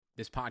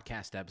This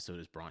podcast episode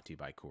is brought to you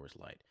by Coors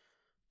Light.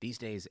 These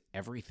days,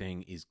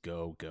 everything is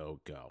go, go,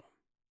 go.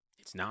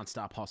 It's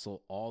nonstop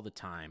hustle all the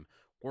time.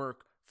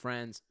 Work,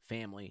 friends,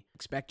 family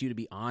expect you to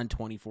be on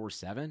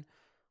 24/7.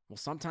 Well,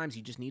 sometimes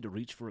you just need to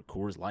reach for a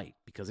Coors Light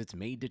because it's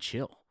made to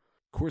chill.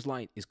 Coors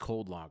Light is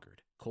cold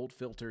lagered, cold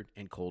filtered,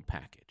 and cold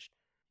packaged.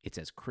 It's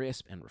as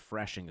crisp and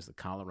refreshing as the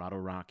Colorado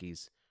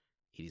Rockies.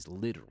 It is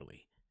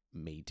literally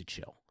made to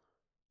chill.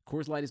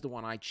 Coors Light is the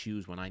one I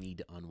choose when I need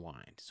to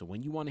unwind. So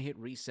when you want to hit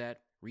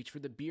reset, reach for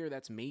the beer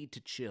that's made to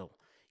chill.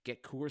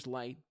 Get Coors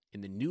Light in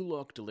the new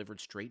look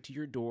delivered straight to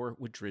your door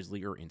with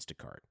Drizzly or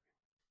Instacart.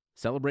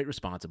 Celebrate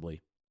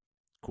responsibly.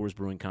 Coors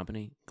Brewing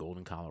Company,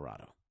 Golden,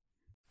 Colorado.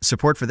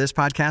 Support for this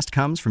podcast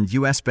comes from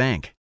U.S.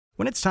 Bank.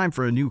 When it's time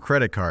for a new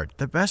credit card,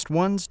 the best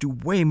ones do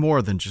way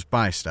more than just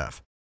buy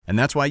stuff. And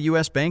that's why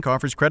U.S. Bank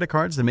offers credit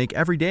cards that make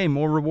every day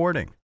more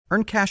rewarding.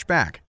 Earn cash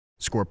back,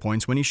 score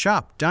points when you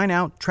shop, dine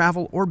out,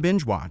 travel, or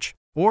binge watch,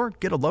 or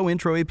get a low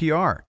intro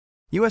APR.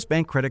 U.S.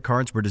 Bank credit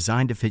cards were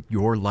designed to fit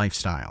your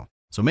lifestyle.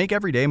 So make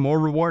every day more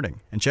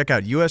rewarding and check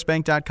out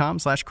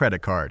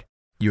usbank.com/credit card.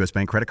 U.S.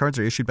 Bank credit cards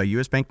are issued by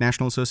U.S. Bank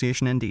National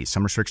Association ND.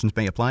 Some restrictions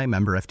may apply.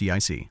 Member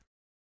FDIC.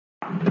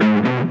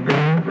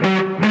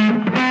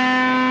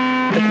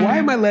 Why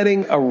am I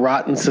letting a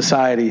rotten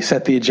society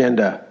set the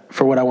agenda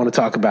for what I want to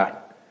talk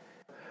about?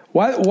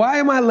 Why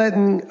am I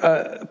letting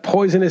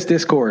poisonous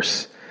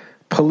discourse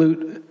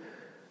pollute?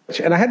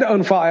 And I had to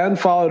unfollow. I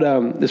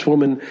unfollowed this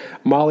woman,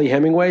 Molly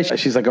Hemingway.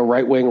 She's like a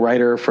right-wing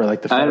writer for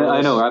like the Federalist.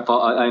 I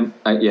know.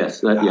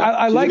 Yes. Yeah.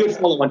 I she's like, a good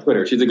follow on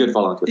Twitter. She's a good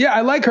follow on Twitter. Yeah,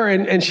 I like her,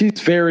 and she's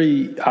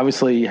very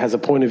obviously has a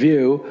point of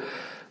view.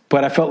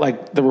 But I felt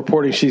like the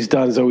reporting she's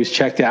done is always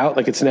checked out.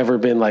 Like it's never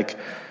been like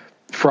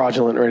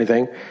fraudulent or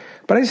anything.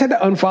 But I just had to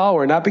unfollow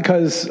her, not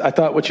because I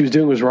thought what she was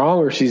doing was wrong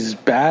or she's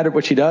bad at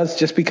what she does,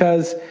 just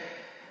because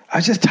I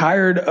was just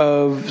tired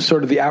of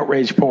sort of the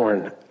outrage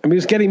porn. I mean, it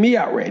was getting me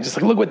outraged. It's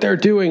like, look what they're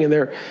doing. And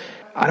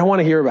I don't want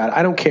to hear about it.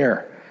 I don't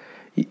care.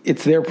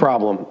 It's their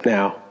problem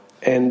now.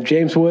 And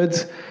James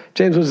Woods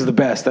is the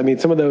best. I mean,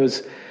 some of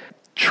those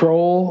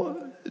troll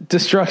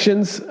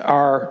destructions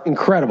are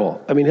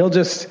incredible. I mean,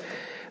 the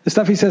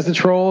stuff he says to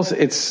trolls,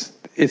 it's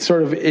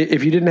sort of,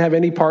 if you didn't have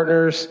any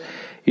partners,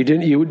 your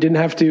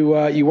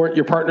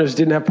partners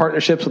didn't have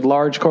partnerships with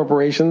large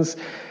corporations,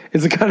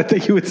 is the kind of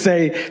thing you would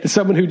say to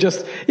someone who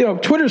just,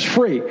 Twitter's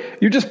free.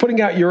 You're just putting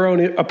out your own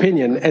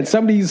opinion, and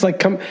somebody's like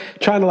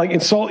trying to like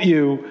insult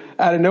you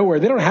out of nowhere.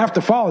 They don't have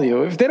to follow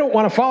you. If they don't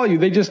want to follow you,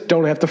 they just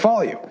don't have to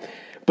follow you.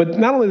 But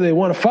not only do they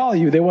want to follow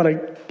you, they want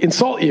to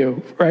insult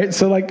you, right?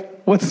 So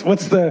like, what's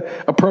the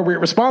appropriate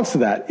response to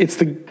that? It's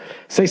to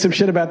say some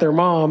shit about their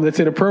mom that's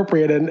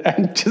inappropriate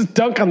and just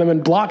dunk on them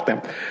and block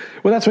them.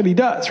 Well, that's what he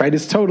does, right?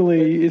 It's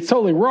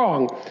totally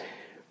wrong.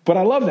 But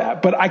I love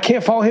that. But I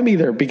can't follow him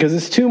either because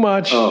it's too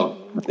much. Oh.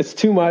 It's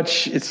too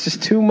much. It's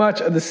just too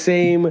much of the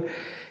same.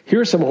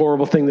 Here's some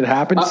horrible thing that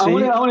happened. I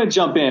want to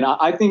jump in.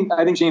 I think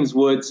James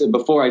Woods,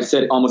 before I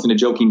said almost in a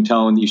joking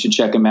tone that you should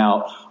check him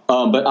out.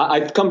 But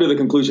I've come to the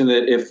conclusion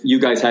that if you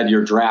guys had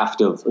your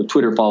draft of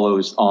Twitter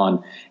follows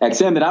on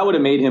XM, that I would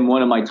have made him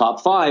one of my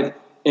top 5.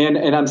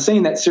 And I'm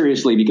saying that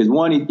seriously because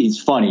one, he's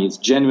funny. It's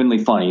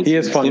genuinely funny. He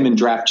is funny. Him and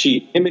Draft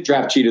Cheat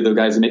are the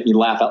guys that make me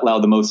laugh out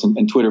loud the most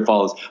in Twitter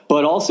follows.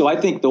 But also,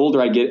 I think the older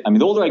I get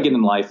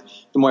in life,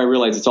 the more I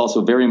realize it's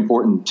also very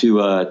important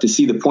to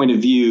see the point of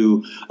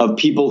view of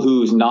people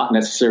who's not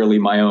necessarily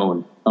my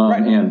own.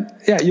 Right.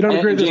 You don't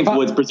agree with James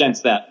Woods presents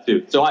that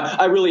too. So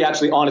I really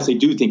actually honestly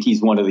do think he's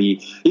one of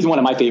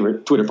my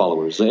favorite Twitter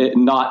followers.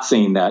 Not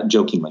saying that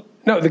jokingly.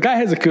 No, the guy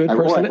has a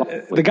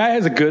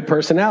good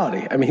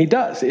personality. I mean, he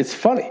does. It's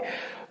funny.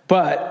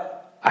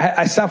 But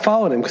I stopped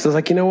following him because I was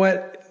like, you know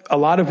what? A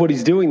lot of what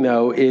he's doing,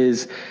 though,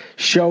 is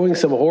showing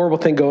some horrible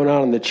thing going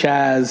on in the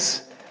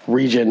Chaz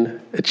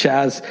region,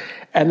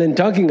 and then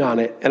dunking on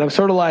it. And I'm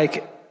sort of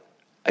like,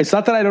 it's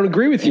not that I don't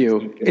agree with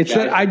you. It's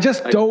that I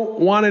just don't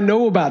want to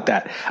know about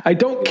that. I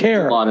don't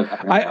care.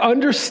 I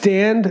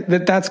understand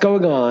that that's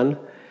going on.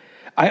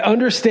 I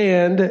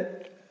understand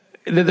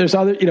that there's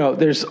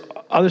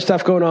other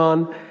stuff going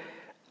on.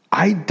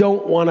 I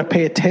don't want to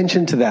pay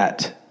attention to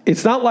that.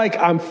 It's not like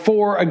I'm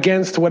for,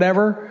 against,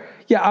 whatever.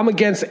 Yeah, I'm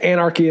against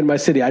anarchy in my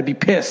city. I'd be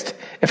pissed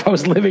if I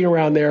was living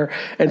around there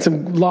and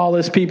some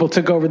lawless people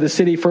took over the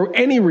city for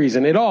any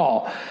reason at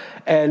all.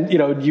 And,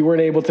 you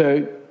weren't able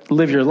to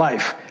live your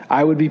life.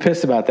 I would be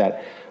pissed about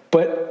that.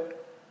 But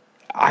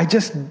I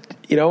just,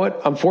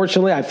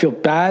 unfortunately, I feel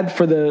bad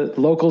for the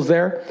locals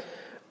there.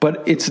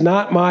 But it's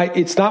not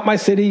my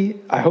city.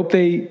 I hope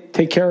they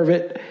take care of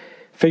it,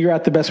 figure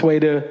out the best way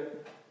to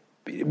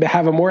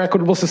have a more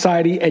equitable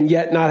society and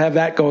yet not have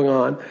that going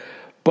on.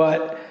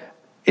 But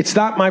it's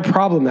not my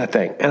problem, that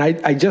thing. And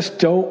I just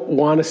don't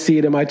want to see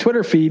it in my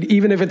Twitter feed,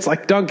 even if it's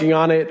like dunking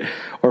on it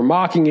or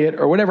mocking it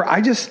or whatever.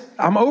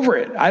 I'm over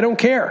it. I don't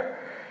care.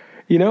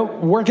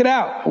 Work it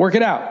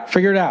out,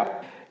 figure it out.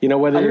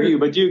 Whether I hear you,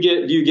 but do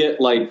you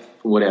get like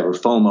whatever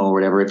FOMO or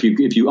whatever if you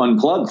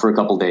unplug for a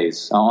couple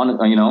days do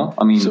you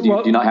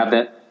not have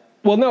that?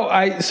 Well, no,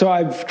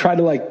 I've tried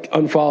to like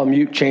unfollow,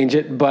 mute, change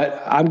it,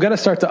 but I'm going to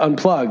start to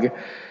unplug.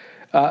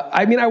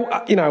 I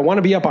want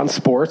to be up on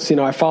sports.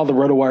 I follow the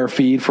RotoWire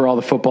feed for all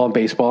the football and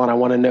baseball, and I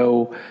want to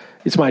know.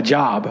 It's my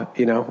job.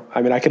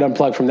 I could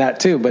unplug from that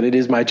too, but it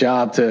is my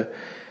job to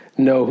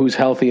know who's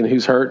healthy and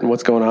who's hurt and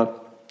what's going on.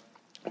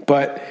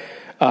 But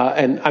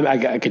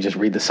I could just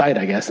read the site,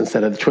 I guess,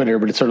 instead of the Twitter.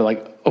 But it's sort of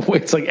like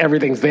it's like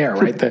everything's there,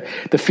 right?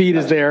 The feed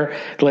is there,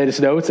 the latest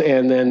notes,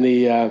 and then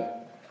the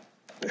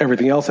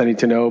everything else I need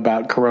to know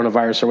about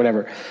coronavirus or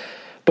whatever.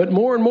 But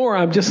more and more,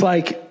 I'm just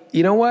like,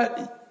 you know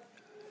what?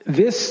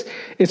 It's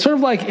sort of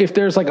like if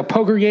there's like a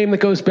poker game that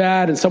goes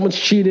bad and someone's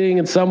cheating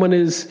and someone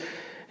is,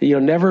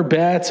 never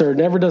bets or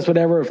never does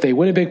whatever. If they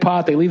win a big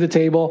pot, they leave the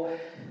table.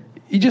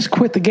 You just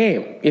quit the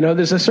game.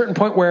 There's a certain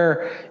point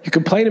where you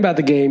complain about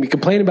the game,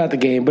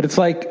 but it's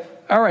like,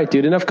 all right,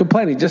 dude, enough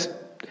complaining. Just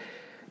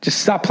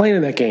stop playing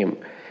in that game.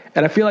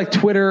 And I feel like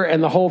Twitter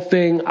and the whole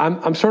thing,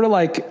 I'm sort of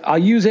like, I'll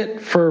use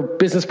it for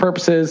business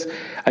purposes.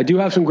 I do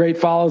have some great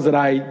follows that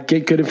I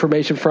get good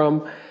information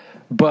from,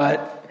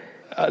 but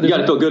you got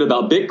to feel good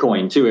about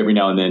Bitcoin too every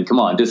now and then. Come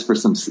on, just for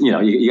some,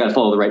 you got to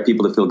follow the right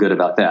people to feel good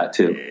about that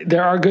too.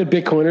 There are good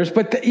Bitcoiners,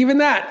 but even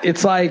that,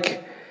 it's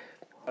like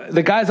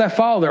the guys I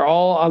follow, they're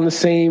all on the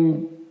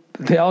same,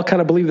 they all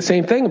kind of believe the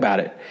same thing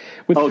about it.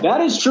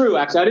 That is true.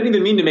 Actually, I didn't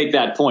even mean to make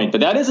that point,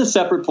 but that is a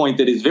separate point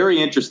that is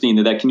very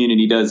interesting that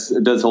community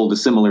does hold a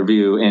similar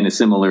view and a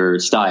similar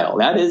style.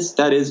 That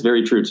is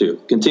very true too.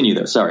 Continue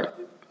though. Sorry.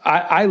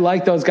 I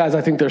like those guys.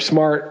 I think they're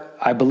smart.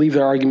 I believe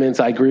their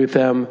arguments. I agree with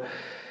them.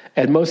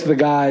 And most of the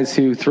guys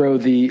who throw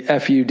the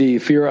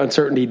FUD, fear,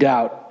 uncertainty,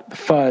 doubt, the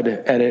FUD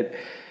at it,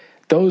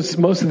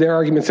 most of their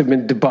arguments have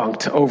been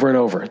debunked over and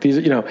over.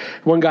 These,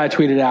 one guy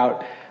tweeted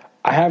out,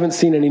 I haven't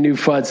seen any new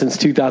FUD since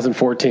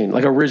 2014,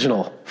 like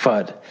original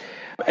FUD.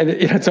 And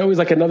it's always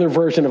like another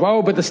version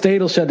of, but the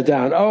state will shut it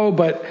down.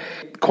 But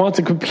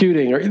quantum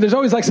computing, or there's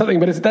always like something,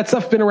 but that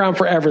stuff's been around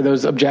forever,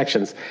 those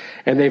objections.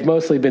 And they've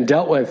mostly been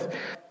dealt with.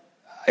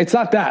 It's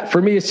not that.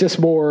 For me, it's just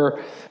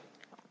more,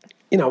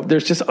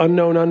 there's just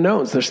unknown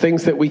unknowns. There's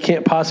things that we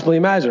can't possibly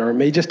imagine, or it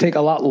may just take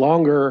a lot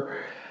longer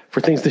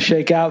for things to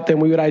shake out than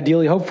we would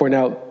ideally hope for.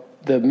 Now,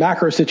 the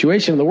macro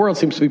situation in the world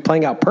seems to be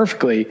playing out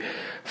perfectly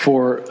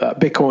for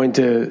Bitcoin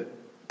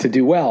to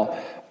do well.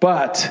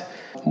 But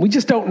we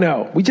just don't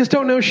know. We just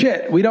don't know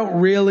shit. We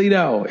don't really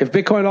know. If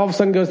Bitcoin all of a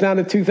sudden goes down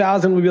to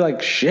 2,000, we'd be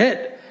like,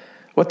 shit,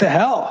 what the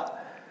hell?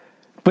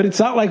 But it's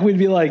not like we'd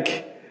be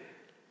like,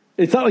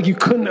 it's not like you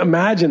couldn't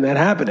imagine that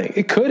happening.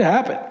 It could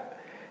happen.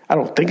 I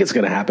don't think it's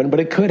going to happen, but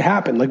it could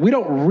happen. Like, we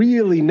don't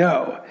really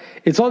know.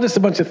 It's all just a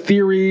bunch of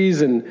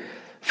theories and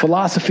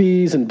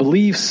philosophies and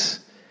beliefs.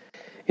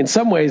 In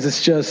some ways,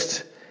 it's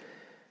just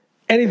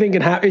anything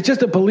can happen. It's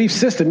just a belief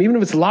system. Even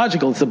if it's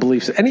logical, it's a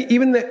belief system.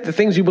 Even the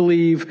things you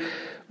believe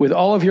with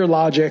all of your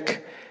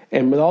logic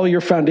and with all of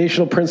your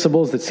foundational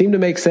principles that seem to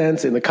make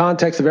sense in the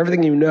context of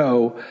everything you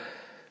know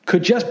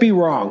could just be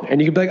wrong.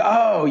 And you could be like,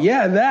 oh,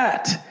 yeah,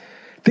 that.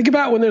 Think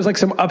about when there's like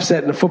some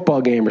upset in a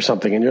football game or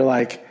something, and you're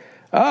like,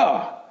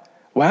 oh,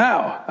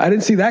 wow, I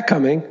didn't see that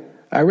coming.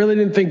 I really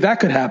didn't think that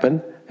could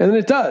happen. And then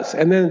it does.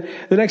 And then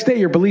the next day,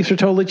 your beliefs are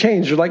totally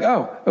changed. You're like,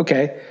 oh,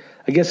 okay,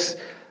 I guess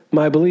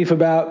my belief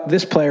about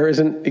this player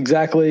isn't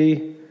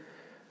exactly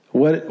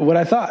what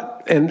I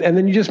thought. And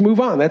then you just move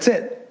on. That's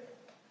it.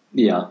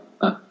 Yeah.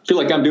 I feel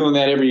like I'm doing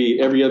that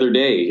every other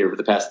day here for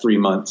the past 3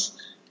 months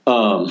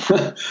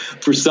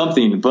for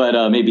something.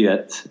 But maybe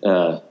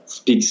that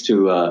speaks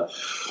to, I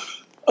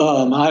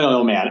don't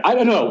know, man. I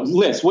don't know.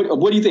 Liss,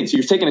 what do you think? So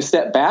you're taking a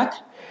step back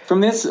from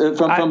this,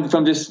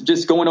 from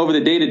just going over the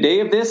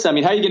day-to-day of this? I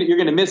mean, you're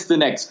going to miss the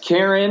next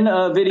Karen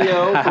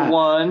video for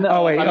one.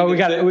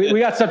 We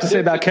got stuff to say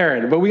about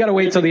Karen, but we got to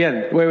wait till the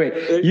end.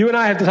 Wait. You and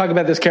I have to talk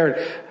about this,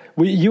 Karen.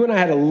 You and I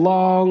had a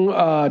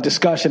long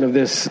discussion of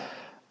this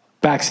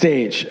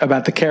backstage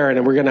about the Karen,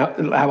 and we're going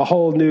to have a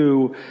whole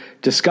new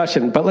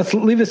discussion. But let's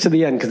leave this to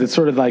the end because it's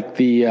sort of like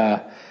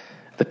the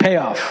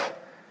payoff.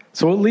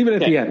 So we'll leave it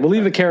at the end. We'll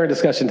leave the Karen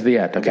discussion to the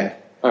end. Okay.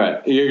 All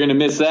right. You're going to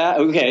miss that.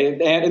 Okay.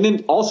 And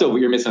then also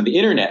what you're missing on the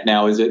internet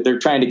now is that they're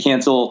trying to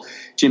cancel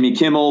Jimmy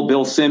Kimmel,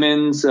 Bill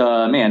Simmons.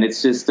 Man,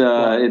 it's just,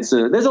 there's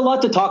a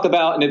lot to talk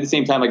about. And at the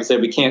same time, like I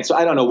said, we can't. So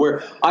I don't know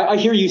I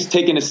hear you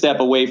taking a step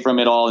away from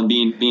it all and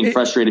being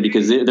frustrated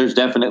because there's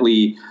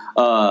definitely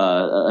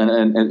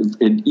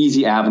an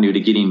easy avenue to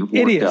getting worked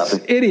up.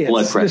 It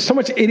is. There's so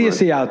much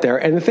idiocy out there.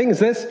 And the thing is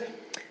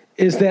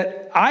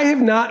that I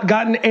have not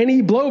gotten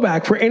any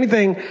blowback for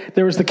anything.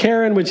 There was the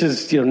Karen, which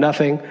is,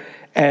 nothing.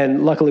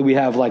 And luckily we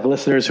have like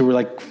listeners who were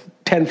like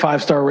 10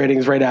 5-star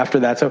ratings right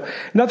after that. So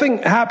nothing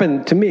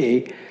happened to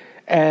me.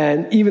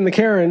 And even the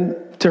Karen,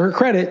 to her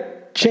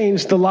credit,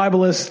 changed the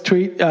libelous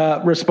tweet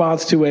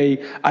response to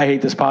a I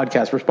hate this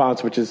podcast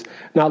response, which is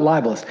not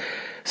libelous.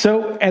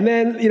 So, and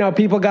then,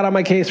 people got on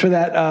my case for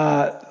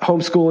that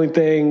homeschooling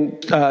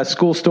thing,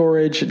 school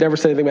storage, never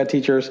said anything about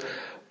teachers.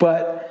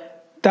 But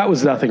that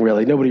was nothing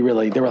really. Nobody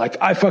really, they were like,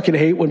 I fucking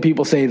hate when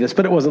people say this,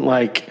 but it wasn't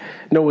like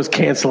no one was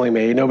canceling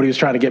me. Nobody was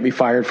trying to get me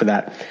fired for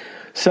that.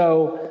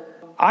 So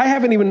I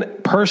haven't even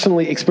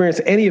personally experienced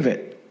any of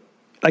it.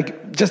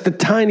 Like just the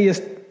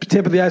tiniest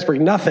tip of the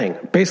iceberg, nothing,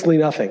 basically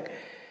nothing.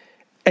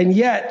 And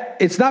yet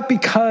it's not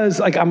because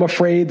like I'm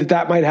afraid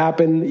that might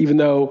happen, even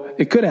though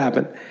it could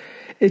happen.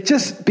 It's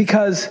just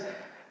because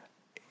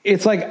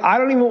it's like, I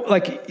don't even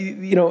like,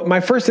 my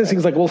first instinct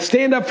is like, well,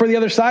 stand up for the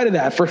other side of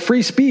that, for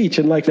free speech.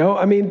 And like, no,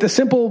 I mean, the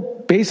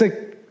simple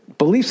basic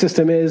belief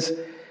system is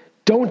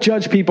don't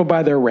judge people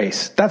by their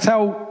race. That's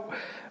how,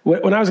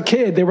 when I was a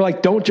kid, they were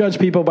like, don't judge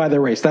people by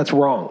their race. That's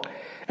wrong.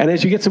 And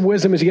as you get some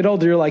wisdom, as you get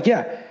older, you're like,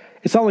 yeah,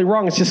 it's not only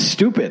wrong, it's just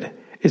stupid.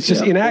 It's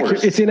just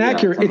inaccurate. It's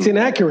inaccurate. It's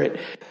inaccurate.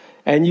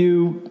 And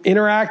you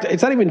interact.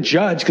 It's not even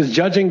judge, because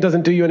judging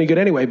doesn't do you any good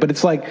anyway. But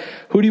it's like,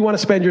 who do you want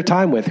to spend your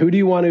time with? Who do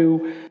you want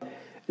to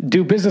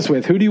do business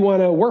with? Who do you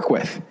want to work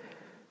with?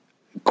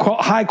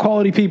 High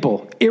quality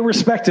people,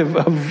 irrespective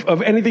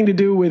of anything to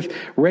do with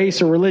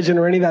race or religion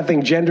or any of that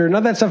thing, gender. None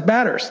of that stuff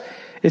matters.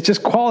 It's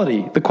just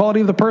quality. The quality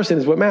of the person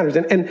is what matters.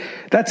 And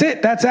that's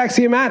it. That's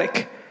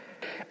axiomatic.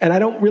 And I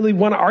don't really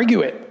want to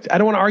argue it. I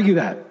don't want to argue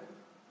that.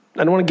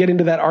 I don't want to get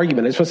into that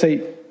argument. I just want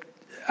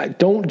to say,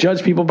 don't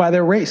judge people by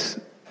their race.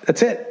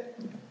 That's it.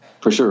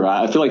 For sure.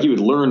 I feel like you would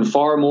learn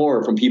far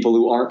more from people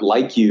who aren't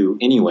like you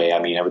anyway.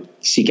 I mean, I would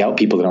seek out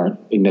people that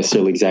aren't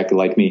necessarily exactly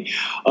like me.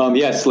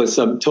 Yes, Liss,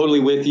 I'm totally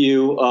with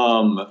you.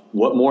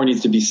 What more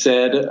needs to be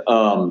said?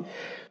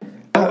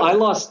 I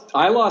lost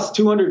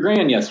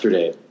 $200,000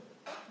 yesterday.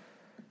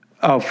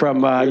 Oh,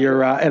 from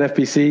your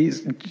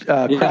NFBC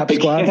crap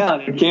squad? Yeah,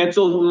 they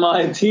canceled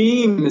my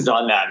teams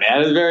on that, man.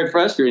 It was very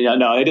frustrating.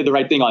 No, they did the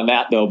right thing on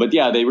that, though. But,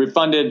 yeah, they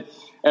refunded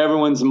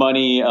everyone's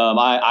money.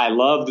 I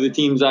loved the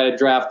teams I had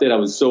drafted. I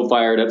was so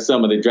fired up,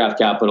 some of the draft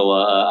capital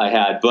I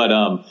had.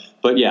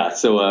 But yeah,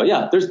 so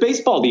yeah, there's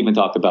baseball to even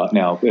talk about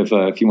now if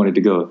you wanted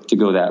to go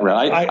that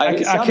route.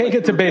 I can't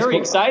get to baseball. Very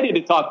excited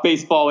to talk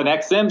baseball in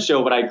XM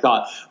show when I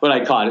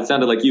caught. It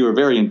sounded like you were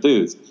very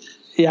enthused.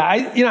 Yeah,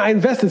 I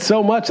invested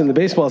so much in the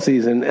baseball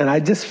season, and I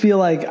just feel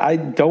like I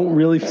don't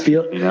really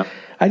feel. Yeah.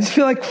 I just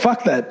feel like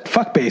fuck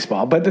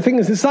baseball. But the thing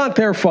is, it's not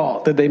their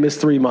fault that they missed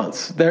 3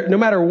 months. No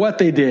matter what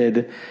they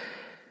did.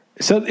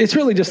 So it's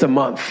really just a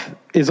month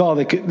is all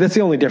that's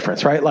the only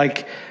difference, right?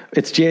 Like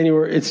it's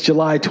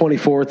July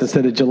 24th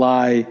instead of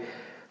July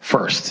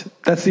 1st.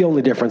 That's the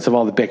only difference of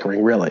all the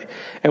bickering, really.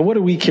 And what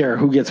do we care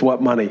who gets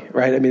what money,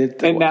 right? I mean,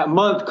 and that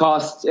month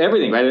costs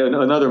everything, right?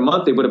 Another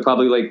month, they would have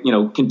probably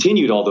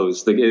continued all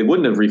those. They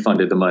wouldn't have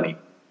refunded the money.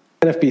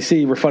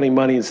 NFBC refunding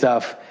money and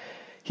stuff.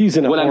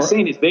 What I'm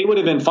saying is they would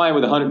have been fine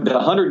with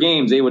 100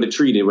 games. They would have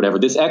treated whatever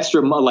this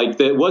extra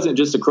month, it wasn't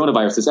just a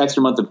coronavirus. This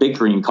extra month of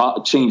bickering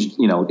changed.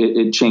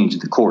 It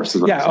changed the course.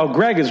 Yeah. Oh,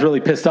 Greg is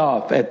really pissed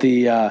off at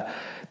the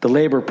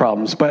labor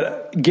problems.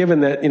 But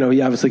given that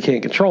he obviously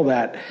can't control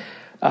that,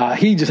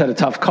 he just had a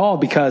tough call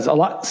because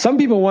some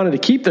people wanted to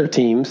keep their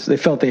teams. They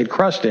felt they had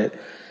crushed it.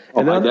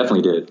 And I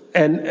definitely did.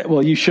 And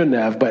well, you shouldn't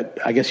have, but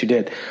I guess you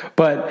did.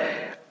 But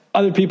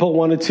other people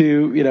wanted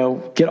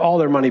to, get all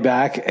their money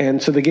back.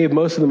 And so they gave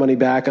most of the money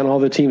back on all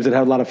the teams that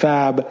had a lot of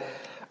fab.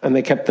 And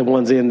they kept the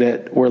ones in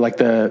that were like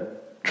the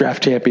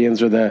draft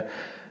champions or the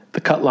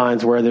cut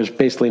lines where there's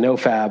basically no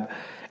fab.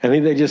 And I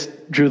think they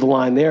just drew the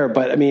line there.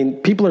 But I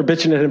mean, people are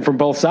bitching at him from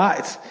both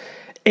sides.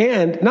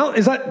 And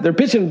they're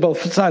bitching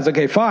both sides.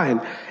 Okay, fine.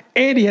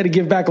 And he had to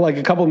give back like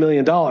a couple $1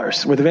 million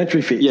worth of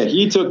entry fees. Yeah,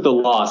 he took the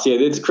loss. Yeah,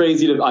 it's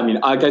crazy.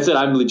 Like I said,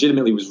 I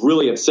legitimately was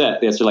really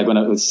upset yesterday. Like when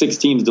it was 6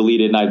 teams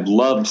deleted, and I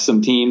loved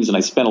some teams, and I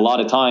spent a lot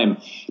of time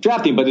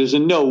drafting. But there's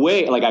no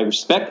way. Like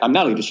I'm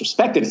not going to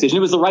disrespect the decision.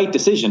 It was the right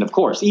decision, of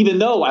course. Even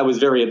though I was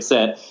very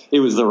upset, it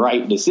was the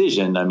right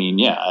decision.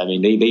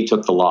 They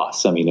took the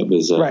loss. It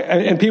was right.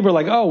 And people are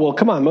like, oh well,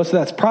 come on. Most of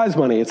that's prize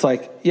money. It's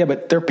like, yeah,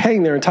 but they're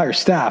paying their entire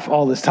staff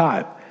all this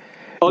time.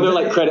 Oh, they're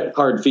like credit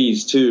card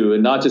fees too,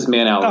 and not just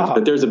man hours,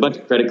 but there's a bunch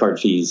of credit card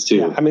fees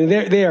too.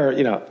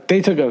 Yeah,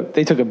 they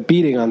took a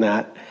beating on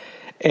that,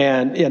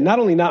 and not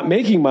only not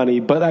making money,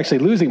 but actually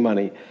losing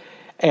money.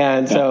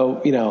 And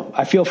so,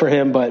 I feel for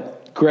him,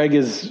 but Greg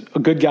is a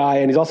good guy,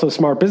 and he's also a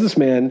smart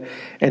businessman,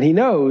 and he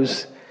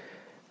knows,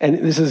 and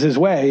this is his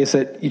way, is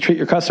that you treat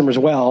your customers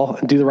well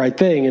and do the right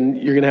thing, and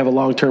you're going to have a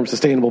long-term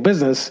sustainable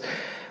business.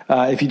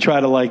 If you try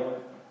to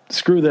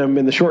screw them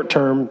in the short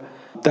term,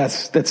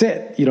 that's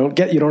it. You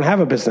don't have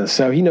a business.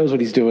 So he knows what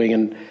he's doing,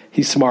 and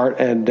he's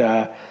smart, and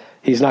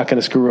he's not going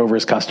to screw over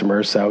his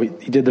customers. So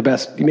he did the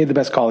best. He made the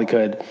best call he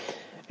could,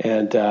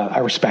 and I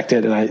respect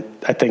it. And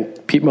I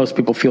think most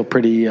people feel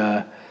pretty.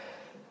 They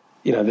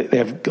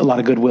have a lot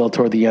of goodwill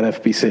toward the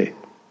NFBC.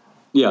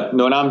 Yeah,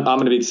 no, and I'm going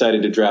to be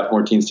excited to draft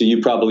more teams too.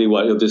 You probably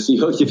you'll just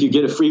if you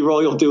get a free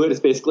roll, you'll do it.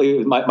 It's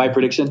basically my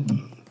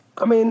prediction.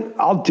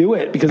 I'll do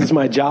it because it's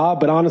my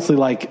job, but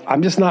honestly,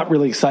 I'm just not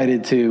really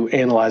excited to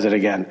analyze it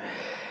again.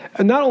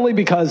 And not only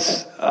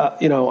because,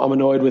 I'm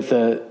annoyed with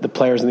the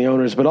players and the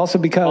owners, but also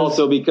because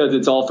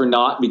it's all for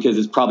naught, because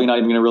it's probably not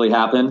even going to really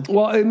happen.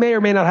 Well, it may or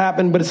may not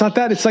happen, but it's not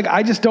that. It's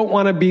I just don't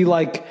want to be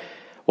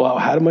well,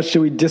 how much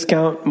should we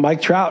discount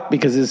Mike Trout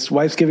because his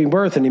wife's giving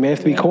birth and he may have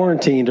to be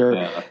quarantined,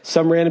 or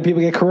some random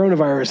people get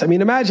coronavirus.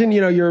 Imagine,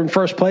 you're in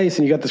first place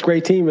and you got this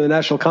great team in the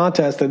national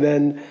contest, and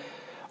then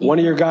one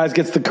of your guys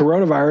gets the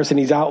coronavirus and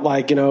he's out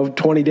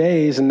 20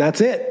 days and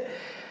that's it.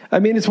 I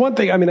mean, it's one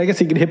thing. I mean, I guess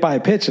he get hit by a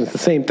pitch and it's the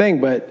same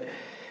thing, but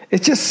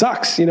it just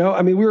sucks, we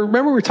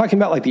were talking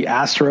about the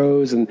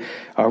Astros and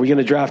are we going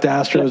to draft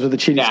Astros with the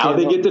cheating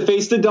scandal? Now they get to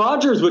face the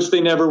Dodgers, which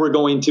they never were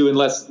going to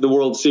unless the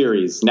World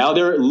Series. Now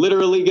they're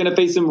literally going to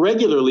face them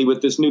regularly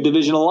with this new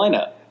divisional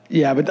lineup.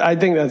 Yeah, but I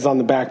think that's on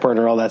the back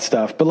burner, all that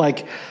stuff.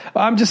 But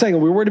I'm just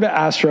saying, we're worried about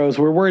Astros.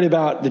 We're worried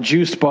about the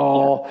juiced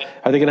ball.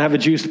 Are they going to have a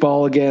juiced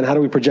ball again? How do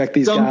we project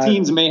these guys? Some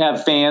teams may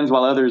have fans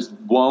while others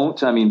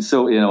won't. I mean,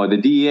 so, the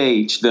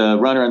DH, the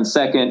runner on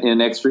second in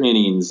extra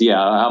innings. Yeah,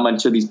 how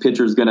much are these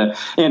pitchers going to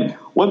 – and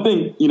one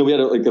thing, we had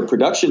a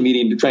production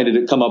meeting to try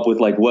to come up with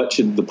what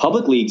should the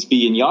public leagues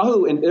be in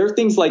Yahoo. And there are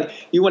things like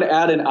you want to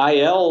add an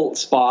IL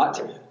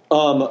spot –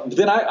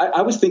 then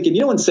I was thinking,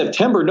 in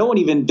September,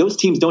 those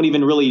teams don't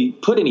even really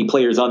put any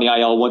players on the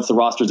IL once the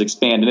rosters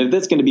expand. And if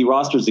that's going to be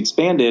rosters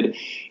expanded,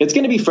 it's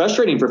going to be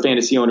frustrating for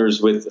fantasy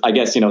owners with, I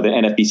guess, the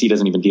NFBC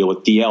doesn't even deal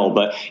with DL.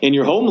 But in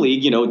your home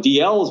league,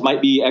 DLs might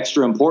be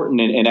extra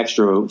important and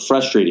extra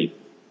frustrating.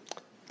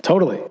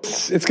 Totally.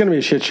 It's going to be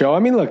a shit show. I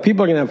mean, look,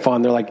 people are going to have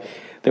fun. They're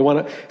they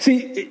want to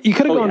see. You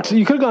could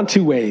have gone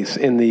two ways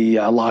in the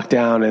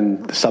lockdown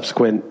and the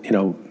subsequent.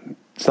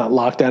 It's not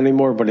lockdown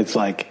anymore, but it's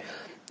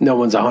no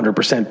one's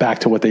 100% back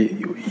to what they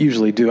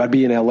usually do. I'd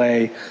be in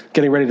LA,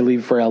 getting ready to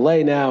leave for LA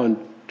now and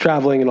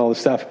traveling and all this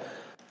stuff.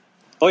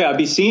 Oh yeah, I'd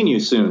be seeing you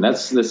soon.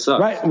 This sucks.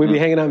 Right. We'd be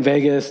hanging out in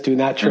Vegas, doing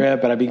that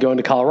trip, and I'd be going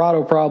to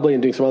Colorado probably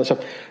and doing some other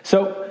stuff.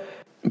 So,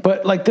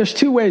 but there's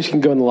two ways you can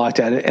go in the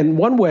lockdown. And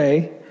one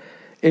way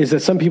is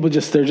that some people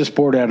they're just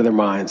bored out of their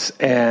minds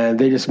and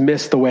they just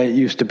miss the way it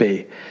used to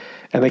be.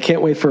 And they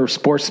can't wait for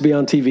sports to be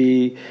on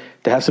TV,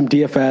 to have some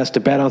DFS, to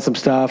bet on some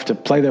stuff, to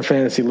play their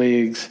fantasy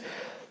leagues,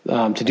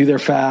 to do their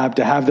fab,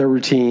 to have their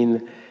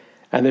routine.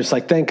 And they're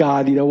just thank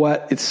God, you know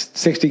what? It's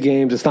 60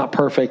 games. It's not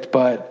perfect,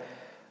 but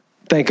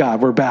thank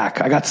God we're back.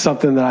 I got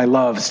something that I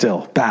love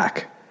still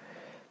back.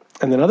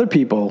 And then other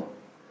people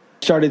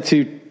started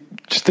to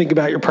just think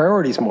about your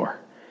priorities more.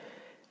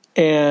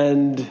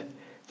 And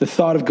the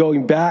thought of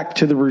going back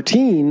to the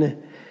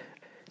routine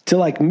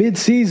to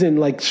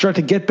mid-season, start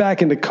to get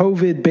back into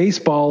COVID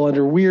baseball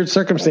under weird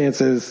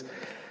circumstances.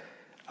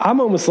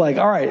 I'm almost all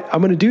right, I'm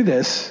going to do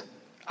this.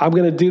 I'm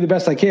going to do the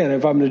best I can.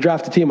 If I'm going to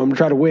draft a team, I'm going to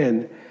try to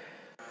win.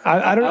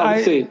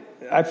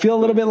 I feel a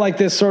little bit like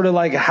this sort of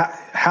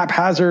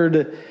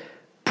haphazard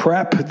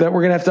prep that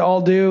we're going to have to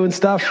all do and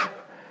stuff.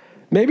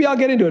 Maybe I'll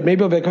get into it.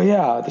 Maybe I'll be oh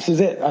yeah, this is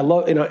it. I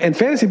love, and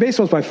fantasy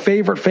baseball is my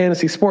favorite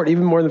fantasy sport,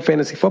 even more than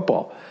fantasy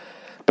football.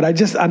 But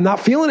I'm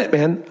not feeling it,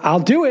 man. I'll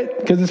do it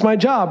because it's my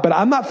job, but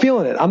I'm not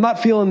feeling it. I'm not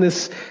feeling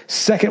this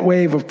second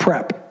wave of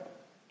prep.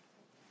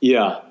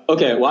 Yeah.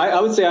 Okay. Well, I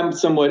would say I'm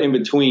somewhat in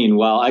between.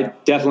 While I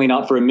definitely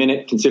not for a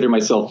minute consider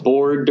myself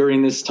bored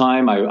during this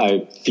time,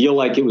 I feel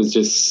like it was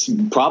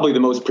just probably the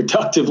most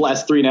productive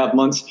last 3.5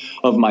 months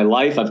of my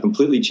life. I've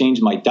completely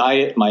changed my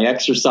diet, my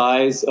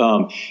exercise,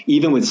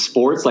 even with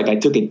sports. I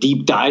took a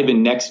deep dive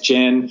in next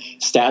gen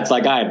stats.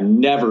 I have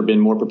never been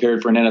more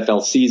prepared for an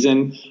NFL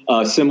season.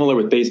 Similar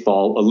with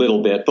baseball a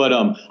little bit, but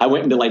I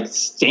went into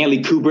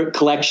Stanley Kubrick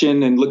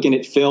collection and looking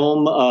at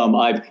film.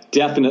 I've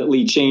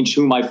definitely changed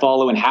whom I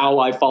follow and how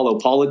I follow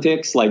politics.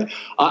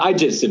 I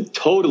just have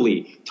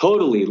totally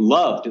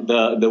loved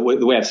the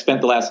way I've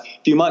spent the last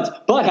few months.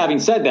 But having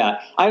said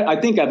that, I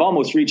think I've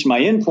almost reached my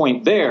end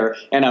point there,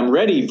 and I'm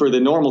ready for the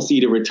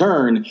normalcy to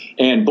return.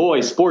 And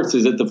boy, sports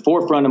is at the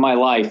forefront of my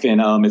life,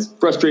 and it's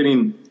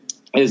frustrating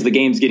as the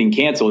game's getting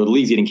canceled or the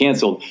league's getting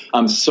canceled.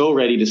 I'm so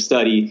ready to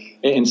study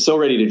and so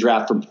ready to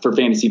draft for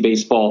fantasy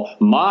baseball.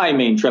 My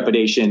main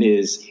trepidation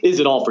is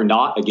it all for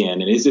naught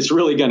again? And is this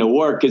really going to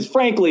work? Because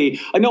frankly,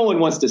 no one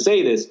wants to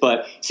say this,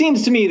 but it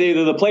seems to me that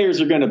either the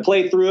players are going to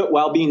play through it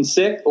while being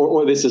sick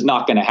or this is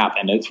not going to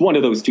happen. It's one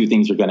of those two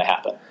things are going to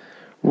happen.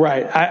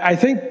 Right. I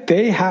think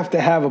they have to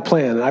have a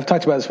plan. And I've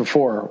talked about this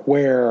before,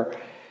 where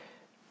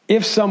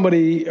if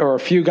somebody or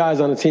a few guys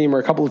on a team or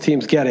a couple of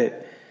teams get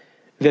it,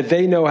 that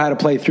they know how to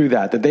play through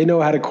that they know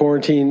how to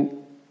quarantine,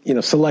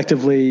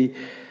 selectively,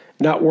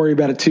 not worry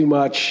about it too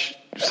much.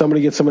 If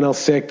somebody gets someone else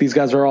sick, these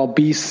guys are all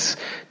beasts,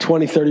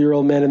 20,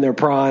 30-year-old men in their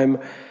prime.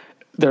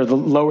 They're the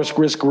lowest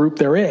risk group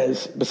there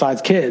is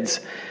besides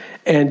kids.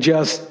 And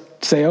just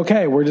say,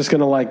 okay, we're just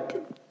going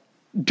to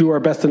do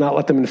our best to not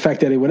let them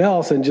infect anyone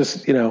else. And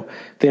just, if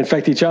they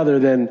infect each other,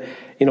 then,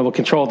 we'll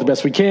control it the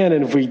best we can.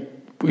 And if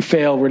we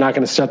fail, we're not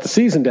going to shut the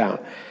season down.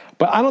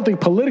 But I don't think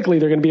politically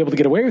they're going to be able to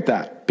get away with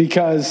that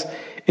because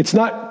it's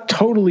not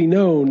totally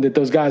known that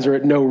those guys are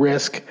at no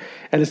risk.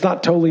 And it's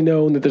not totally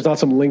known that there's not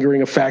some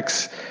lingering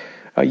effects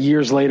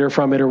years later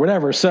from it or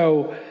whatever.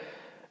 So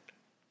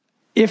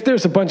if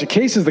there's a bunch of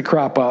cases that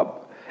crop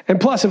up,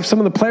 and plus if some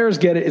of the players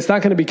get it, it's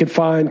not going to be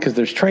confined because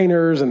there's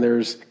trainers and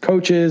there's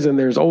coaches and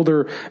there's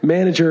older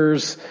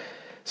managers.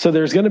 So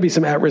there's going to be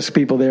some at-risk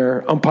people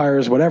there,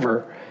 umpires,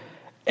 whatever.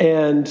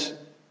 And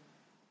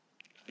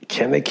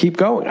can they keep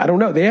going? I don't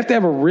know. They have to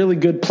have a really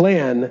good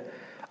plan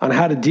on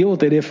how to deal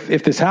with it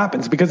if this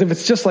happens. Because if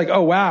it's just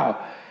oh,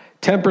 wow,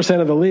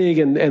 10% of the league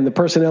and the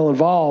personnel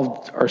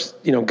involved are,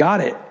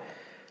 got it,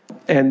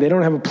 and they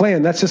don't have a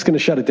plan, that's just going to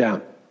shut it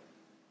down.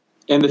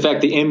 And the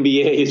fact the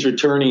NBA is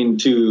returning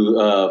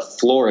to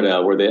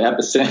Florida, where the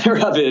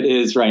epicenter of it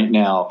is right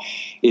now,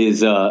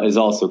 is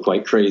also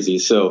quite crazy.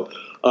 So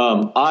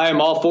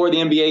I'm all for the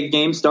NBA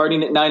game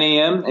starting at 9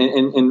 a.m.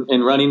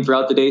 and running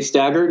throughout the day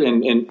staggered,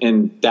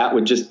 and that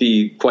would just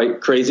be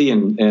quite crazy.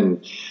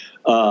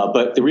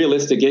 But the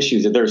realistic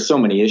issues, there are so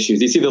many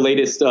issues. You see the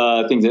latest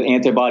things that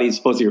antibodies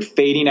supposedly are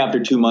fading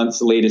after 2 months,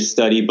 the latest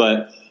study,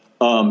 but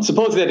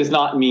supposedly that does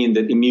not mean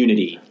that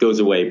immunity goes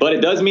away. But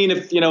it does mean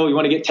if, you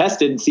want to get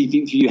tested and see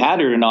if you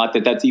had it or not,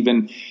 that's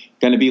even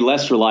going to be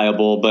less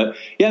reliable. But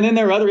yeah, and then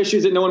there are other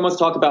issues that no one wants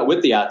to talk about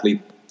with the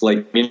athlete,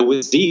 like,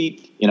 with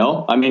Zeke,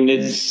 I mean,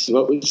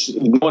 no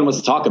one wants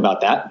to talk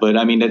about that, but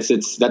I mean, that's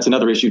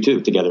another issue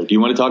too together. Do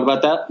you want to talk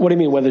about that? What do you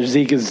mean, whether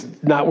Zeke is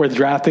not worth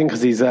drafting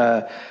because he's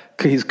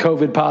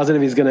COVID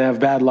positive, he's going to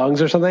have bad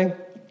lungs or something?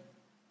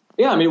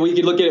 Yeah, I mean, we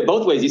could look at it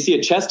both ways. You see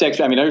a chest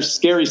X-ray. I mean, there's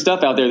scary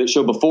stuff out there that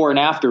show before and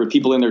after with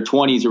people in their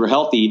 20s who are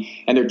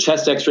healthy, and their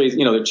chest X-rays,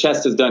 their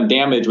chest has done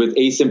damage with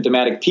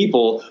asymptomatic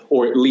people,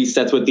 or at least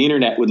that's what the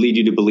internet would lead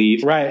you to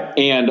believe. Right.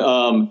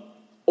 And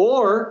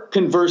or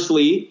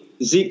conversely,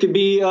 Zeke could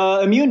be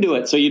immune to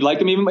it, so you'd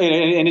like him even,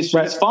 and it's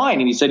right.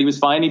 Fine. And he said he was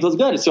fine. He feels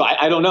good. So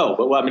I don't know,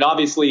 but I mean,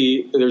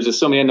 obviously, there's just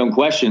so many unknown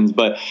questions,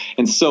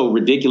 and so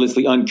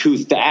ridiculously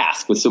uncouth to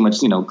ask with so much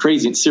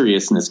crazy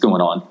seriousness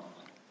going on.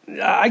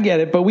 I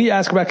get it, but we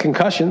ask about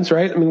concussions,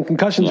 right? I mean,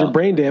 concussions are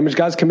brain damage.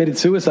 Guys committed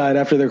suicide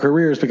after their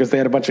careers because they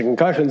had a bunch of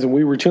concussions, and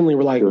we routinely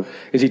were like,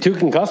 Is he too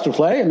concussed to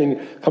play? I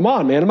mean, come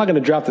on, man. I'm not going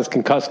to draft this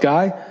concussed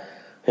guy.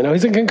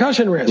 He's a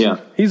concussion risk. Yeah.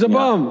 He's a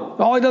bum.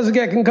 All he does is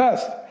get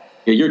concussed.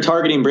 Yeah, you're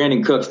targeting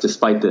Brandon Cooks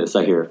despite this,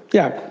 I hear.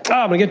 Yeah.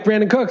 I'm going to get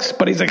Brandon Cooks,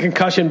 but he's a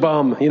concussion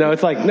bum.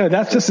 It's like, no,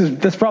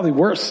 that's probably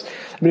worse.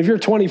 I mean, if you're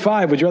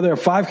 25, would you rather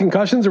have 5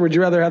 concussions or would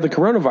you rather have the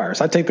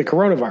coronavirus? I'd take the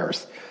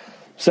coronavirus.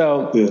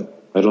 So. Yeah.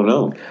 I don't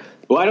know.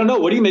 Well, I don't know.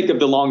 What do you make of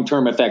the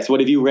long-term effects? What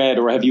have you read,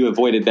 or have you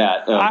avoided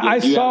that? I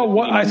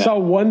saw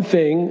one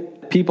thing.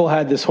 People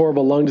had this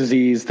horrible lung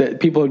disease that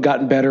people had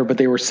gotten better, but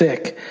they were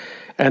sick,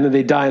 and then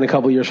they die in a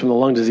couple of years from the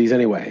lung disease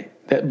anyway.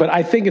 But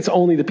I think it's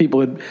only the people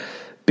who had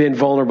been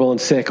vulnerable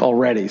and sick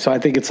already. So I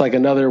think it's like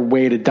another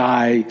way to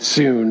die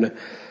soon,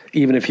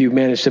 even if you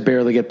manage to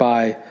barely get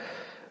by.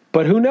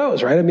 But who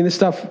knows, right? I mean, this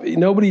stuff,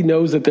 nobody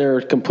knows that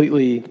they're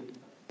completely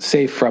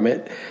safe from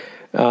it.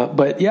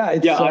 But yeah,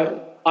 it's...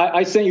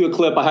 I sent you a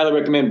clip. I highly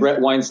recommend Brett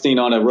Weinstein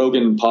on a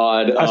Rogan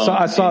pod.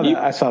 I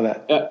saw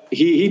that.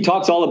 He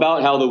talks all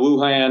about how the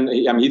Wuhan.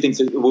 I mean, he thinks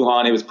that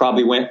Wuhan. It was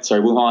probably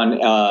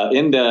Wuhan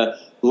in the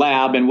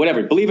lab and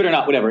whatever. Believe it or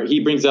not, whatever. He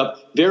brings up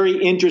very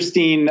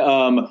interesting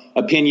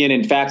opinion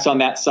and facts on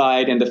that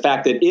side, and the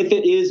fact that if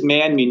it is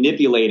man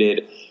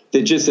manipulated,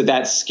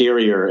 that's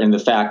scarier, and the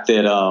fact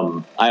that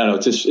I don't know,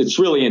 it's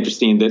really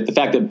interesting that the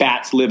fact that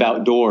bats live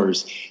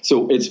outdoors,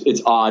 so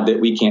it's odd that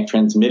we can't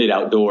transmit it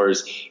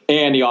outdoors.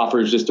 And he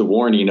offers just a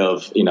warning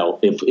of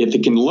if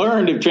it can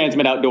learn to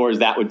transmit outdoors,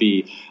 that would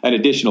be an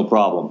additional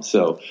problem.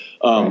 So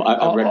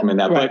I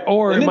recommend that. Right.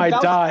 Or it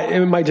might die.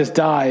 It might just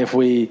die if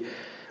we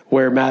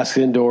wear masks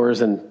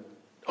indoors and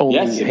only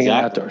hang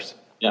out outdoors.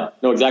 Yeah,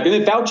 no, exactly.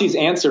 And then Fauci's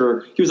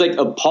answer, he was like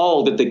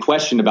appalled at the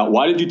question about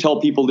why did you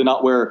tell people to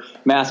not wear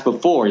masks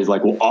before? He's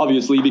like, well,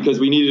 obviously because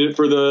we needed it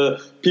for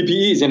the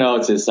PPEs.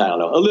 It's just, I don't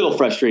know, a little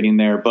frustrating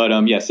there. But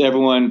yes,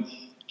 everyone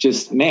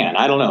just, man,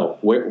 I don't know,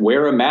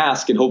 wear a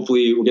mask and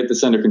hopefully we'll get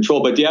this under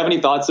control. But do you have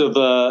any thoughts of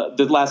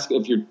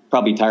if you're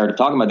probably tired of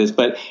talking about this,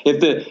 but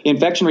if the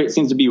infection rate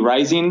seems to be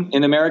rising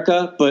in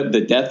America, but the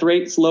death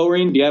rate's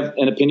lowering, do you have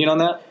an opinion on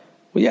that?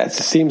 Well, yeah, it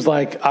seems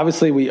like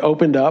obviously we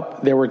opened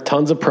up. There were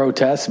tons of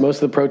protests.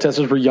 Most of the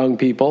protesters were young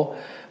people.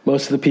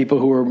 Most of the people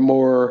who were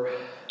more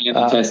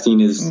testing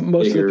is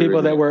most of the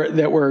people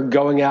that were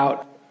going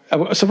out.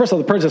 So first of all,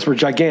 the protests were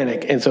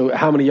gigantic, and so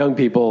how many young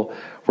people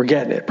were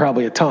getting it?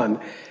 Probably a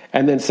ton.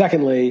 And then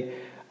secondly,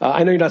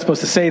 I know you're not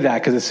supposed to say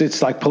that because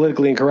it's like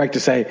politically incorrect to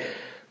say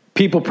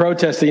people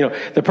protesting.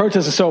 The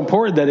protest is so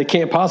important that it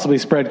can't possibly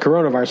spread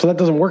coronavirus. So that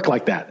doesn't work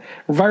like that.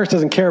 The virus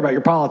doesn't care about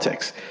your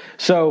politics.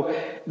 So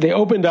they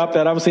opened up.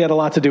 That obviously had a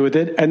lot to do with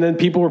it. And then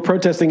people were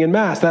protesting en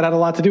masse. That had a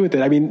lot to do with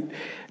it. I mean,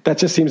 that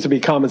just seems to be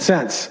common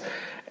sense.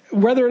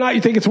 Whether or not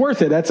you think it's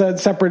worth it, that's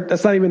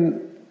not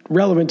even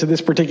relevant to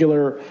this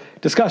particular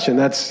discussion.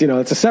 It's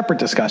a separate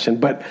discussion,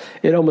 but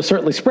it almost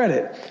certainly spread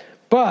it.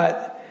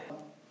 But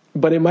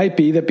it might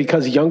be that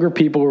because younger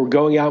people were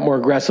going out more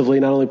aggressively,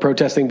 not only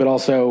protesting, but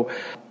also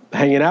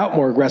hanging out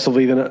more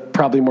aggressively than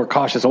probably more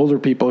cautious older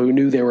people who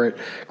knew they were at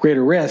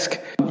greater risk,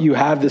 you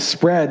have this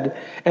spread.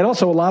 And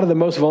also a lot of the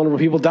most vulnerable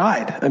people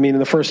died. I mean, in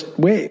the first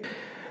wave,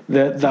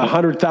 the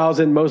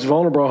 100,000 most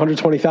vulnerable,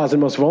 120,000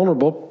 most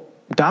vulnerable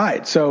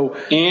died. So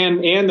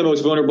and the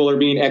most vulnerable are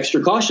being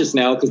extra cautious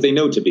now because they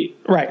know to be.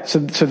 Right. So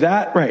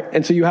that, right.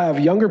 And so you have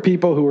younger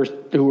people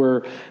who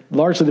are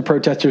largely the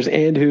protesters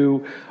and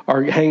who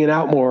are hanging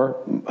out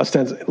more,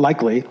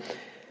 likely.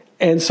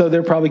 And so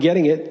they're probably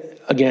getting it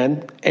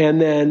again. And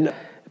then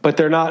but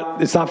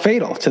it's not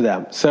fatal to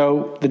them.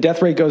 So the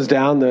death rate goes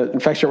down, the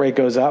infection rate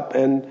goes up,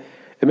 and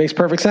it makes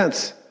perfect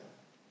sense.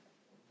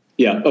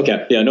 Yeah.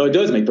 Okay. Yeah. No, it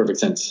does make perfect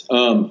sense.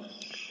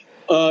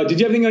 Did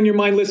you have anything on your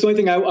mind, Liss? The only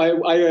thing I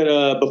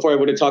had, before I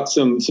would have talked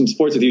some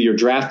sports with you, your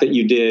draft that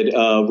you did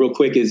real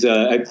quick is,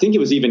 I think it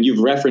was even, you've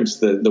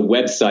referenced the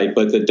website,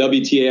 but the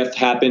WTF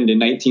happened in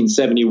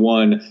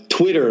 1971.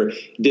 Twitter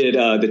did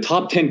the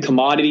top 10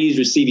 commodities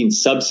receiving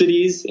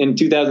subsidies in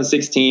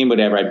 2016,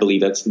 whatever. I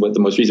believe that's what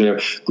the most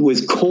recent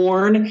was,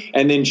 corn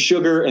and then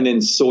sugar and then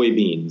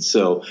soybeans.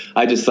 So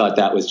I just thought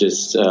that was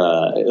just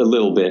a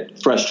little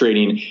bit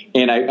frustrating.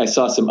 And I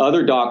saw some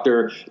other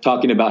doctor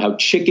talking about how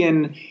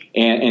chicken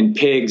and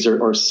pigs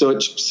are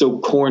so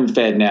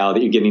corn-fed now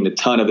that you're getting a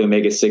ton of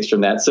omega-6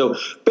 from that. So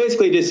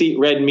basically just eat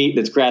red meat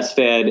that's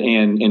grass-fed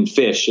and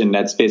fish, and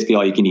that's basically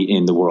all you can eat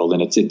in the world.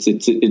 And it's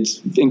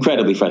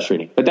incredibly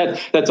frustrating. But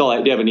that's all.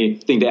 Do you have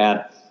anything to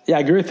add? Yeah,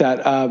 I agree with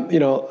that.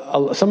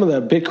 Some of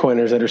the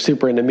Bitcoiners that are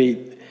super into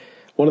meat,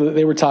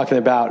 they were talking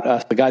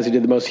about the guys who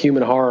did the most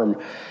human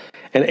harm.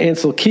 And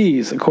Ansel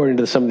Keys, according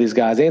to some of these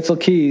guys, Ansel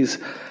Keys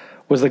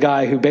was the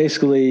guy who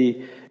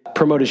basically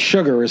promoted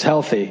sugar as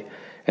healthy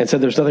and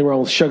said there's nothing wrong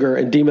with sugar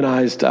and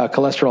demonized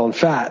cholesterol and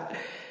fat.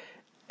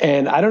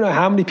 And I don't know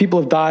how many people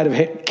have died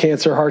of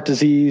cancer, heart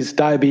disease,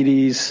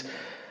 diabetes,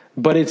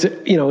 but it's,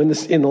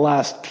 in the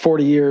last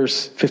 40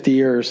 years, 50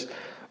 years.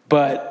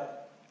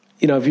 But,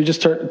 if you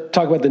just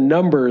talk about the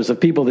numbers of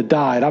people that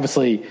died,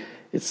 obviously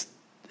it's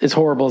as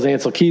horrible as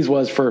Ansel Keys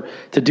was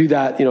to do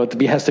that, at the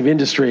behest of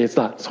industry. It's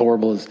not as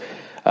horrible as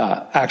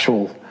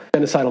actual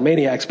genocidal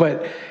maniacs,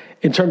 but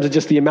in terms of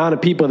just the amount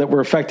of people that were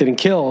affected and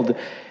killed,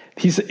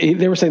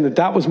 they were saying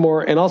that was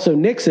more. And also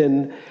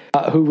Nixon,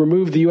 who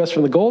removed the U.S.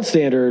 from the gold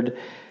standard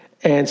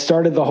and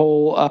started the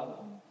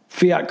whole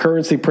fiat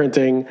currency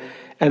printing.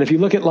 And if you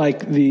look at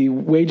the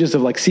wages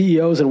of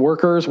CEOs and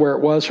workers, where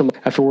it was from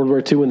after World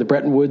War II when the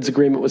Bretton Woods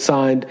Agreement was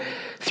signed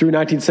through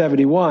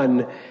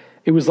 1971,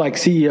 it was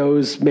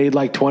CEOs made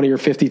 20 or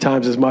 50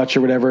 times as much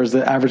or whatever as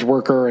the average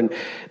worker, and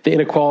the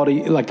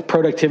inequality, the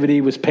productivity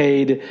was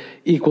paid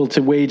equal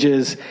to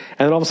wages. And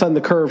then all of a sudden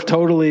the curve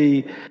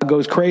totally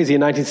goes crazy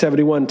in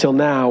 1971 until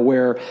now,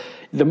 where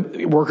the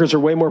workers are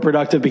way more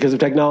productive because of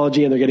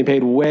technology and they're getting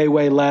paid way,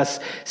 way less.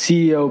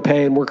 CEO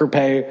pay and worker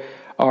pay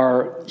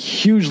are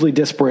hugely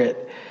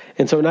disparate.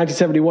 And so in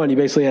 1971, you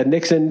basically had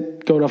Nixon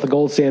going off the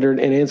gold standard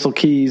and Ansel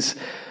Keys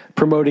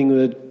promoting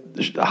the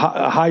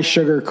high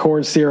sugar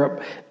corn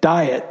syrup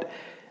diet,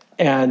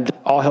 and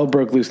all hell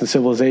broke loose in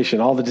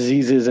civilization. All the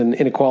diseases and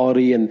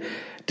inequality and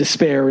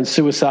despair and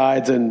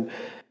suicides and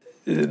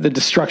the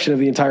destruction of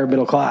the entire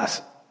middle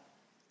class.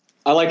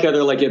 I like how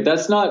they're if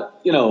that's not,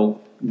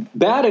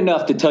 bad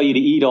enough to tell you to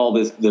eat all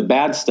the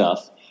bad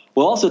stuff,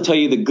 we'll also tell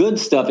you the good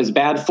stuff is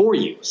bad for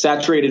you.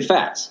 Saturated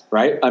fats,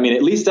 right? I mean,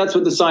 at least that's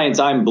what the science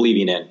I'm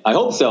believing in. I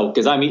hope so,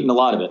 because I'm eating a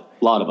lot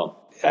of them.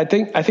 I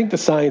think the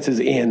science is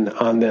in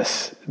on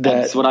this.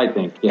 That's what I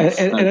think. Yes,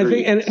 and I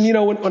think,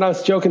 when I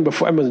was joking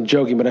before, I wasn't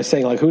joking, but I was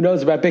saying who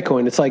knows about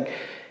Bitcoin? It's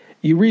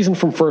you reason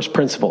from first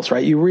principles,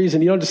 right? You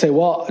don't just say,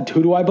 well,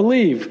 who do I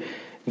believe?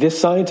 This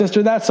scientist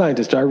or that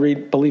scientist? Do I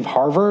believe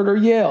Harvard or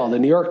Yale, the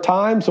New York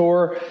Times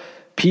or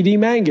P.D.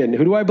 Mangan?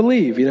 Who do I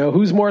believe?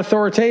 Who's more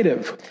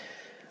authoritative?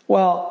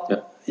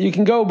 Well, You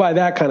can go by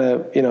that kind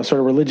of, sort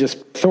of religious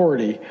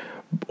authority,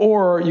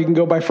 or you can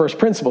go by first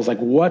principles.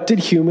 What did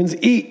humans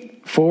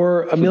eat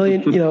for a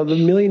million, the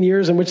million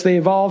years in which they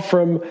evolved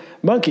from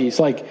monkeys?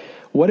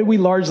 What did we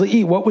largely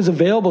eat? What was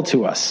available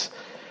to us?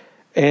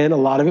 And a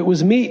lot of it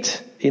was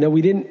meat.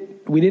 We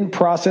didn't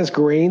process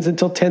grains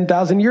until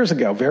 10,000 years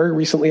ago, very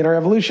recently in our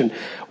evolution.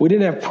 We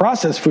didn't have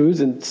processed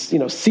foods and,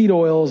 seed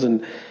oils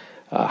and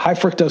high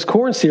fructose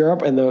corn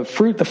syrup and the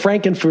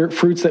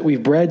frankenfruits that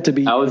we've bred to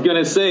be. I was going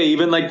to say,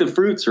 even the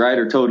fruits, right,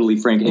 are totally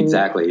frank.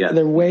 Exactly. Yeah.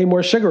 They're way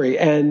more sugary.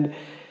 And,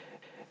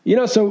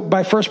 so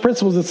by first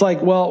principles, it's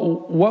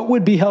well, what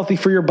would be healthy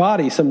for your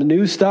body? Some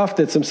new stuff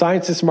that some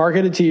scientists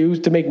marketed to you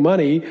to make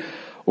money,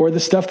 or the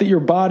stuff that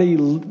your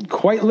body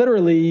quite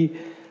literally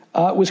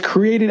was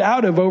created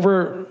out of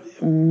over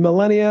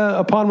millennia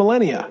upon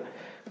millennia.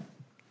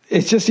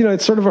 It's just,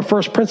 it's sort of a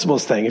first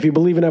principles thing. If you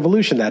believe in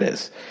evolution, that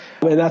is.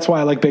 And that's why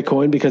I like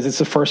Bitcoin, because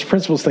it's a first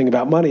principles thing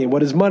about money and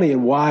what is money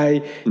and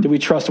why do we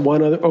trust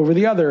one over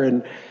the other,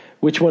 and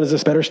which one is a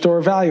better store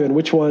of value and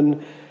which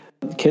one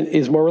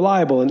is more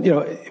reliable, and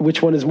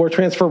which one is more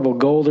transferable,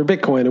 gold or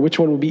Bitcoin, and which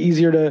one would be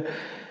easier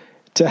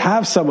to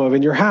have some of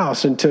in your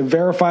house and to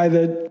verify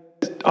the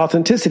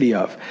authenticity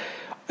of.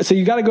 So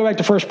you got to go back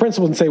to first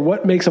principles and say,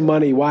 what makes a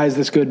money? Why is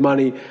this good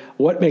money?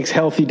 What makes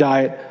healthy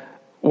diet?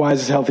 Why is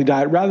this healthy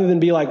diet? Rather than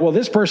be well,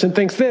 this person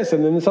thinks this,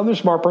 and then this other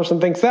smart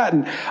person thinks that.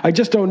 And I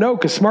just don't know,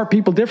 because smart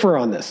people differ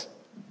on this.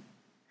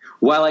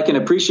 While I can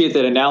appreciate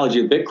that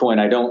analogy of Bitcoin,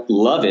 I don't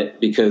love it,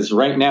 because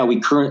right now we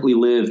currently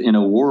live in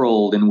a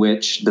world in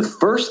which the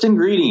first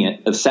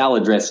ingredient of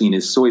salad dressing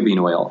is soybean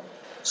oil.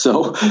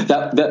 So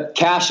that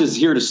cash is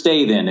here to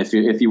stay then, if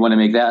you want to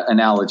make that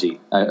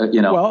analogy.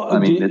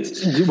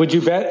 Would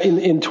you bet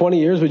in 20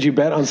 years, would you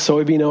bet on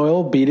soybean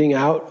oil beating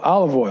out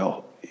olive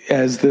oil?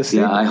 as this.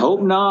 Yeah, I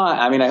hope not.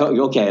 I mean, I hope.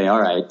 Okay,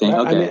 all right.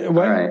 All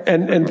right.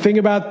 And think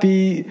about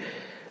the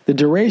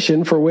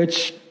duration for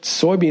which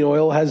soybean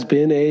oil has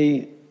been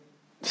a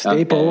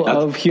staple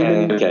of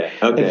human.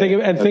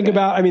 And think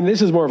about, I mean,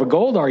 this is more of a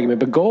gold argument,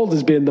 but gold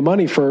has been the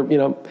money for,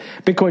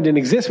 Bitcoin didn't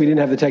exist. We didn't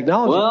have the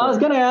technology. Well, I was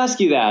going to ask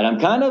you that. I'm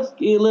kind of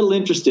a little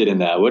interested in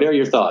that. What are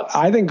your thoughts?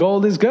 I think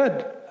gold is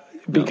good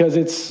because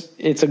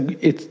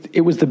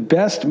it was the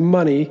best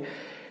money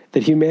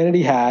that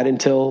humanity had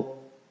until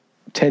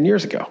 10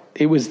 years ago.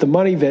 It was the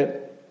money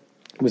that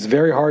was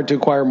very hard to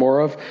acquire more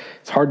of.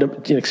 It's hard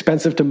to,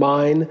 expensive to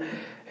mine.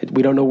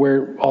 We don't know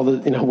where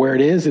where it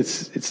is.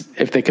 It's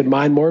if they could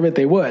mine more of it,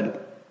 they would.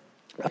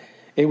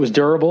 It was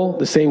durable.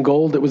 The same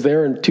gold that was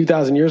there in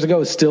 2,000 years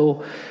ago is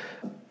still,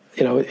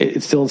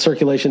 it's still in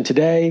circulation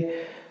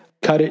today.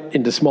 Cut it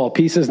into small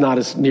pieces,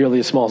 not nearly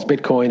as small as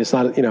Bitcoin. It's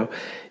not,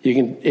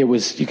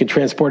 you can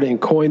transport it in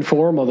coin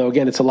form, although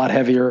again, it's a lot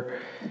heavier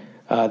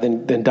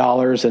than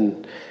dollars.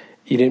 And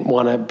you didn't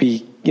want to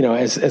be,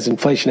 as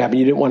inflation happened,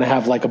 you didn't want to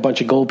have like a bunch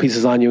of gold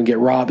pieces on you and get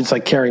robbed. It's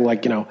like carrying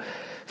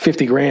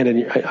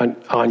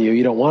 $50,000 on you.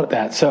 You don't want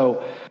that.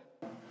 So,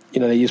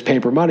 they use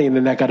paper money and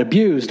then that got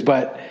abused,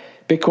 but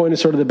Bitcoin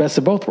is sort of the best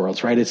of both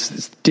worlds, right?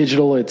 It's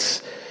digital.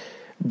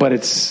 But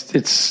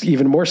it's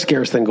even more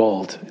scarce than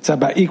gold. It's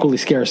about equally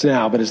scarce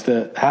now, but as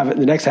the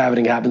next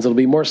halving happens, it'll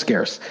be more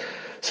scarce.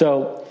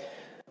 So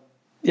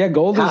yeah,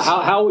 gold is.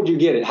 How would you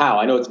get it? How?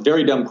 I know it's a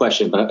very dumb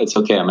question, but it's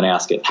okay. I'm going to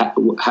ask it.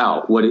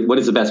 How? What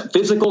is the best?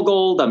 Physical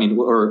gold? I mean,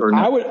 or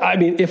no?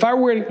 If I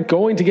were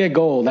going to get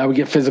gold, I would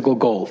get physical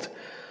gold.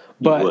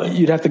 But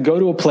you'd have to go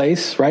to a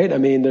place, right? I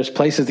mean, there's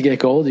places to get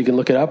gold. You can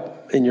look it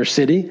up in your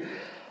city.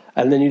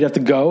 And then you'd have to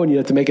go and you'd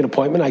have to make an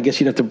appointment. I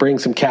guess you'd have to bring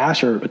some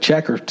cash or a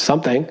check or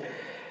something.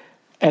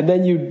 And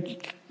then you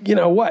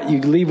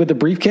leave with a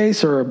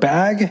briefcase or a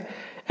bag.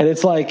 And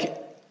it's like,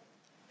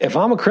 if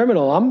I'm a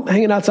criminal, I'm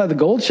hanging outside the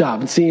gold shop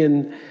and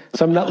seeing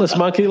some nutless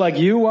monkey like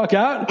you walk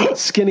out,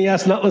 skinny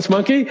ass nutless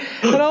monkey,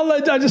 and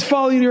I just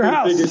follow you to your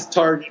house. Biggest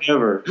target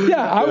ever.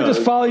 Yeah, I would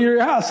just follow you to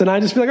your house and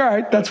I just be like, all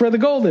right, that's where the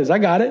gold is. I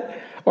got it.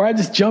 Or I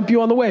just jump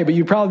you on the way, but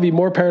you'd probably be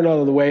more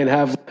paranoid on the way and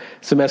have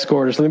some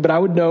escort or something. But I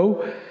would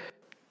know.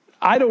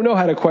 I don't know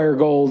how to acquire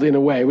gold in a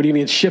way. What do you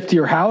mean? It's shipped to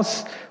your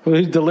house? Well,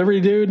 the delivery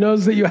dude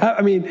knows that you have.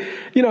 I mean,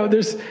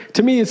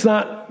 to me, it's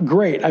not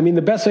great. I mean,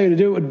 the best way to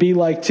do it would be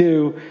like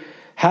to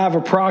have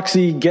a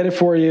proxy get it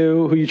for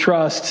you who you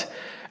trust,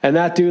 and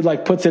that dude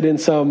like puts it in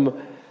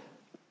some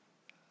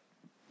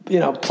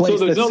place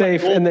that's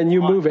safe, and then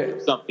you move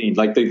it. Something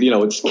like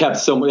it's kept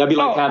somewhere. That'd be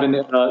like having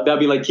that'd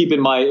be like keeping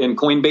in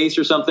Coinbase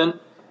or something.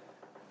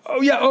 Oh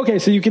yeah, okay.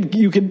 So you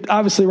could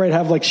obviously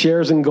have like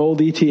shares in gold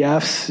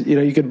ETFs.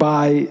 You could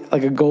buy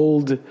like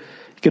you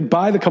could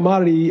buy the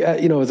commodity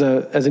as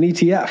an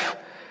ETF,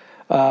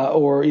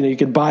 or you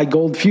could buy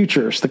gold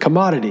futures, the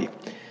commodity.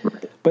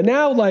 But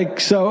now all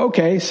right,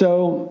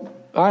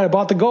 I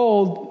bought the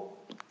gold.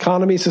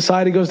 Economy,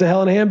 society goes to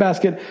hell in a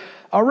handbasket.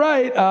 All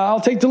right,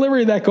 I'll take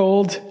delivery of that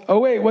gold. Oh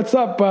wait, what's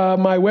up?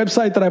 My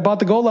website that I bought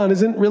the gold on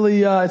isn't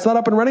really it's not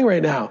up and running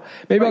right now.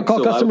 Maybe I'll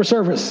call customer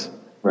service.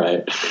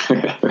 Right.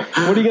 What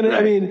are you going to,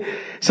 I mean,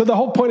 so the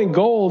whole point in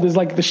gold is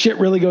like the shit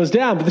really goes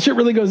down, but the shit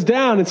really goes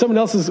down and someone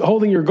else is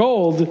holding your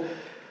gold.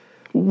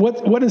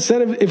 What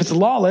incentive, if it's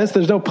lawless,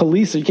 there's no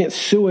police, so you can't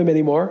sue him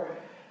anymore.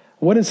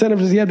 What incentive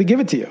does he have to give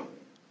it to you?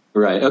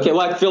 Right. Okay.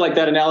 Well, I feel like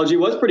that analogy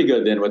was pretty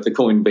good then with the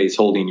Coinbase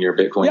holding your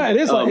Bitcoin. Yeah, it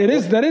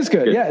is. That is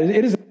good. Yeah,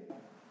 it is.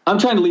 I'm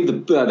trying to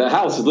leave the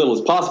house as little as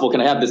possible.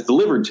 Can I have this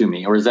delivered to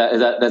me, or is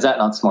that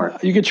not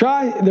smart? You could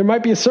try. There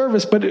might be a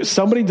service, but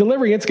somebody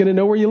delivering it's going to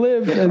know where you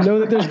live and know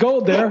that there's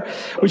gold there.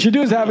 What you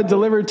do is have it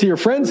delivered to your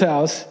friend's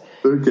house.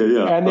 Okay,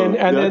 yeah.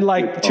 And then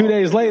like 2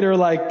 days later,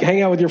 like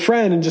hang out with your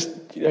friend and just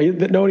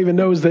no one even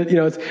knows that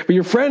but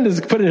your friend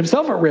is putting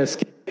himself at risk.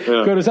 Yeah.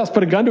 Go to his house,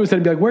 put a gun to his head,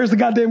 and be like, "Where's the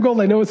goddamn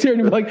gold? I know it's here."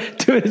 And you'd be like,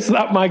 "Dude, it's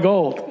not my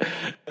gold."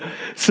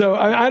 So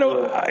I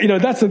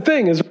don't. That's the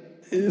thing is,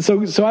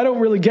 so I don't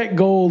really get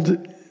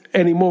gold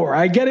anymore.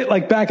 I get it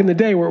like back in the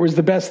day where it was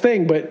the best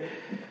thing, but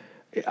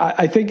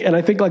I think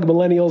like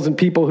millennials and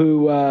people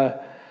who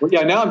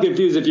now I'm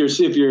confused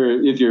if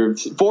you're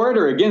for it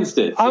or against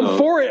it. So.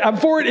 I'm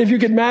for it if you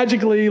could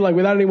magically, like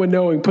without anyone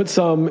knowing, put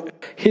some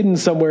hidden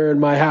somewhere in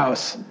my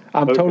house.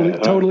 I'm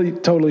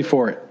totally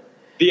for it.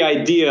 The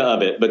idea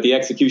of it, but the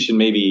execution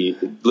may be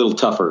a little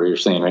tougher, you're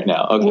saying right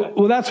now. Okay.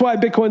 Well, that's why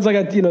Bitcoin's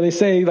like they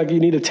say like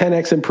you need a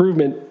 10x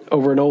improvement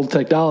over an old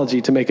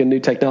technology to make a new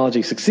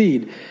technology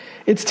succeed.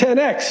 It's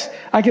 10x.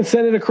 I can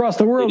send it across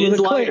the world with a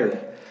click.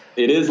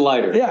 It is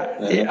lighter.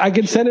 Yeah, I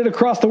can send it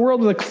across the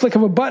world with a flick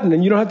of a button,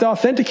 and you don't have to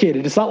authenticate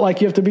it. It's not like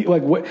you have to be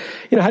like, what?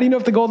 How do you know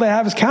if the gold they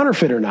have is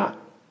counterfeit or not?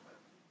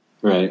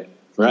 Right.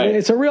 I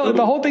mean,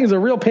 the whole thing is a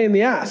real pain in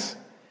the ass.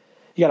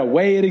 You got to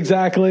weigh it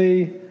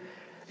exactly.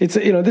 It's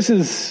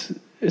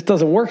it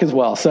doesn't work as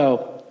well.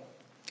 So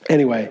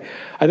anyway,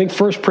 I think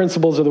first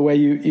principles are the way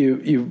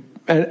you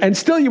and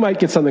still you might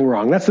get something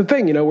wrong. That's the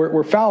thing.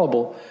 We're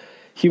fallible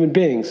human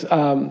beings.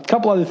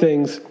 Couple other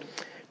things.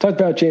 Talked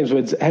about James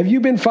Woods. Have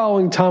you been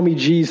following Tommy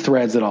G's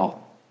threads at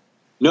all?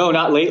 No,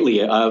 not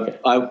lately.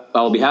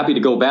 I'll be happy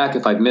to go back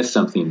if I've missed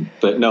something,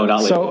 but no,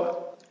 not lately.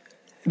 So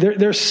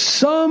there's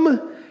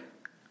some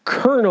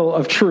kernel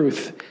of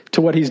truth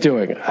to what he's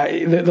doing.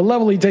 The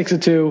level he takes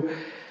it to,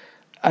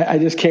 I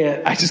just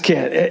can't.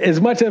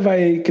 As much of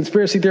a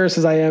conspiracy theorist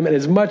as I am, and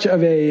as much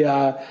of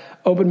a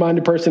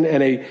open-minded person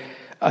and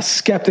a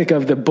skeptic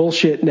of the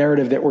bullshit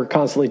narrative that we're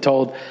constantly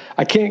told,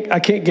 I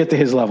can't get to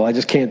his level. I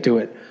just can't do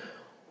it.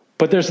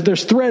 But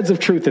there's threads of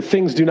truth that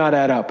things do not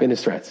add up in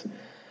his threads.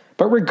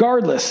 But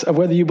regardless of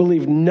whether you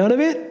believe none of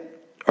it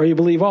or you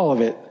believe all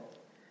of it,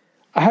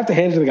 I have to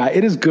hand it to the guy.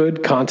 It is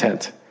good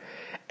content.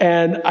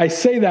 And I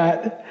say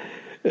that,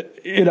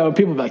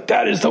 people are like,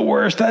 that is the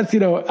worst. That's, I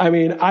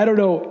don't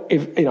know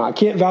if, I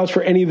can't vouch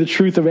for any of the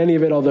truth of any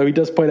of it, although he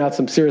does point out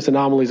some serious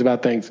anomalies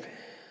about things.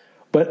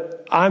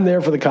 But I'm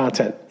there for the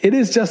content. It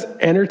is just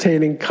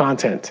entertaining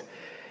content.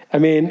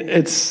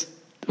 It's,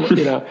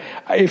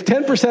 if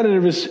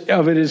 10%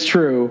 of it is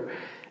true,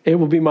 it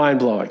will be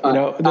mind-blowing.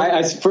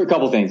 For a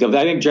couple of things. I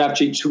think Draft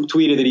Cheat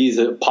tweeted that he's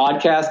a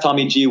podcast,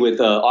 Tommy G with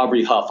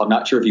Aubrey Huff. I'm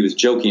not sure if he was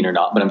joking or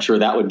not, but I'm sure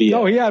that would be.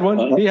 Oh, he had one.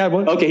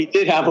 Okay, he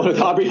did have one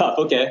with Aubrey Huff.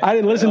 Okay. I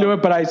didn't listen to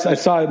it, but I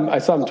saw him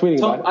tweeting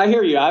about it. I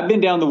hear you. I've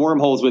been down the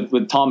wormholes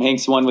with Tom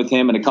Hanks, one with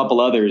him and a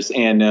couple others.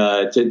 And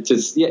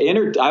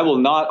I will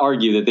not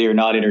argue that they are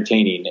not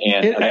entertaining.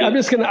 And I'm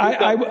just going to,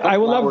 I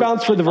will not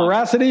vouch for the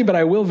veracity, but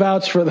I will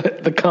vouch for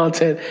the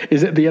content.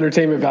 Is it the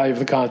entertainment value of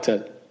the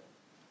content?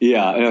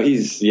 Yeah,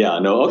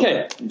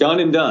 okay, done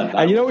and done.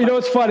 And you know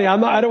what's funny?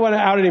 I don't want to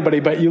out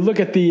anybody, but you look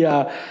at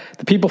the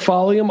people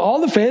following him.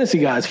 All the fantasy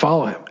guys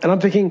follow him, and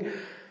I'm thinking,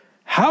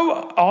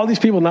 how all these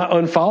people not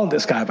unfollowed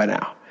this guy by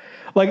now?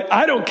 Like,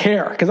 I don't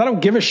care because I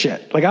don't give a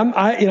shit. Like I'm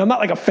not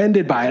like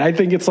offended by it. I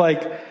think it's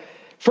like,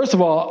 first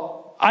of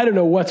all, I don't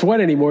know what's what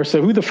anymore.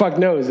 So who the fuck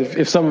knows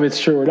if some of it's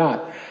true or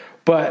not?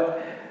 But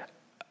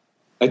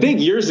I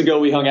think years ago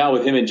we hung out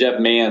with him and Jeff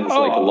Manns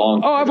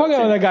I've hung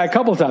out with that guy a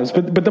couple of times,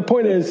 but the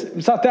point is,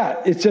 it's not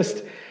that. It's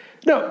just,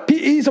 no,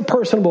 he's a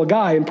personable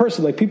guy in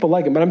person. Like, people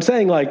like him. But I'm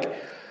saying, like,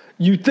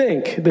 you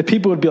think that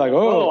people would be like,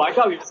 oh, I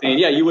thought you were saying,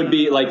 yeah, you would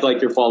be like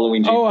you're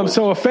following James. Oh, I'm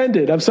so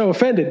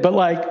offended. But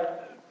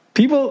like,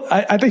 people,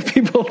 I think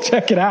people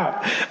check it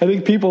out. I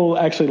think people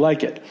actually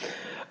like it.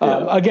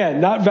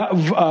 Again, not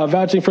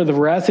vouching for the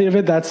veracity of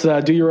it. That's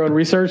do your own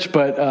research,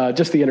 but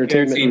just the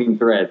entertainment.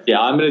 Thread. Yeah,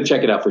 I'm going to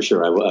check it out for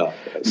sure. I will.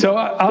 So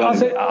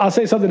I'll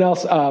say something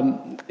else.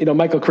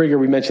 Michael Krieger,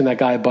 we mentioned that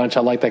guy a bunch.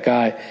 I like that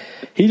guy.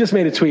 He just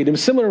made a tweet. It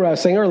was similar to what I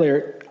was saying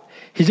earlier.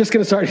 He's just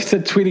going to start. He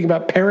said tweeting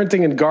about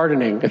parenting and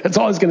gardening. That's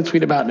all he's going to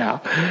tweet about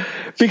now,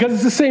 because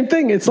it's the same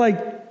thing. It's like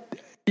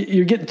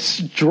you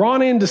get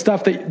drawn into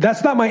stuff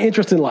that's not my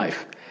interest in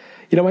life.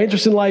 My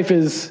interest in life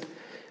is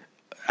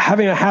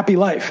having a happy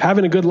life,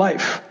 having a good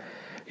life,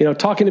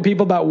 talking to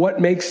people about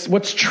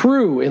what's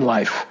true in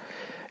life,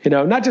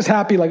 not just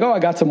happy, like, oh, I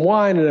got some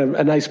wine and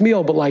a nice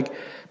meal, but like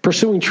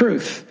pursuing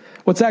truth,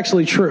 what's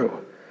actually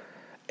true.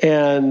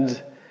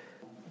 And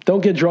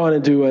don't get drawn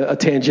into a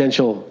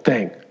tangential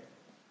thing.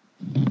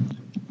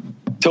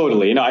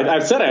 Totally.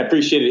 I've said I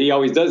appreciate it. He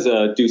always does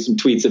do some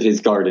tweets of his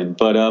garden,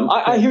 but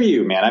I hear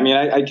you, man.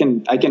 I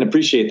can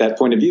appreciate that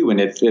point of view. And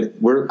if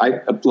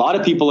a lot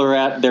of people are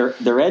at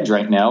their edge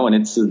right now, and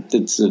it's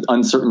an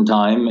uncertain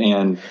time.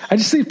 And I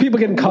just see people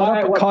getting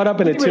caught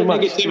up in it too much.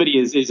 Negativity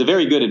is a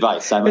very good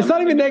advice. It's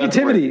not even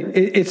negativity.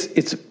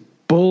 It's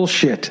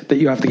bullshit that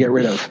you have to get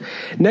rid of.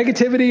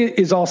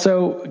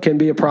 Negativity can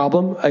be a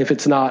problem if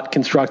it's not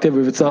constructive.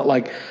 If it's not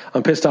like,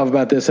 I'm pissed off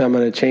about this, I'm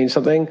going to change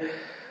something,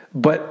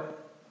 but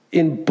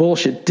in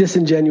bullshit,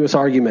 disingenuous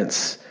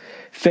arguments,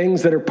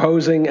 things that are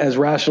posing as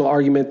rational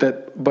argument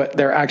but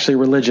they're actually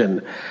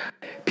religion.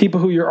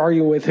 People who you're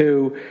arguing with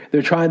who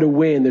they're trying to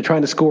win, they're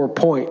trying to score a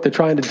point, they're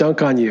trying to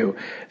dunk on you.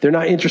 They're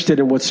not interested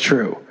in what's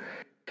true.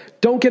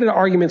 Don't get into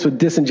arguments with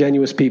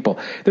disingenuous people.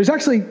 There's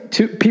actually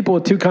people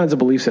with two kinds of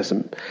belief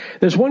systems.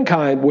 There's one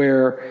kind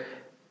where,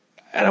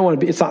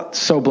 it's not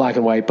so black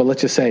and white, but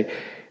let's just say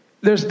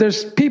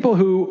there's people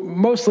who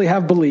mostly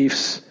have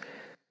beliefs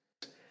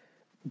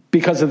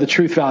because of the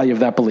truth value of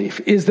that belief.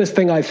 Is this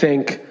thing I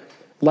think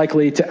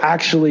likely to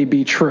actually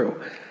be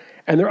true?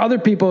 And there are other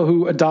people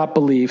who adopt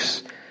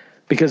beliefs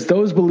because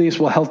those beliefs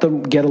will help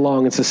them get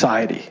along in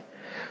society.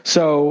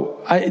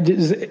 So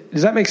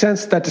does that make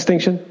sense, that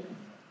distinction?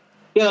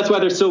 Yeah, that's why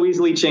they're so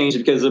easily changed,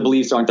 because the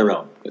beliefs aren't their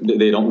own.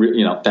 They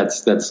don't,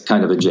 that's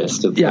kind of the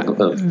gist of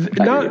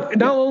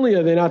not only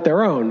are they not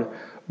their own,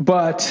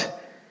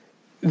 but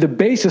the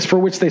basis for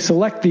which they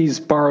select these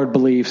borrowed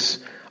beliefs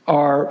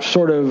are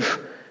sort of,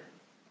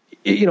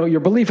 your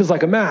belief is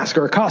like a mask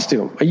or a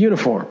costume, a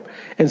uniform.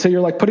 And so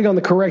you're like putting on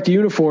the correct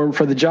uniform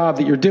for the job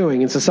that you're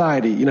doing in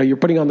society. You're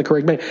putting on the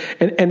correct man.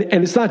 And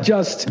it's not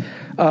just,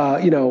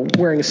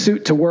 wearing a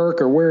suit to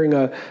work or wearing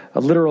a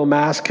literal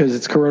mask because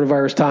it's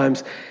coronavirus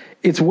times.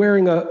 It's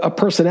wearing a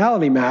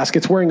personality mask.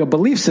 It's wearing a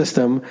belief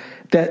system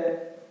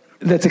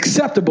that's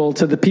acceptable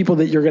to the people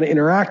that you're going to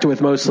interact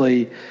with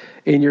mostly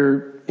in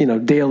your,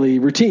 daily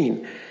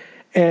routine.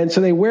 And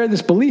so they wear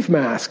this belief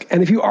mask.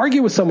 And if you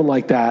argue with someone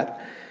like that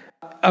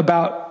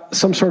about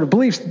some sort of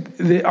beliefs,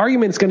 the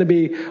argument is going to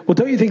be, well,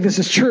 don't you think this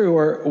is true?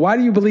 Or why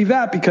do you believe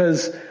that?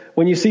 Because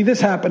when you see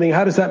this happening,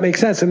 how does that make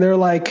sense? And they're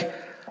like,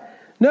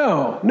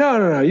 no,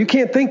 you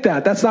can't think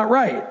that. That's not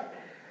right.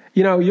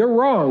 You're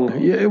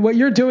wrong. What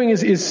you're doing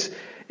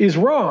is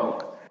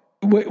wrong.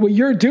 What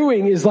you're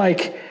doing is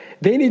like,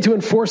 they need to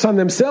enforce on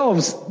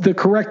themselves the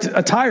correct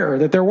attire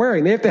that they're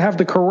wearing. They have to have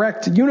the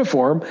correct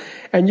uniform,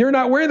 and you're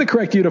not wearing the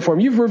correct uniform.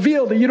 You've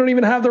revealed that you don't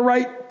even have the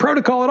right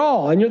protocol at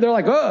all. And they're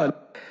like, oh,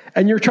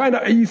 and you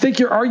think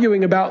you're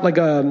arguing about like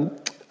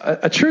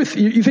a truth.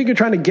 You think you're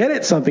trying to get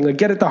at something, like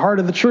get at the heart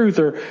of the truth,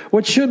 or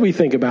what should we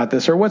think about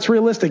this, or what's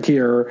realistic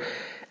here?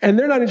 And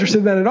they're not interested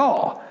in that at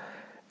all.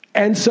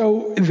 And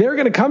so they're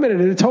going to come at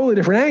it at a totally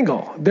different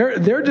angle.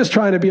 They're just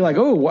trying to be like,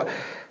 oh,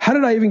 how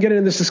did I even get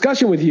into this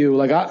discussion with you?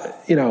 Like,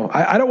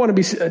 I don't want to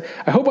be,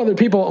 I hope other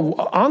people,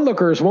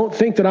 onlookers, won't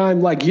think that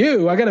I'm like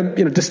you. I got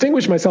to,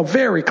 distinguish myself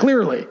very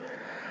clearly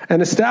and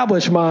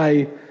reestablish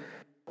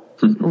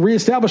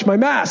my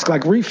mask,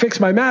 like refix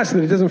my mask so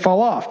that it doesn't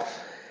fall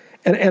off.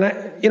 And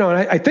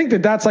I think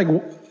that that's like,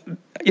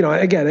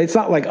 again, it's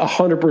not like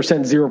 100%,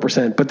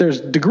 0%, but there's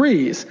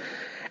degrees.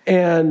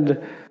 And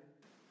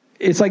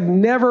it's like,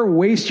 never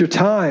waste your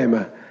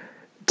time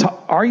to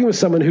argue with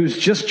someone who's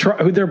just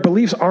who their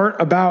beliefs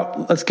aren't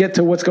about, let's get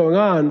to what's going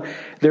on.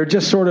 They're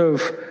just sort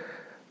of,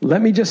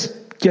 let me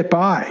just get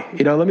by.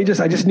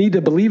 I just need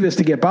to believe this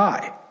to get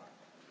by.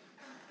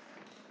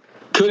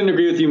 Couldn't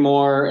agree with you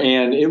more.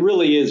 And it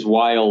really is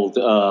wild.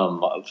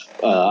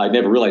 I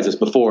never realized this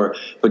before,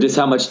 but just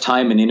how much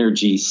time and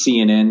energy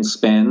CNN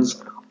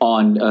spends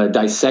on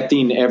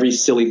dissecting every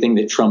silly thing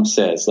that Trump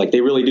says. Like,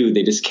 they really do.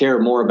 They just care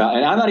more about,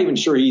 and I'm not even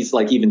sure he's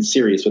like even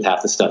serious with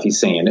half the stuff he's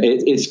saying.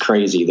 It's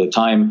crazy, the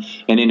time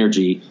and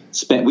energy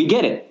spent. We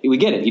get it.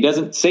 He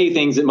doesn't say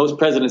things that most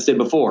presidents did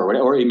before,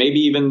 or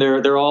maybe even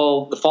they're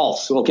all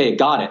false. Okay,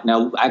 got it.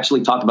 Now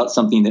actually talk about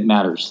something that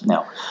matters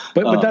now.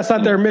 But that's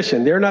not their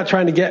mission. They're not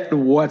trying to get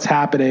what's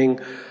happening.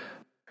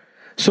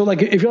 So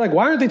like, if you're like,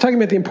 why aren't they talking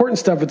about the important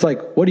stuff? It's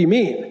like, what do you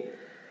mean?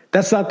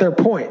 That's not their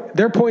point.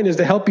 Their point is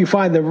to help you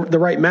find the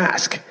right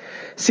mask.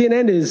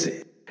 CNN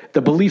is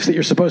the beliefs that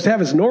you're supposed to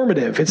have. It's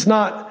normative. It's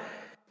not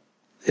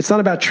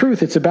about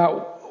truth. It's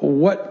about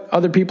what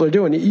other people are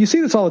doing. You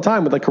see this all the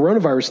time with like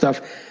coronavirus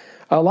stuff.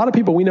 A lot of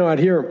people we know out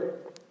here,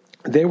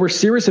 they were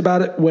serious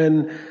about it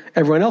when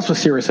everyone else was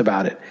serious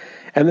about it.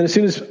 And then as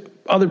soon as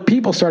other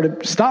people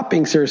stopped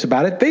being serious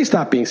about it, they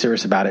stopped being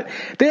serious about it.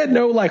 They had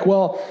no like,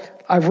 well,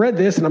 I've read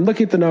this and I'm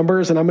looking at the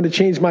numbers and I'm going to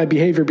change my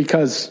behavior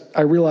because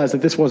I realized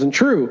that this wasn't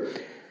true.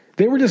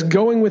 They were just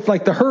going with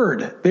like the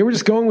herd. They were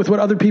just going with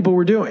what other people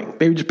were doing.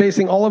 They were just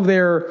basing all of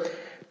their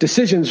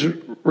decisions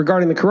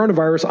regarding the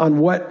coronavirus on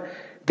what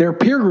their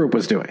peer group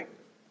was doing.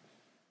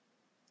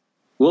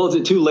 Well, is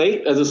it too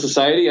late as a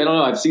society? I don't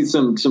know. I've seen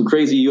some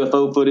crazy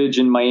UFO footage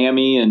in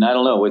Miami, and I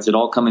don't know. Is it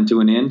all coming to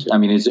an end? I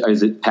mean, is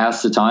it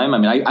past the time? I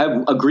mean,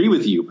 I agree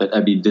with you, but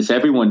I mean, does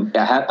everyone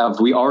have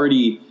we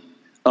already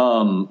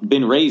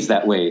been raised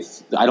that way?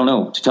 I don't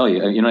know to tell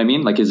you. You know what I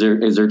mean? Like, is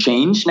there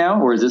change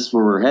now, or is this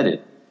where we're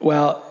headed?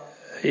 Well,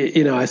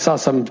 I saw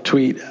some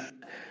tweet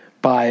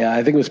by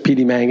I think it was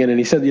P.D. Mangan, and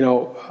he said,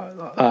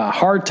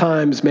 hard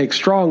times make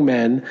strong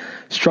men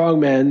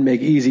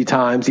make easy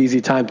times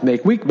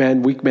make weak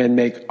men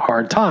make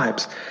hard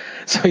times.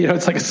 So,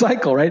 it's like a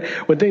cycle, right?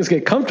 When things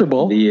get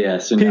comfortable,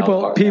 yes,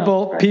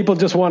 people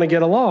just want to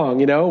get along.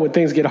 When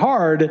things get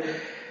hard,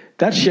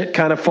 that shit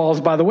kind of falls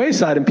by the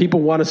wayside and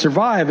people want to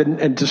survive.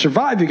 And to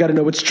survive, you got to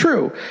know what's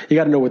true. You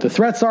got to know what the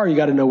threats are. You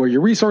got to know where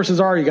your resources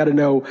are. You got to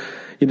know,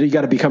 you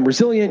got to become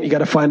resilient. You got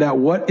to find out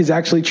what is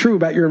actually true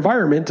about your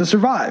environment to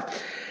survive.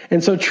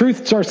 And so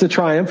truth starts to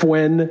triumph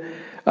when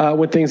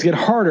things get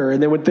harder.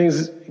 And then when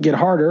things get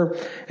harder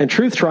and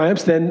truth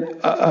triumphs, then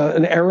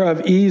an era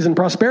of ease and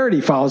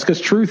prosperity follows,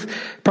 because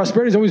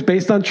prosperity is always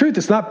based on truth.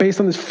 It's not based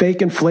on this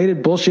fake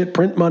inflated bullshit,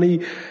 print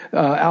money,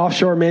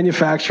 offshore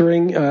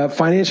manufacturing,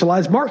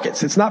 financialized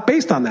markets. It's not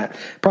based on that.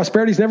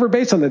 Prosperity is never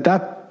based on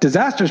that.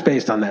 Disaster is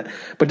based on that.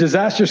 But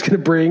disaster is going to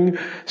bring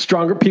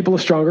stronger people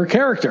of stronger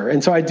character.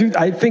 And so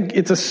I think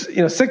it's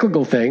a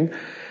cyclical thing.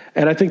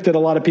 And I think that a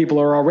lot of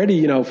people are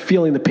already,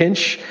 feeling the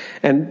pinch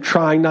and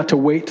trying not to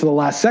wait to the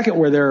last second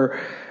where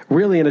they're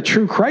really in a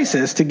true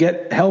crisis to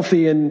get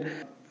healthy and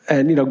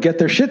get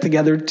their shit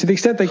together to the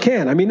extent they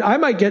can. I mean, I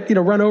might get,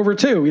 run over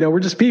too.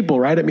 We're just people,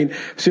 right? I mean,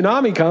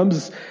 tsunami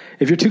comes.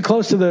 If you're too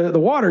close to the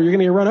water, you're going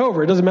to get run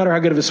over. It doesn't matter how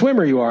good of a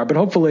swimmer you are, but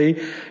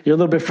hopefully you're a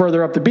little bit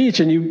further up the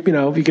beach and you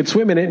could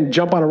swim in it and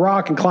jump on a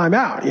rock and climb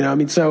out,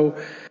 so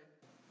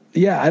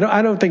yeah,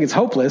 I don't think it's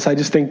hopeless. I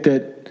just think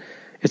that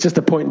it's just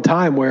a point in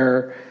time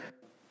where,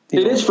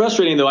 it is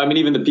frustrating, though. I mean,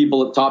 even the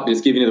people at top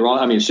just giving you the wrong.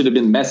 I mean, it should have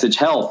been message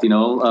health. It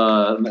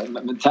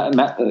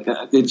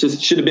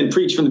just should have been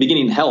preached from the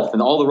beginning. Health,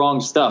 and all the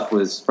wrong stuff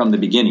was from the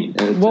beginning.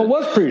 It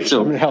was preached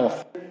from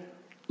health.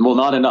 Well,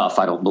 not enough,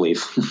 I don't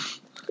believe.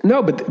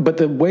 No, but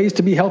the ways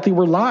to be healthy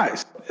were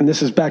lies. And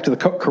this is back to the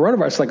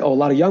coronavirus. Like, a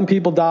lot of young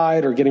people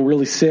died or getting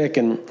really sick,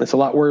 and it's a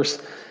lot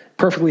worse.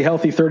 Perfectly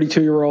healthy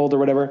 32-year-old or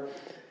whatever.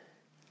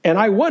 And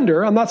I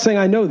wonder. I'm not saying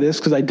I know this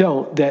because I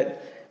don't. That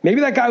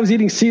maybe that guy was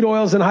eating seed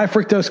oils and high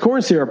fructose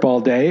corn syrup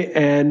all day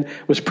and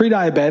was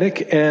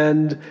pre-diabetic,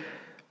 and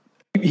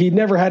he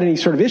never had any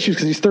sort of issues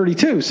because he's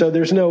 32.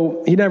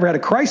 So he never had a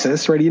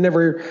crisis, right? He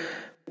never,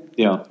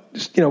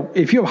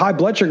 if you have high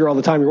blood sugar all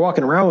the time, you're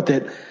walking around with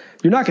it,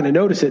 you're not going to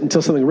notice it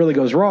until something really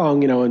goes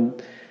wrong,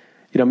 and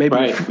maybe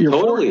you're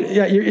totally.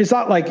 it's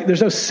not like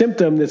there's no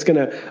symptom that's going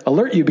to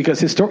alert you,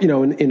 because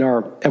in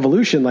our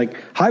evolution, like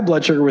high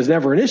blood sugar was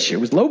never an issue.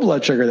 It was low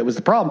blood sugar that was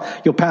the problem.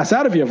 You'll pass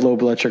out if you have low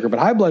blood sugar, but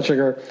high blood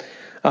sugar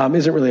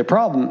isn't really a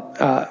problem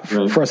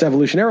for us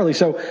evolutionarily.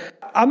 So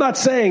I'm not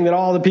saying that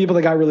all the people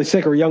that got really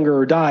sick or younger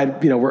or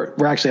died,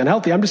 were actually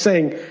unhealthy. I'm just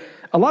saying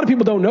a lot of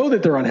people don't know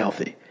that they're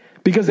unhealthy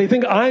because they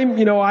think I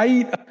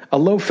eat a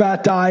low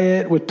fat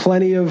diet with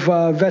plenty of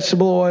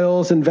vegetable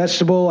oils and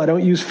I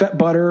don't use fat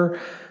butter.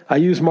 I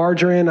use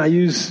margarine. I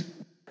use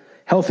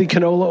healthy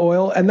canola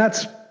oil, and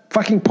that's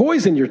fucking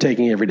poison you're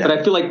taking every day. But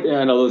I feel like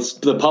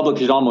the public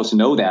should almost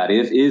know that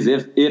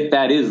if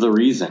that is the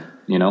reason,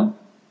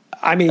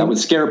 I mean, that would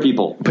scare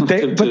people. But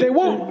they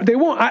won't. They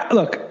won't.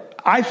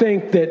 I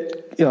think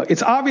that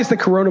it's obvious that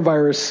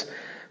coronavirus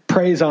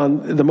preys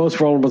on the most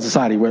vulnerable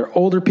society, where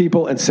older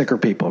people and sicker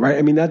people, right?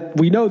 I mean, that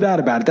we know that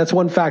about it. That's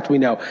one fact we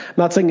know. I'm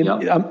not saying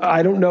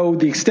I don't know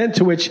the extent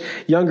to which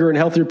younger and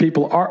healthier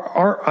people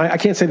are. I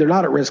can't say they're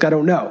not at risk. I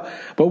don't know,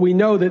 but we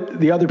know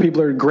that the other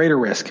people are at greater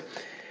risk.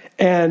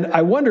 And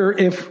I wonder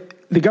if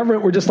the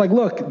government were just like,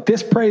 look,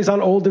 this preys on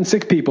old and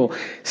sick people.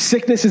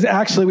 Sickness is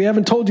actually, we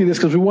haven't told you this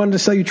because we wanted to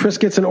sell you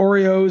Triscuits and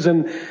Oreos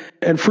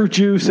and fruit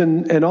juice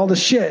and all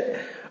this shit.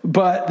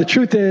 But the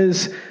truth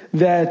is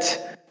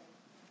that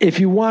if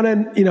you want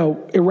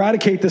to,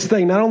 eradicate this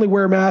thing, not only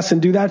wear masks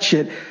and do that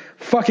shit,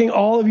 fucking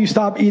all of you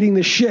stop eating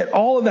this shit,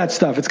 all of that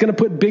stuff. It's going to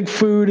put big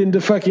food into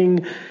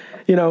fucking,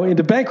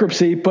 into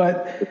bankruptcy,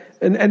 but,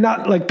 and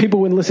not like people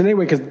wouldn't listen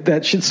anyway, because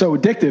that shit's so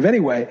addictive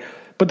anyway.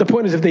 But the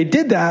point is, if they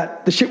did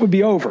that, the shit would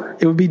be over.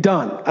 It would be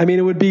done. I mean,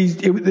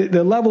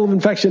 the level of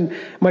infection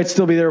might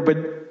still be there, but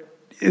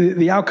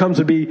the outcomes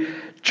would be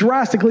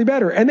drastically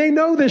better. And they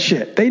know this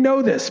shit. They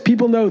know this.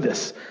 People know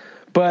this.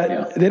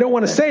 But they don't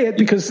want to say it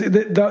because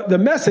the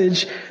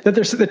message that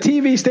there's the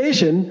TV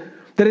station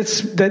that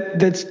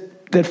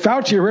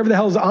Fauci or whoever the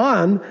hell is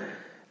on,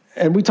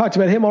 and we talked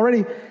about him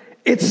already,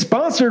 it's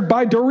sponsored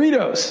by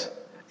Doritos.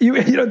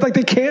 Like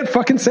they can't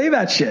fucking say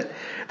that shit.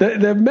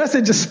 The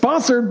message is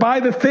sponsored by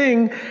the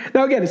thing.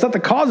 Now again, it's not the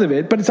cause of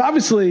it, but it's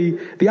obviously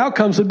the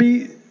outcomes would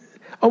be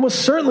almost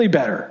certainly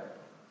better.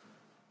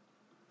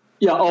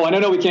 Yeah. Oh, and I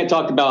know we can't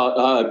talk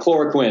about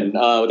chloroquine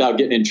without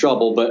getting in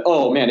trouble, but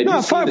man, have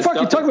you seen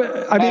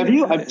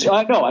the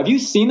stuff? Have you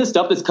seen the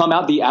stuff that's come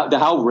out?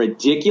 How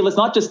ridiculous!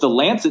 Not just the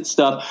Lancet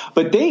stuff,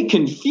 but they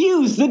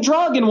confuse the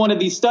drug in one of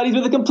these studies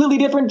with a completely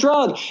different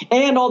drug,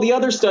 and all the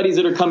other studies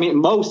that are coming.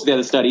 Most of the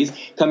other studies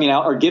coming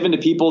out are given to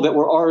people that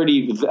were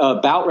already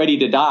about ready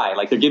to die.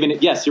 Like they're giving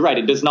it. Yes, you're right.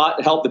 It does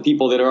not help the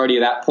people that are already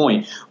at that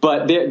point.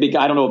 But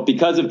I don't know,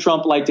 because if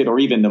Trump liked it, or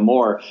even the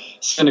more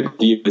cynical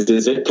view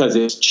is it because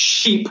it's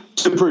cheap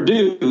to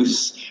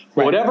produce,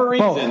 for whatever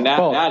reason.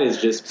 Both. That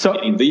is just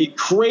getting the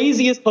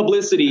craziest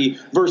publicity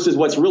versus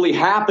what's really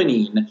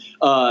happening.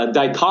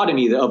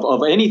 Dichotomy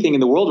of anything in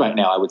the world right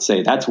now, I would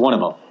say that's one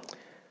of them.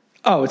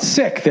 Oh, it's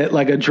sick that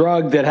like a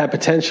drug that had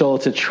potential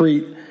to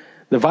treat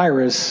the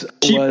virus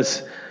a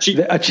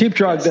cheap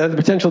drug that had the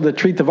potential to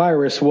treat the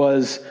virus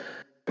was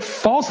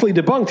falsely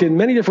debunked in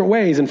many different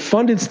ways and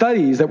funded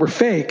studies that were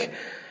fake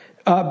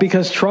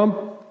because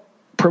Trump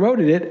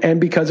promoted it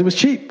and because it was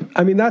cheap.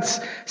 I mean,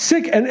 that's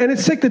sick. And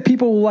it's sick that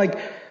people will like,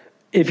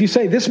 if you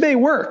say this may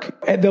work,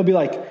 and they'll be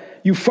like,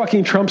 you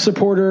fucking Trump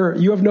supporter,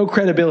 you have no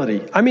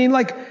credibility. I mean,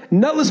 like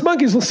nutless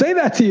monkeys will say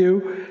that to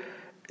you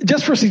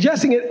just for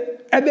suggesting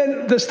it. And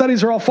then the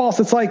studies are all false.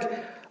 It's like,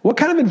 what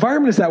kind of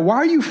environment is that? Why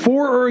are you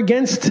for or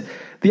against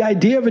the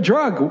idea of a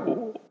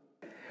drug?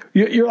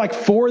 You're like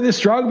for this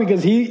drug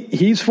because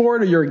he's for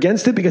it, or you're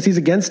against it because he's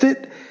against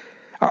it?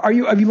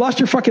 Have you lost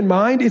your fucking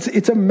mind?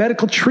 It's a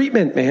medical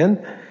treatment,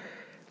 man.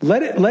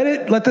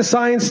 Let the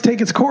science take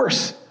its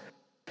course.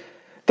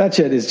 That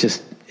shit is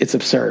just, it's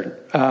absurd.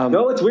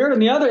 No, it's weird.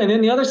 And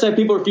then the other side,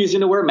 people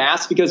refusing to wear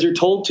masks because you're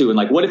told to. And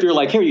like, what if you're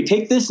like, here, you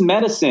take this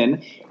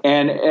medicine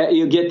and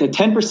you get the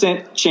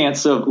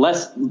 10%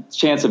 less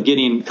chance of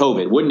getting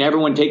COVID? Wouldn't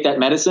everyone take that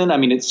medicine? I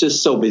mean, it's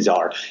just so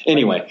bizarre.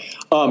 Anyway,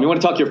 you want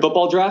to talk your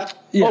football draft?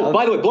 Yeah. Oh,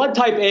 by the way, blood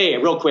type A,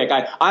 real quick.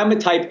 I'm a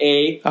type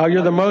A. Oh,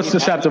 you're the most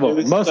susceptible.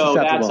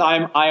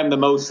 I am the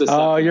most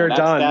susceptible. Oh, you're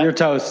done. You're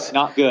toast.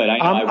 Not good.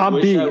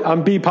 I'm B.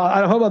 I'm B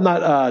positive. I hope I'm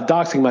not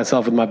doxing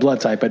myself with my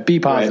blood type, but B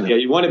positive. Right. Yeah,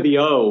 you want to be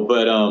O,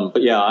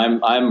 but yeah,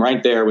 I'm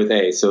right there with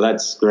A, so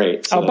that's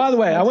great. So, by the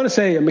way, I want to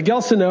say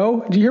Miguel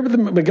Sano. Did you hear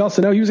about Miguel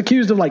Sano? He was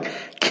accused of like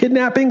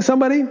kidnapping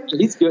somebody.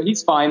 He's good.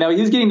 He's fine now. He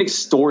was getting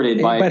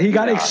extorted but he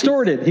got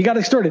extorted. He got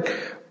extorted.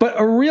 But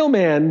a real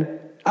man.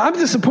 I'm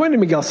disappointed in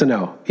Miguel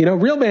Sano.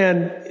 Real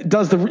man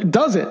does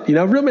it.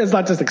 Real man's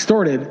not just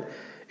extorted.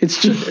 It's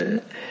just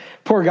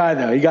Poor guy,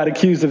 though. He got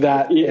accused of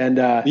that. He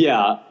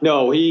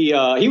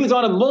was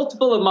on a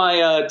multiple of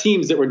my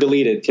teams that were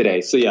deleted today.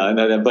 So, I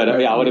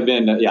would have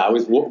been, I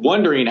was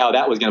wondering how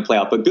that was going to play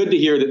out. But good to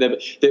hear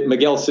that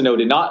Miguel Sano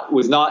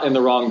was not in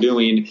the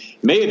wrongdoing,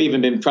 may have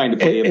even been trying to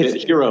play a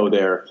bit hero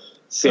there.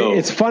 So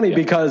it's funny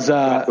because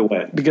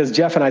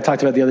Jeff and I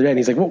talked about it the other day, and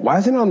he's like, well, why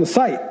isn't it on the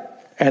site?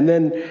 And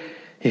then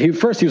he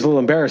was a little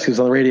embarrassed. He was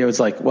on the radio. It's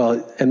like,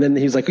 well, and then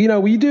he's like,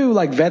 we do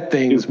like vet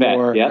things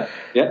more. Yeah.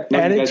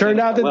 And it turned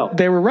out that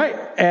they were right.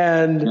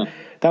 And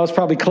that was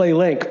probably Clay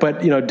Link,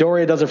 but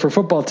Doria does it for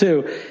football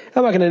too.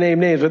 I'm not going to name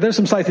names, but there's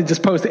some sites that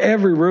just post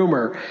every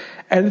rumor.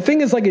 And the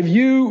thing is, like, if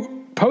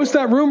you post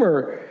that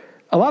rumor,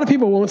 a lot of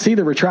people won't see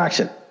the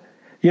retraction.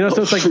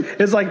 So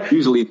it's like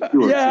usually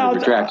I'll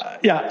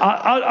draft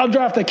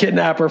the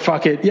kidnapper.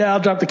 Fuck it. Yeah, I'll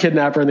draft the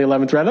kidnapper in the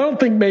 11th round. I don't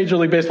think Major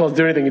League Baseball is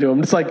doing anything to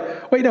him. It's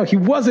like, wait, no, he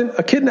wasn't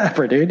a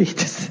kidnapper, dude. He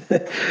just,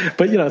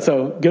 but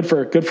so good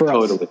for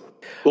totally. us.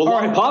 Well,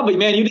 Lauren Podley,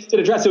 man, you just did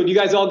a draft. So you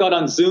guys all got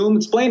on Zoom.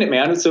 Explain it,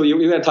 man. So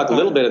you got to talk a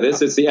little bit of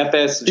this. It's the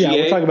FSGA Yeah,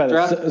 we'll talk about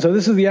draft. it. So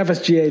this is the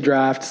FSGA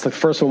draft. It's the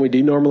first one we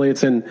do. Normally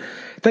it's in,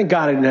 thank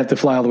God I didn't have to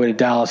fly all the way to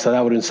Dallas. So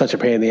that would have been such a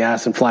pain in the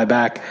ass and fly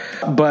back.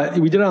 But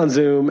we did it on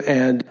Zoom,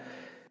 and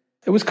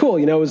it was cool.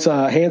 It was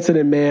Hanson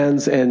and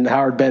Mans and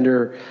Howard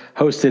Bender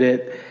hosted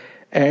it.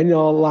 And, a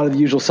lot of the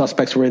usual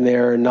suspects were in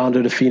there.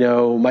 Nando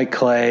DeFino, Mike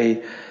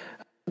Clay,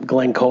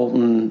 Glenn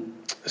Colton,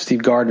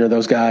 Steve Gardner,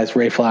 those guys,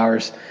 Ray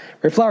Flowers.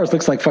 Ray Flowers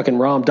looks like fucking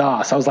Ram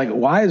Dass. I was like,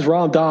 why is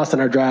Ram Dass in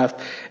our draft?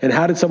 And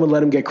how did someone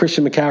let him get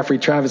Christian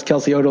McCaffrey, Travis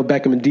Kelce, Odell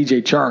Beckham, and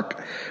DJ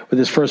Chark with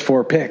his first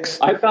 4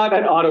 picks? I thought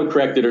I'd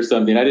auto-corrected or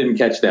something. I didn't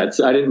catch that.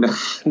 So I didn't know.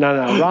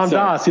 No. Ram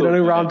Dass. You don't know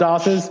who Ram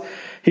Dass is?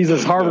 He's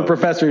this Harvard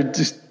professor who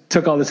just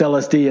took all this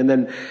LSD and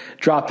then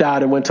dropped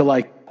out and went to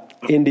like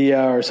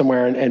India or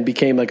somewhere and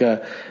became like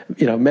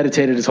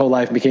meditated his whole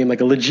life and became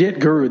like a legit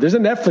guru. There's a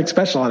Netflix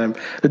special on him.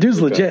 The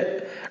dude's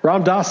legit.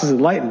 Ram Dass is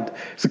enlightened.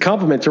 It's a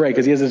compliment to Ray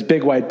because he has this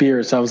big white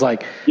beard. So I was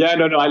like, I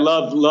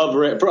love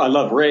Ray. I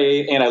love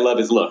Ray and I love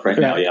his look right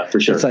now. Yeah, for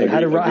sure. It's like, how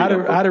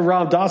did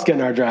Ram Dass get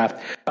in our draft?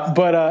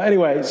 But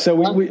anyway, so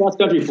we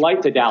cross-country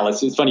flight to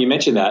Dallas. It's funny you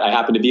mentioned that. I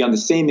happen to be on the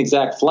same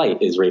exact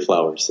flight as Ray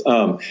Flowers.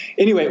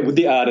 Anyway, with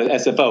the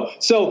SFO.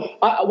 So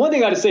one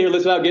thing I got to say here,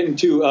 Liss, without getting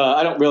too,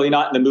 I don't really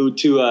not in the mood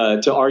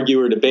to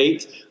argue or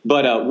debate.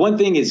 But one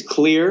thing is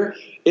clear.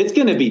 It's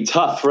going to be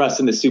tough for us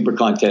in the Super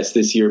Contest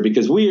this year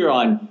because we are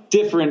on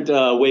different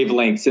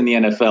wavelengths in the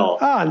NFL.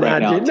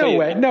 Dude,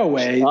 no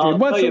way.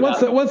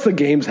 Dude. Once the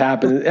games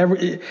happen,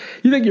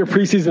 you think your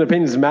preseason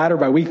opinions matter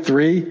by week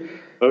 3?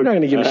 You're not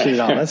going to give a shit at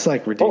all. That's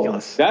like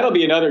ridiculous. That'll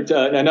be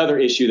another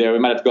issue there. We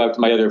might have to go up to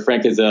my other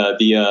friend because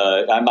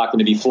I'm not going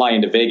to be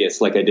flying to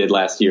Vegas like I did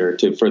last year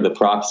for the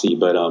proxy.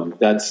 But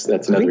that's another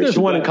issue. I think there's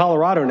one in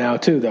Colorado now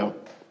too, though.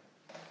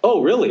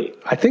 Oh, really?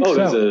 I think so.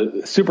 There's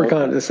a Super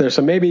Contest there,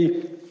 so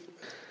maybe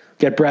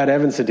get Brad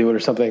Evans to do it or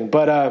something.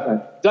 But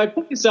I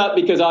put this up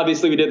because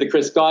obviously we did the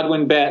Chris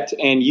Godwin bet,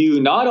 and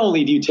not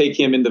only do you take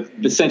him in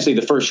essentially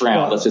the first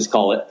round, let's just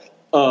call it.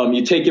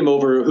 You take him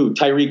over who?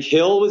 Tyreek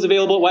Hill was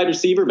available at wide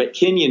receiver, but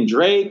Kenyan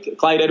Drake,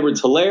 Clyde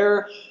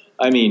Edwards-Helaire.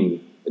 I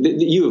mean,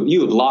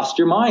 you have lost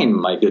your mind,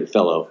 my good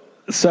fellow.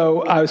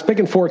 So I was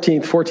picking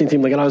 14th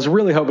team league, and I was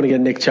really hoping to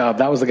get Nick Chubb.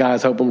 That was the guy I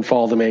was hoping would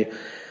fall to me.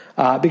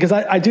 Because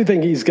I do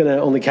think he's going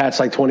to only catch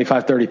like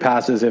 25, 30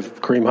 passes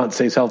if Kareem Hunt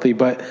stays healthy.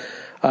 But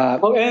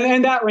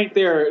and that right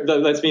there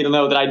lets me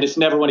know that I just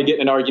never want to get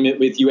in an argument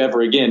with you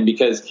ever again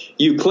because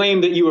you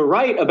claim that you were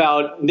right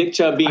about Nick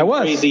Chubb being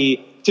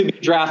crazy to be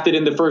drafted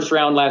in the first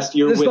round last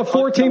year. This is the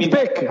 14th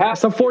pick.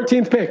 It's the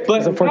 14th pick.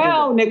 But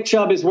now Nick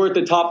Chubb is worth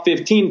the top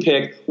 15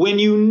 pick when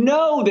you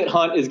know that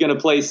Hunt is going to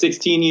play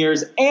 16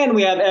 years and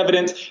we have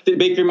evidence that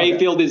Baker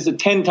Mayfield is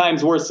 10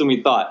 times worse than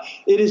we thought.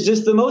 It is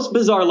just the most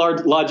bizarre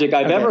logic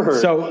I've ever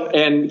heard.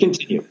 And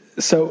continue.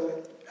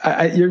 So,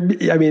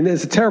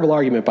 it's a terrible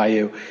argument by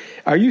you.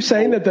 Are you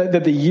saying that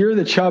the year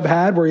that Chubb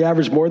had where he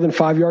averaged more than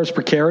 5 yards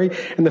per carry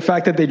and the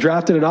fact that they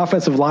drafted an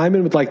offensive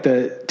lineman with like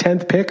the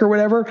 10th pick or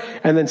whatever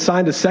and then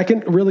signed a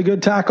second really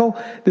good tackle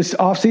this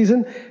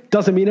offseason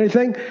doesn't mean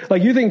anything?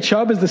 Like, you think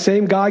Chubb is the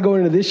same guy going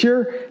into this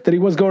year that he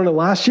was going into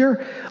last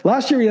year?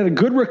 Last year he had a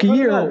good rookie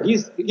year. No,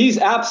 he's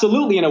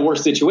absolutely in a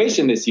worse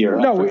situation this year.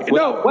 No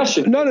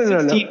question. No.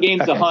 16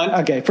 games to Hunt.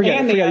 Okay,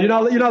 forget it. You're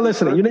not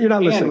listening. You're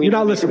not listening. You're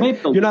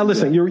not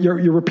listening.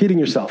 You're repeating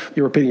yourself.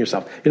 You're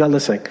not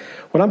listening.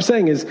 What I'm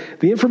saying is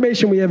the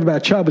information we have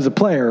about Chubb as a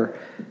player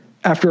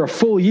after a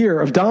full year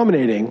of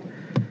dominating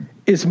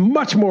is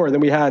much more than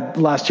we had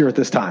last year at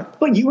this time.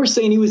 But you were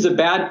saying he was a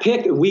bad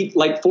pick week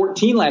like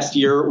 14 last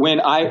year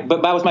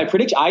but that was my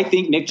prediction. I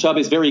think Nick Chubb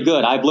is very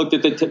good. I've looked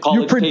at the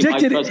college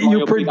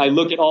tape. I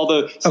look at all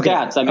the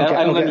stats.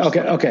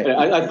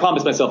 I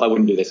promised myself I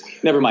wouldn't do this.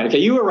 Never mind. Okay,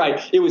 you were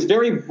right. It was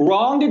very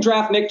wrong to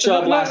draft Nick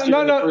Chubb last year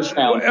in the first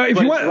round. If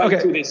you want,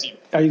 this year.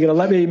 Are you going to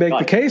let me make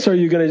the case, or are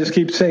you going to just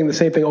keep saying the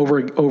same thing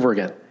over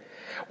again?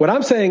 What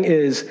I'm saying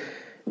is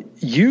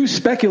you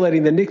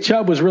speculating that Nick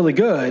Chubb was really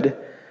good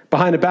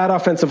behind a bad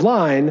offensive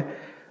line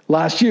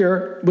last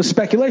year was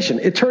speculation.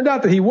 It turned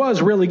out that he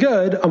was really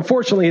good.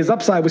 Unfortunately, his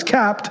upside was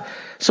capped,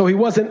 so he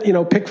wasn't,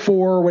 pick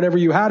 4 or whatever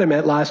you had him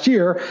at last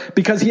year,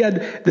 because he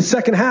had the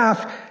second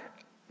half.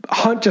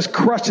 Hunt just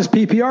crushed his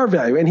PPR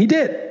value, and he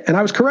did, and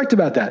I was correct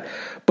about that.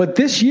 But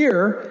this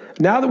year,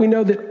 now that we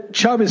know that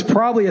Chubb is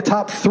probably a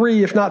top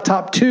 3, if not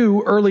top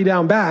 2, early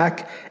down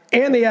back,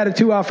 and they added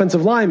 2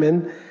 offensive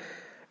linemen,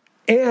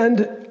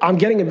 and I'm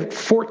getting him at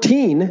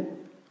 14,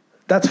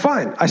 that's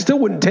fine. I still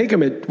wouldn't take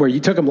him at where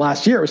you took him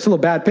last year. It was still a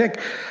bad pick.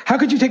 How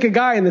could you take a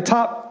guy in the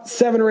top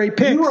 7 or 8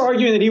 picks? You were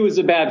arguing that he was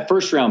a bad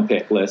first-round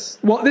pick, Liss.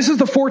 Well, this is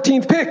the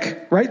 14th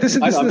pick, right? This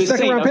is the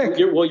second-round pick.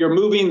 You're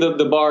moving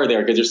the bar there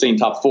because you're saying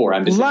top 4.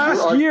 I'm just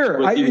last year.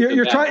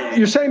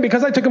 You're saying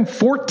because I took him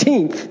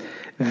 14th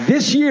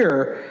this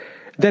year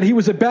that he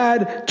was a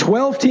bad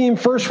 12-team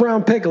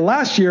first-round pick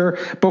last year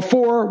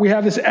before we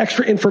have this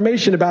extra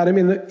information about him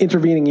in the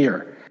intervening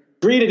year.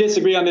 Agree to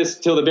disagree on this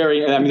till the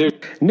very end.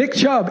 Nick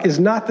Chubb is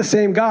not the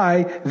same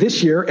guy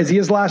this year as he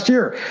is last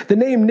year. The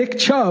name Nick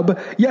Chubb,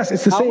 yes,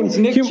 it's the same. How is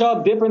Nick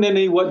Chubb different than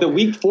the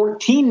Week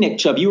 14 Nick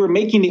Chubb? You were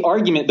making the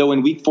argument, though,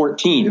 in Week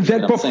 14.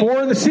 That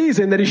before the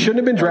season that he shouldn't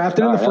have been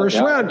drafted in the first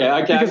round. Yeah,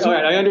 okay, all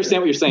right, I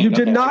understand what you're saying. You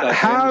did not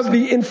have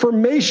the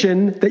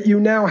information that you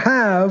now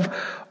have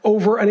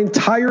over an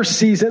entire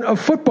season of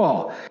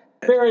football.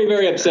 Very,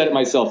 very upset at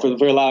myself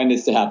for allowing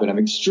this to happen. I'm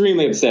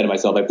extremely upset at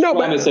myself. I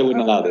promise I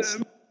wouldn't allow this.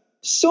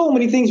 So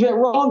many things went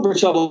wrong for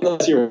Chubb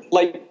last year.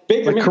 Like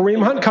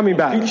Kareem Hunt coming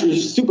back. Future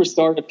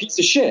superstar, a piece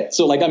of shit.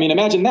 So,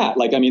 imagine that.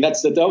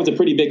 That was a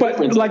pretty big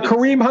difference. But,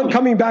 Kareem Hunt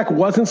coming back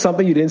wasn't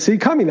something you didn't see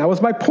coming. That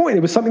was my point. It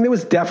was something that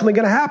was definitely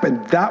going to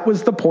happen. That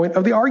was the point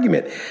of the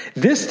argument.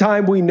 This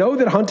time, we know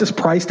that Hunt is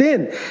priced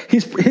in.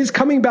 His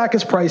coming back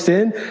is priced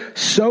in.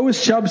 So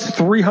is Chubb's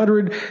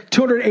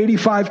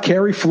 285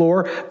 carry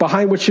floor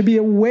behind what should be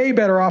a way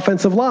better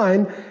offensive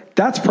line.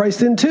 That's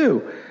priced in,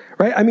 too.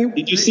 Right? I mean,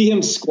 did you see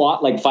him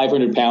squat like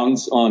 500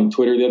 pounds on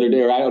Twitter the other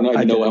day? Or I don't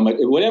know how much.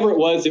 Whatever it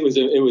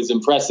was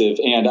impressive.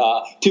 And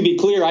to be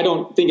clear, I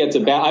don't think it's a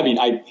bad. I mean,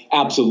 I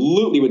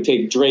absolutely would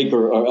take Drake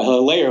or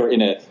Helaire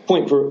in a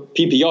point per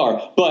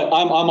PPR. But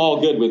I'm all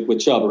good with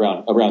Chubb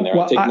around there.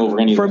 I'll take him over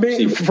any. For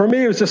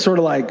me, it was just sort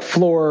of like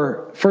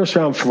first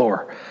round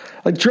floor.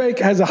 Like Drake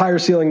has a higher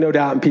ceiling, no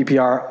doubt, in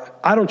PPR.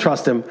 I don't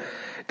trust him.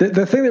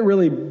 The thing that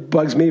really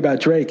bugs me about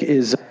Drake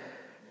is.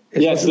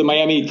 Yes, the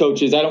Miami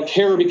coaches. I don't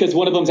care because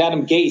one of them's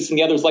Adam Gase and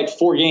the other's like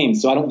 4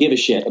 games. So I don't give a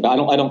shit. I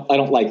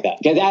don't like that.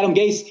 Because Adam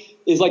Gase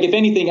is like, if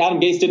anything, Adam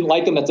Gase didn't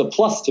like him. That's a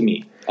plus to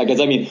me. Because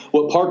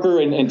what Parker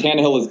and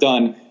Tannehill has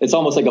done, it's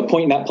almost like a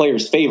point in that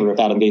player's favor if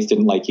Adam Gase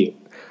didn't like you.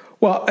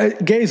 Well,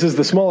 Gase is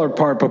the smaller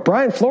part, but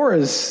Brian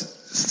Flores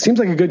seems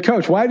like a good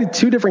coach. Why did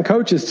 2 different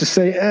coaches just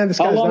say, this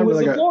guy's not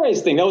really good? How long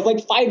was the Flores thing? That was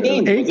like 5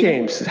 games. 8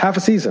 games, half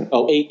a season.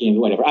 8 games,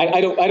 whatever. I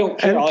don't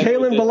care. And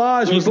Kalen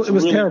Ballage was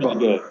really terrible.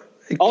 Good.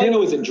 All I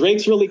know is that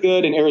Drake's really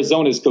good and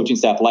Arizona's coaching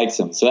staff likes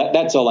him. So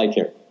that's all I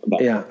care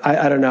about. Yeah,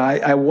 I don't know.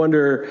 I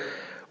wonder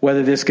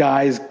whether this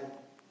guy's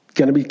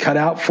going to be cut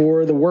out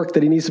for the work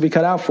that he needs to be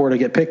cut out for to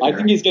get picked there. I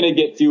think he's going to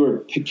get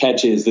fewer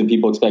catches than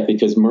people expect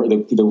because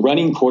the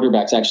running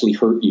quarterbacks actually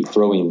hurt you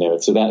throwing there.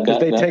 So that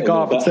they take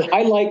off.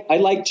 I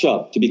like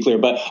Chubb, to be clear,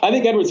 but I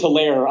think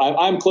Edwards-Helaire,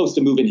 I'm close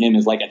to moving him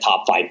as like a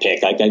top 5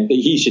 pick.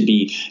 He should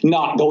be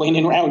not going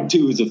in round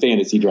 2 as a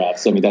fantasy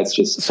draft. I mean, that's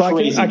just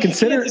crazy. I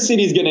consider Kansas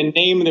City's going to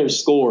name their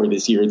score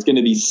this year. It's going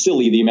to be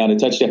silly the amount of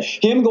touchdowns.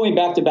 Him going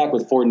back to back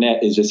with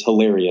Fournette is just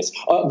hilarious,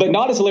 but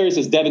not as hilarious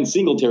as Devin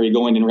Singletary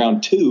going in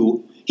round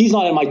 2. He's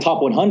not in my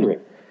top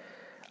 100.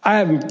 I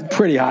have him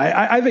pretty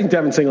high. I think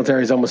Devin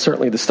Singletary is almost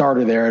certainly the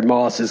starter there, and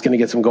Moss is going to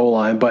get some goal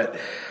line, but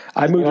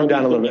I moved him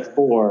down a little bit.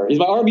 He's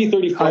my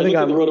RB34. I think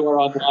at the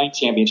RotoWire Online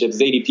Championship.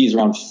 His ADP is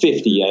around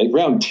 50.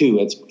 Round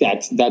 2,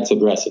 that's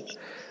aggressive.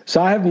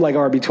 So I have him like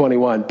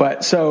RB21.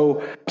 But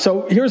so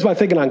here's my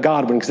thinking on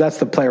Godwin, because that's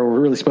the player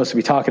we're really supposed to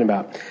be talking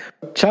about.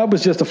 Chubb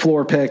was just a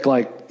floor pick.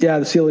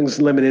 The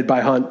ceiling's limited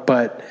by Hunt,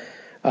 but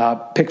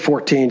pick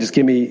 14, just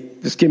give me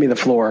the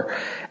floor.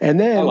 And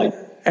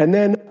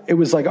then it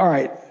was like, all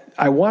right,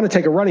 I want to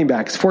take a running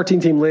back. It's a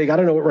 14-team league. I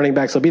don't know what running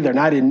backs will be there. And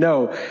I didn't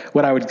know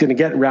what I was going to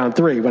get in round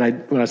 3 when I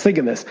was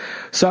thinking this.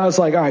 So I was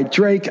like, all right,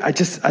 Drake,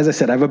 as I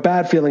said, I have a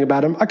bad feeling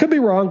about him. I could be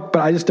wrong,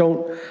 but I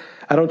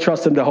don't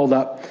trust him to hold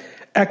up.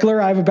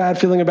 Eckler, I have a bad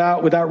feeling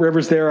about without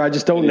Rivers there. I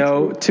just don't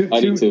know.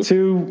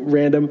 Too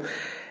random.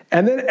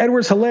 And then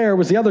Edwards-Helaire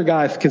was the other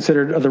guy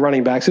considered of the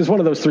running backs. It was one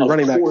of those 3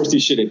 running backs. Of course he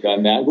should have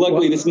done that.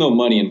 Luckily, there's no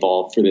money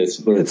involved for this.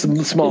 It's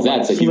small.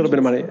 It's a little bit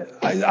of money.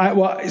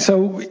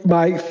 So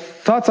my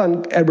thoughts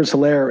on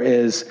Edwards-Helaire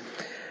is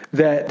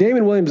that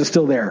Damien Williams is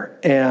still there.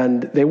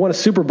 And they won a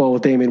Super Bowl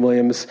with Damien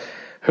Williams,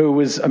 who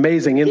was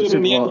amazing in the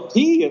Super Bowl.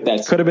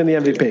 Could have been the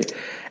MVP.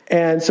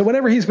 And so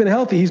whenever he's been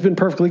healthy, he's been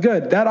perfectly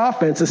good. That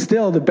offense is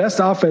still the best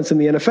offense in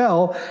the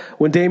NFL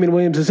when Damien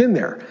Williams is in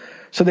there.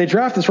 So they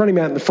draft this running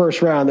back in the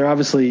first round. They're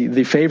obviously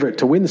the favorite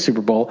to win the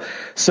Super Bowl.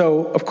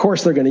 So, of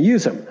course, they're going to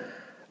use him.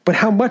 But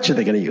how much are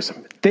they going to use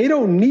him? They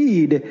don't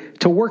need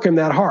to work him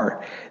that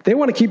hard. They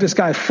want to keep this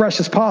guy as fresh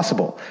as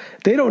possible.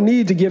 They don't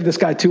need to give this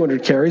guy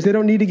 200 carries. They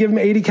don't need to give him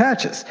 80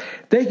 catches.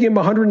 They can give him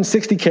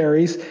 160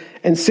 carries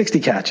and 60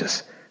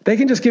 catches. They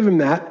can just give him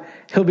that.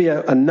 He'll be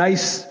a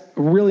nice,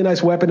 really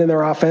nice weapon in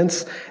their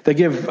offense. They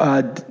give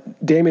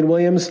Damien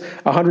Williams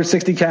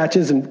 160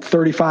 catches and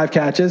 35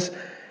 catches,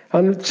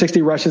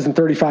 160 rushes and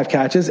 35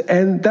 catches,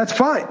 and that's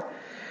fine.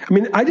 I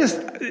mean,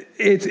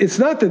 it's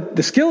not that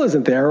the skill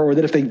isn't there, or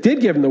that if they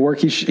did give him the work,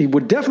 he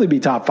would definitely be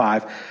top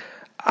 5.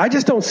 I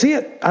just don't see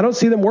it. I don't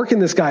see them working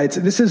this guy.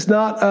 This is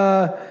not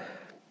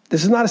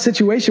a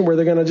situation where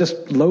they're going to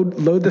just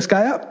load this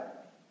guy up.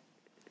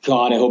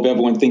 God, I hope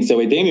everyone thinks that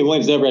way. Damien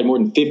Williams never had more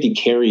than 50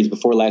 carries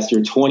before last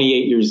year,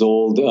 28 years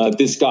old.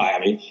 This guy, I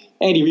mean,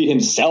 Andy Reid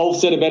himself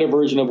said a better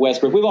version of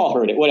Westbrook. We've all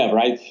heard it,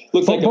 whatever.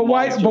 But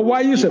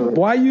why use him?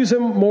 Why use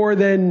him more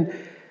than,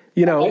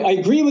 you know? I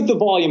agree with the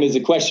volume is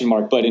a question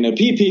mark, but in a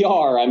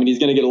PPR, I mean, he's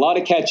going to get a lot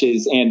of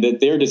catches, and that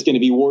they're just going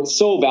to be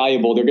so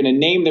valuable. They're going to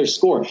name their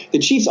score. The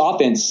Chiefs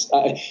offense,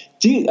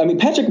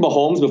 Patrick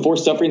Mahomes, before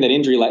suffering that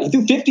injury, he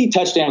threw 50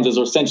 touchdowns as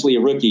essentially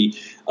a rookie.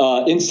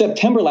 In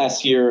September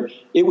last year,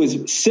 it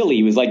was silly.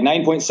 It was like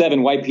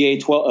 9.7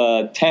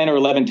 YPA, 10 or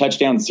 11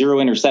 touchdowns, 0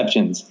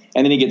 interceptions.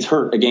 And then he gets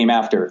hurt a game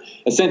after.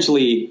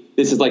 Essentially,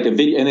 this is like a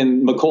video. And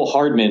then McCole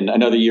Hardman,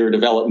 another year of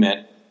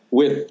development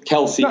with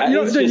Kelsey.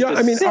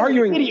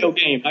 Arguing video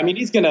game. I mean,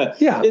 he's going to,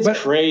 it's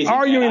crazy.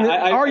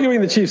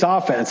 Arguing the Chiefs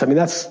offense. I mean,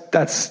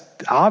 that's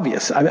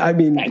obvious. I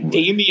mean,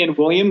 Damien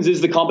Williams is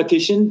the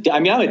competition.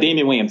 I mean, I'm a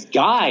Damien Williams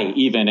guy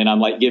even, and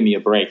I'm like, give me a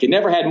break. He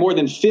never had more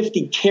than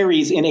 50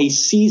 carries in a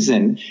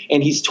season,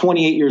 and he's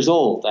 28 years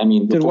old. I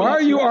mean, then why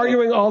are you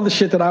arguing all the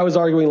shit that I was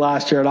arguing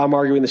last year, and I'm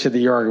arguing the shit that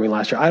you're arguing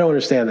last year? I don't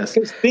understand this.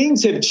 Because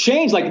things have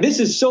changed. Like,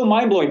 this is so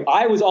mind-blowing.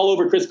 I was all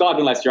over Chris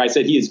Godwin last year. I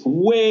said he is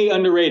way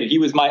underrated. He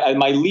was my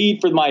lead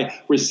for my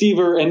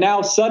receiver, and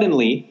now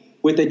suddenly,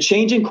 with a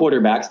change in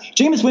quarterbacks,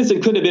 Jameis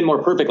Winston couldn't have been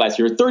more perfect last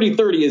year.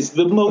 30-30 is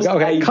the most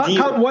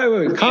ideal.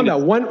 Wait, calm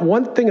down.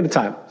 One thing at a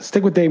time.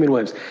 Stick with Damien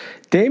Williams.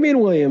 Damien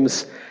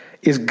Williams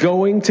is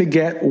going to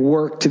get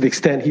work to the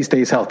extent he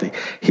stays healthy.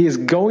 He is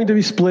going to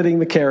be splitting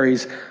the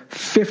carries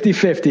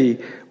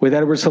 50-50 with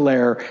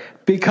Edwards-Helaire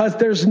because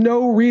there's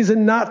no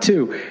reason not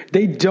to.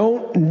 They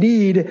don't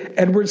need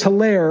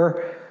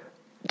Edwards-Helaire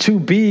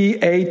to be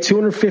a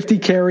 250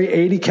 carry,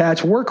 80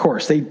 catch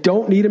workhorse. They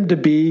don't need him to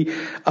be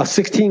a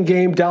 16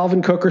 game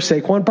Dalvin Cook or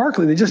Saquon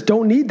Barkley. They just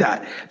don't need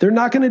that. They're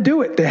not going to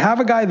do it. They have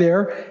a guy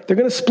there. They're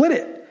going to split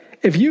it.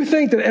 If you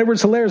think that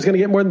Edwards-Helaire is going to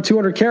get more than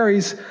 200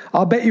 carries,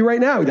 I'll bet you right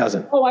now he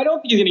doesn't. Oh, I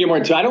don't think he's going to get more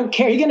than 200. I don't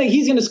care.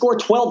 He's going to score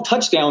 12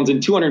 touchdowns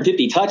and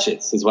 250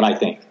 touches is what I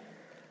think.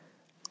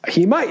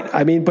 He might.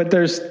 I mean, but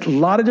there's a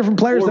lot of different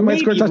players that might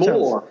score touchdowns.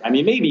 More. I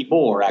mean, maybe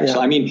more, actually. Yeah.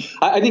 I mean,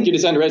 I think you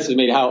just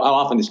underestimated how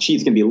often this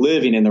Chiefs can be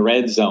living in the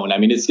red zone. I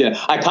mean,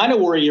 I kind of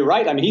worry you're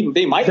right. I mean,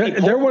 they might be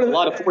pulling a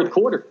lot of fourth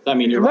quarters. I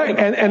mean, you're right.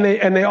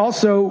 And they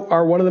also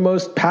are one of the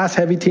most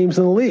pass-heavy teams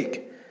in the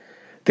league.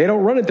 They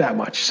don't run it that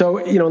much. So,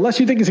 unless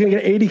you think he's going to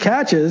get 80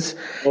 catches,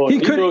 he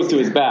throws to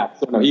his back.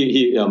 So, no,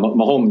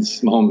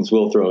 Mahomes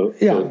will throw.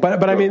 Yeah,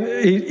 but I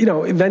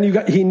mean,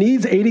 then he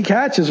needs 80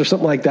 catches or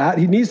something like that.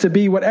 He needs to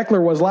be what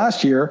Eckler was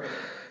last year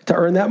to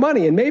earn that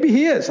money. And maybe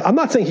he is. I'm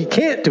not saying he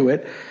can't do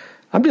it.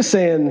 I'm just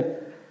saying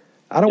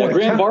I don't want to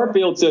Graham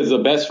Barfield says the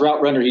best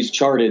route runner he's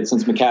charted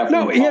since McCaffrey.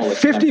 No, he had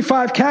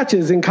 55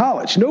 catches in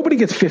college. Nobody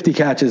gets 50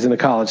 catches in a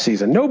college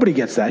season. Nobody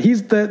gets that.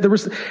 He's the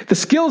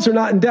skills are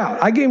not in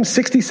doubt. I gave him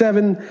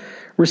 67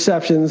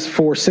 receptions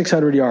for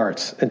 600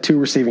 yards and 2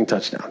 receiving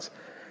touchdowns.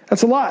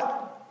 That's a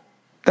lot.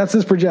 That's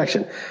his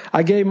projection.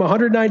 I gave him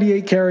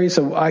 198 carries,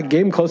 so I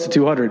gave him close to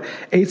 200,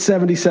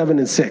 877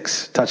 and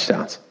 6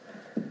 touchdowns,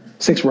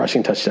 6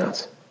 rushing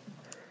touchdowns.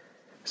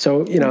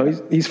 So,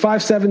 he's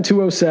 5'7",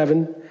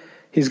 207.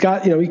 He's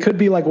got, he could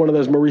be like one of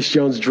those Maurice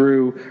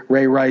Jones-Drew,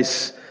 Ray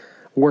Rice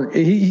work.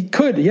 He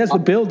has the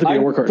build to be a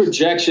workhorse.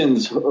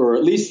 Projections, or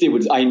at least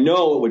I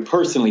know it would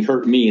personally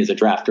hurt me as a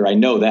drafter. I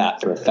know that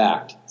for a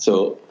fact.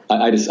 So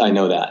I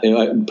know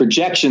that.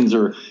 Projections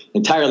are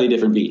entirely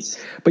different beasts.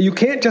 But you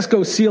can't just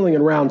go ceiling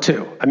in round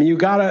 2. I mean, you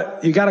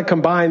gotta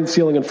combine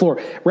ceiling and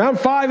floor. Round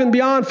 5 and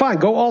beyond, fine.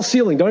 Go all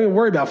ceiling. Don't even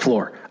worry about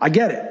floor. I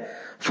get it.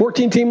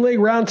 14-team league,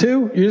 round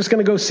 2, you're just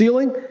going to go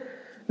ceiling?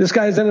 This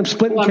guy's ended up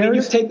splitting carries? I mean,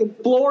 you're taking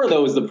floor,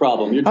 though, is the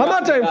problem. I'm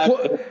not talking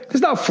floor. It's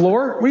not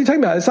floor. What are you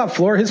talking about? It's not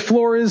floor. His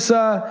floor is,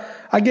 I'm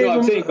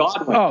saying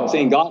Godwin. I'm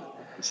saying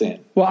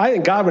Godwin. Well, I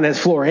think Godwin has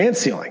floor and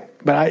ceiling.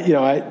 But I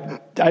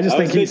just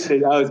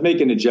think I was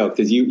making a joke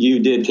because you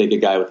did take a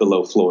guy with the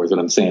low floor is what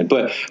I'm saying.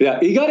 But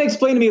yeah, you got to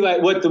explain to me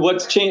like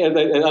what's changed.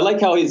 I like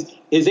how his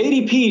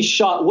ADP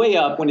shot way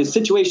up when his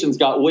situations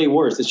got way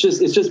worse. It's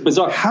just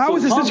bizarre. How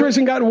has his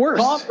situation gotten worse?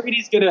 Tom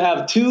Brady's going to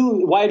have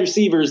 2 wide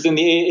receivers in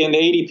the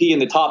ADP in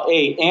the top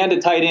 8 and a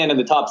tight end in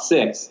the top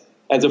 6.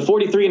 As a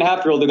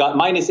 43.5-year-old who got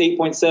minus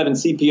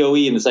 8.7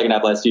 CPOE in the second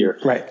half last year.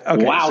 Right.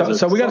 Okay. Wow.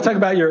 So we got to talk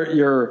about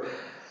your.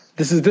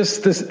 This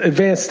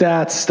advanced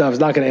stats stuff is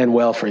not going to end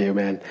well for you,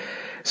 man.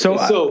 So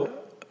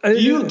do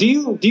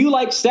you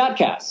like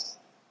StatCast?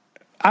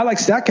 I like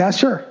StatCast,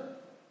 sure.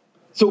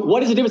 So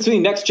what is the difference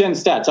between next-gen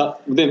stats?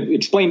 Then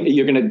explain.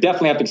 You're going to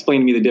definitely have to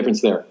explain to me the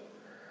difference there.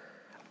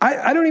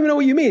 I don't even know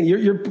what you mean.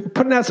 You're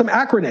putting out some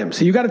acronyms.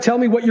 So you got to tell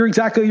me what you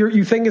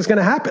think is going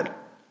to happen.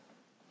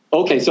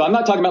 Okay, so I'm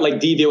not talking about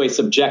like DVOA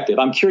subjective.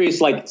 I'm curious,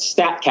 like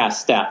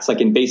StatCast stats, like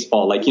in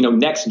baseball, like,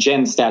 next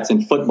gen stats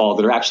in football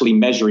that are actually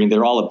measuring.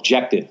 They're all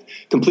objective.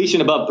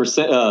 Completion above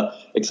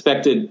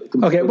expected.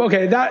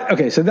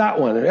 Okay. So that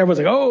one, everyone's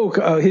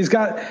like, he's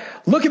got.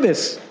 Look at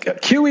this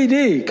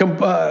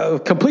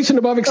QED, completion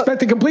above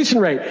expected completion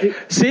rate.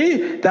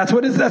 See, that's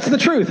the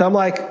truth. I'm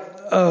like,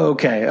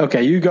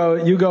 okay. You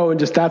go and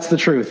just that's the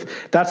truth.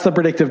 That's the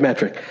predictive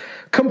metric.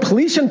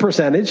 Completion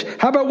percentage.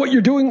 How about what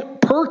you're doing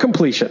per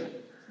completion?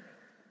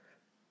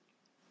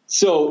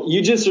 So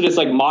you just are just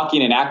like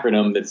mocking an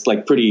acronym that's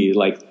like pretty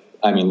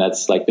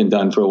that's like been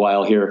done for a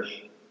while here.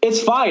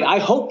 It's fine. I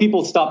hope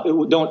people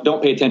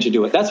don't pay attention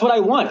to it. That's what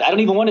I want. I don't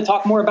even want to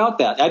talk more about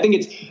that. I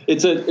think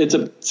it's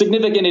a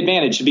significant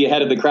advantage to be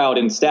ahead of the crowd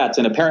in stats,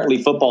 and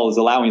apparently football is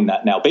allowing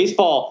that now.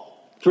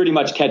 Baseball pretty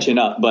much catching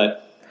up,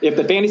 but if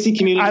the fantasy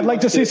community, I'd like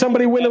to see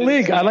somebody win a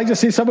league. I'd like to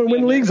see someone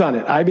win leagues on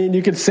it. I mean,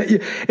 you could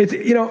say it's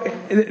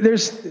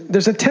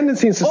there's a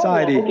tendency in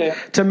society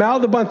to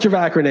mouth a bunch of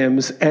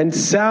acronyms and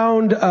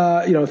sound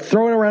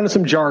throwing around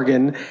some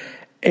jargon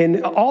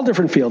in all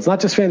different fields,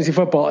 not just fantasy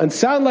football, and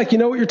sound like you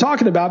know what you're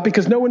talking about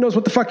because no one knows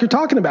what the fuck you're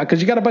talking about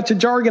because you got a bunch of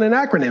jargon and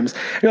acronyms.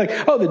 You're like,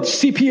 the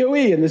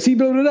CPOE and the C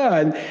blah blah blah,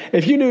 and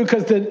if you knew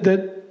because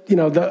the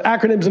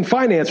acronyms in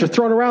finance are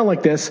thrown around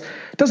like this,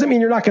 doesn't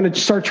mean you're not going to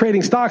start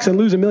trading stocks and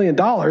lose $1 million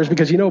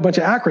because you know a bunch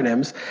of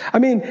acronyms. I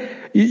mean,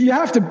 you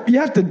have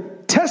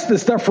to test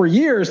this stuff for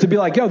years to be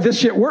like, this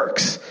shit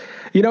works.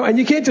 And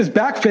you can't just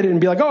backfit it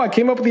and be like, I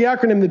came up with the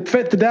acronym that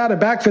fit the data,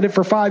 backfit it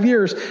for 5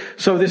 years,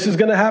 so this is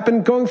going to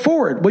happen going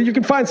forward. Well, you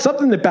can find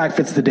something that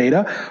backfits the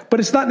data,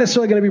 but it's not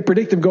necessarily going to be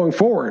predictive going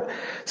forward.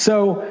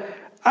 So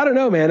I don't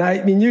know, man.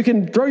 I mean, you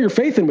can throw your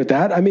faith in with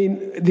that. I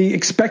mean, the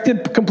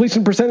expected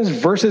completion percentage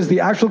versus the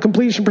actual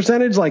completion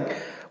percentage, like,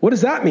 what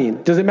does that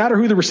mean? Does it matter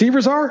who the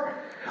receivers are?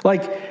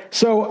 Like,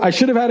 so I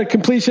should have had a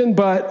completion,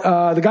 but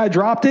the guy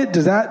dropped it.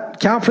 Does that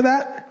count for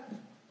that?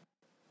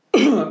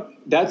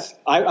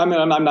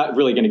 I'm not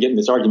really going to get in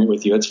this argument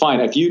with you. It's fine.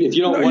 If you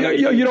don't want to,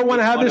 you don't want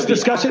to have this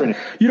discussion.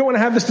 You don't want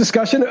to have this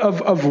discussion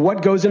of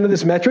what goes into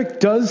this metric.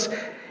 Do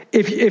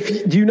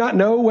you not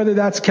know whether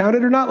that's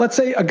counted or not? Let's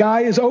say a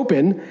guy is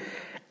open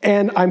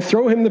and I'm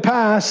throwing him the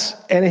pass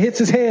and it hits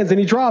his hands and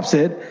he drops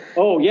it.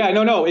 Oh yeah,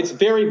 no. It's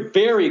very,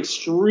 very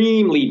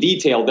extremely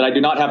detailed that I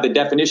do not have the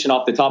definition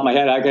off the top of my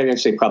head. I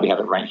actually probably have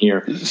it right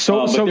here.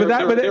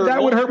 That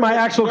would hurt my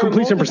actual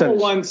completion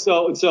percentage. While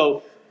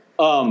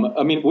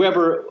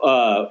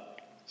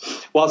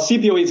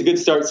CPOE is a good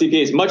start,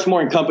 CPA is much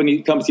more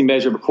encompassing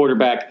measure of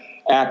quarterback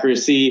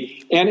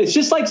accuracy. And it's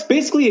just like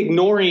basically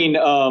ignoring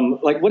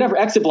whatever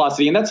exit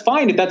velocity. And that's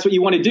fine if that's what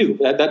you want to do.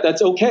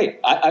 That's okay.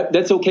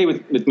 That's okay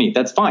with me.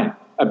 That's fine.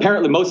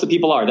 Apparently most of the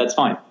people are. That's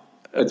fine.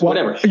 It's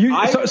whatever.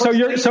 I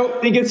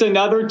think it's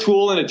another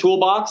tool in a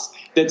toolbox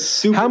that's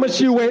super. How much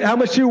you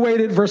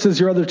weight it versus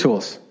your other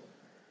tools?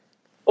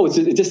 Oh, it's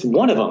just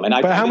one of them.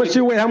 But how much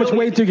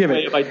weight do you give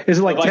it? Is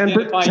it like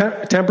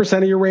 10%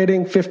 of your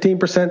rating,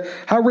 15%?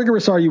 How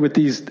rigorous are you with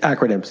these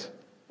acronyms?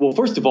 Well,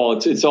 first of all,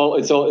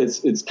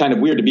 it's kind of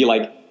weird to be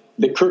like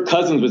that. Kirk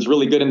Cousins was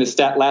really good in the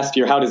stat last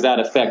year. How does that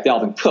affect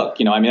Dalvin Cook?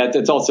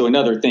 That's also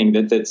another thing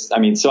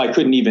so I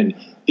couldn't even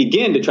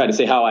begin to try to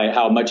say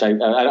how much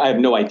I have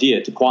no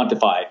idea to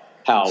quantify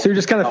how. So you're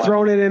just kind of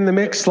throwing it in the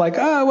mix like,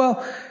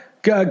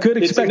 good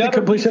expected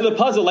completion of the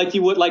puzzle, like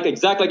you would,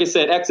 exactly like I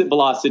said, exit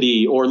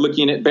velocity, or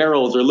looking at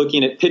barrels, or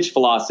looking at pitch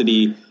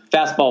velocity,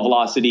 fastball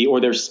velocity,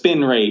 or their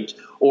spin rate,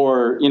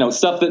 or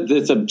stuff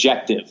that's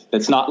objective.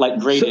 That's not like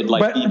graded.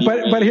 But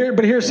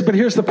here's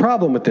the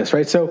problem with this,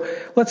 right? So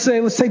let's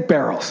say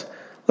barrels.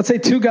 Let's say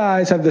two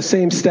guys have the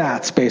same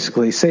stats,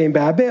 basically same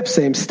BABIP,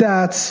 same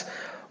stats.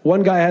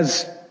 One guy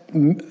has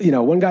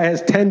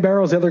 10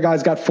 barrels, the other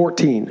guy's got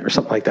 14 or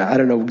something like that. I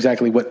don't know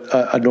exactly what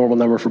a normal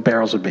number for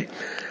barrels would be.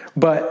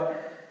 But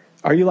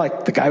are you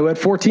like the guy who had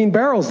 14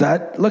 barrels? He's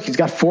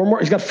got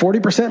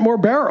 40% more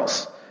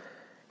barrels.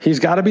 He's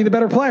got to be the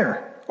better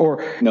player.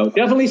 Or no,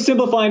 definitely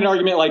simplifying an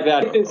argument like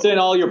that. It's in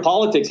all your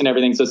politics and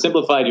everything, so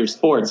simplify your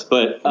sports.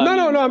 But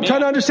no. I'm trying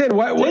to understand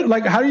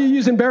how are you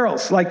using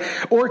barrels?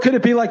 Or could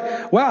it be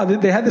like, wow,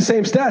 they had the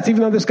same stats,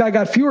 even though this guy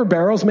got fewer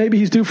barrels, maybe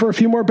he's due for a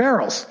few more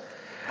barrels.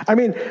 I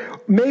mean,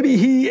 maybe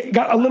he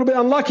got a little bit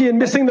unlucky in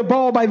missing the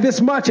ball by this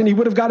much, and he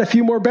would have got a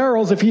few more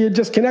barrels if he had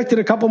just connected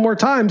a couple more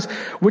times,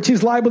 which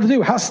he's liable to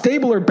do. How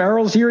stable are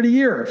barrels year to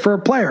year for a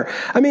player?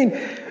 I mean,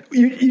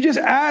 you just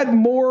add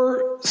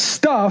more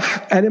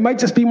stuff, and it might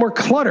just be more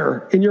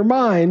clutter in your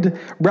mind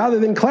rather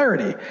than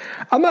clarity.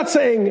 I'm not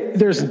saying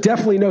there's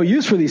definitely no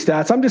use for these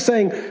stats. I'm just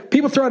saying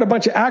people throw out a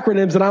bunch of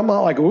acronyms, and I'm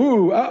not like, I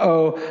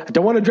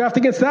don't want to draft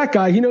against that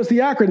guy. He knows the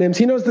acronyms.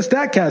 He knows the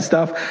StatCast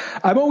stuff.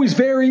 I'm always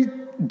very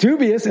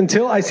dubious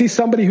until I see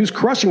somebody who's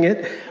crushing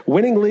it,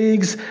 winning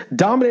leagues,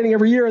 dominating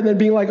every year, and then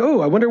being like,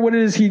 I wonder what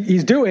it is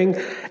he's doing.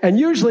 And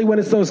usually when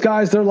it's those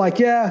guys, they're like,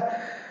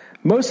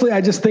 Mostly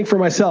I just think for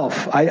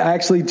myself. I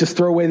actually just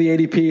throw away the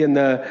ADP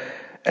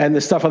and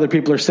the stuff other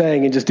people are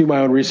saying and just do my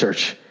own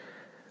research.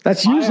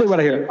 That's usually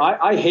what I hear.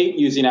 I hate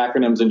using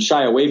acronyms and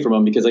shy away from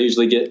them because I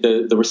usually get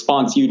the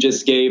response you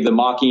just gave, the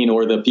mocking,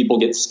 or the people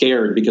get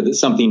scared because it's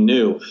something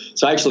new.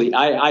 So actually,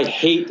 I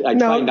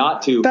try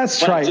not to.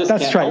 That's right.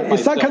 That's right.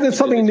 It's not because it's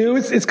something new.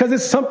 It's because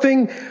it's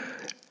something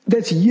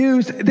that's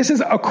used. This is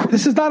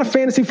not a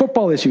fantasy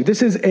football issue.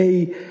 This is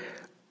a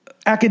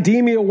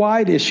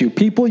academia-wide issue.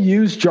 People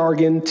use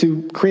jargon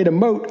to create a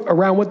moat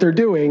around what they're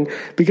doing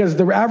because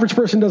the average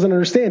person doesn't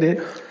understand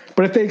it.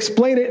 But if they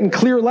explain it in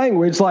clear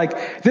language,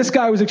 like this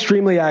guy was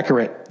extremely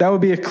accurate, that would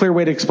be a clear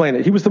way to explain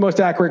it. He was the most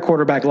accurate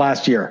quarterback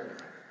last year,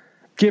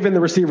 given the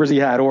receivers he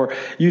had. Or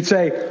you'd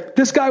say,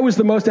 this guy was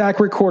the most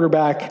accurate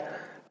quarterback,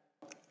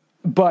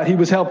 but he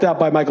was helped out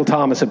by Michael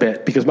Thomas a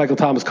bit because Michael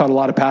Thomas caught a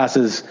lot of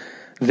passes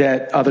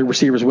that other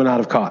receivers would not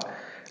have caught.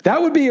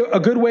 That would be a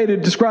good way to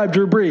describe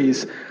Drew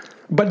Brees.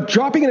 But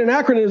dropping in an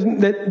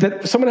acronym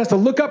that someone has to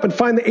look up and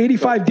find the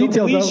 85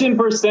 details. Completion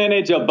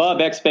percentage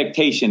above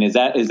expectation. Is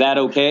that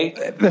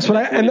okay? That's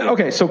what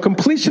okay. So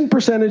completion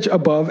percentage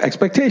above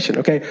expectation.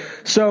 Okay.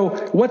 So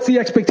what's the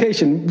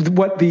expectation?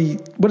 What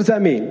does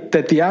that mean?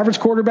 That the average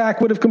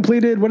quarterback would have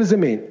completed? What does it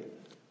mean?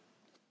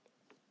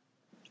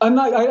 I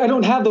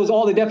don't have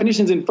all the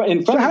definitions in front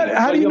of me.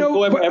 How do you know?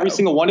 Go over every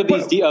single one of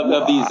these.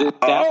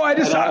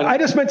 I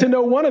just meant to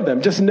know one of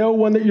them. Just know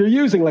one that you're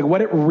using, like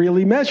what it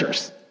really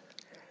measures.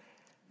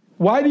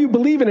 Why do you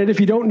believe in it if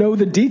you don't know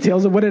the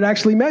details of what it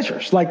actually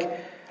measures? Like,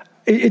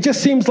 it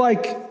just seems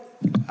like,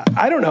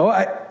 I don't know.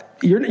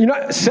 You're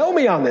not, sell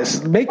me on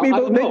this. Make me a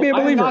believer.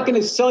 I'm not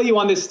going to sell you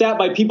on this stat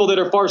by people that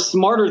are far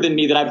smarter than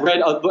me that I've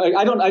read.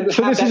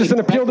 So this is just an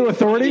appeal to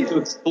authority? To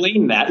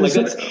explain that. Like,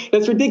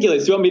 that's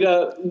ridiculous. You want me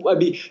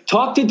to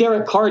talk to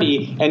Derek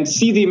Carty and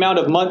see the amount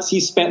of months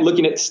he spent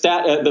looking at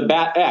the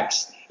BAT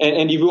X?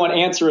 And you want an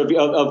answer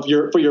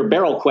for your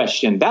barrel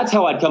question. That's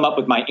how I'd come up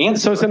with my answer.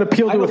 So it's an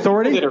appeal to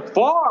authority? That are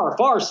far,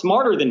 far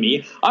smarter than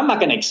me. I'm not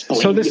going to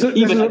explain.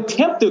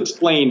 Attempt to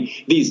explain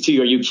these to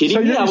you. Are you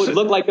kidding me? I would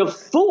look like a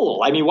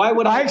fool. I mean, why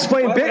would I? I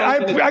explained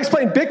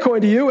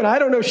Bitcoin to you, and I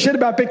don't know shit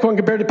about Bitcoin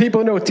compared to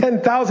people who know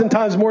 10,000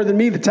 times more than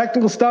me, the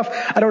technical stuff.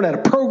 I don't know how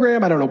to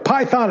program. I don't know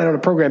Python. I don't know how to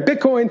program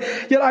Bitcoin.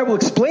 Yet I will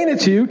explain it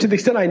to you to the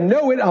extent I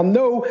know it. I'll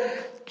know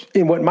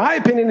in what my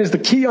opinion is the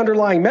key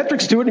underlying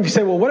metrics to it. And if you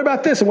say, well, what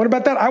about this and what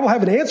about that? I will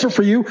have an answer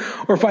for you.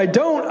 Or if I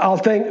don't, I'll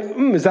think,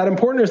 is that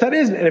important or is that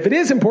isn't? And if it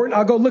is important,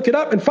 I'll go look it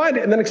up and find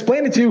it and then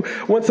explain it to you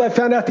once I've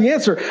found out the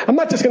answer. I'm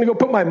not just going to go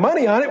put my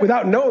money on it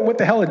without knowing what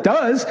the hell it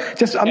does.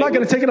 I'm not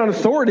going to take it on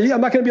authority.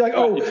 I'm not going to be like,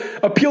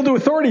 appeal to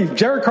authority.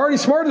 Jared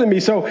Carty's smarter than me.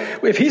 So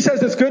if he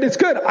says it's good, it's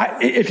good.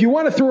 If you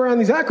want to throw around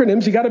these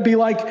acronyms, you got to be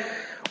like,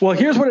 well,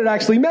 here's what it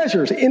actually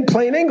measures in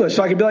plain English.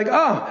 So I can be like,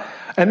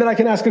 and then I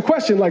can ask a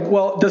question like,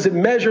 well, does it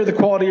measure the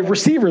quality of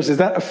receivers? Is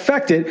that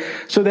affected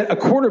so that a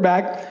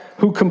quarterback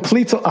who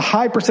completes a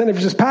high percentage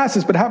of his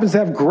passes but happens to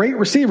have great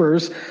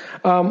receivers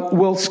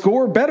will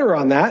score better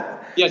on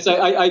that? Yes,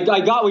 I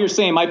got what you're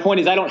saying. My point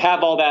is I don't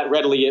have all that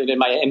readily in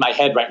my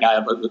head right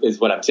now is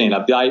what I'm saying.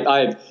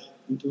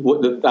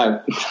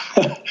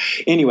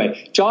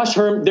 Anyway, Josh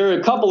Herm, there are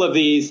a couple of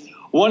these.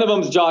 One of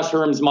them is Josh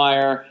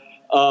Hermsmeyer.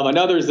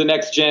 Another is the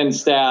Next Gen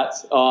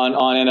Stats on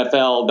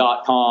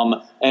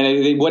NFL.com.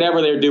 And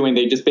whatever they're doing,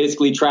 they just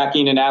basically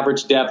tracking an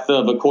average depth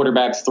of a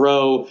quarterback's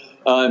throw,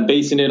 and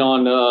basing it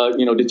on,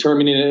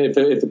 determining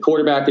if the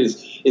quarterback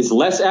is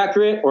less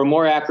accurate or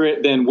more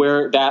accurate than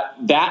where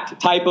that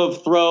type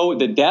of throw,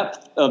 the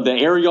depth of the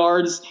air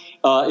yards,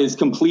 is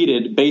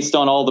completed based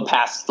on all the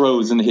past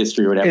throws in the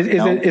history or whatever.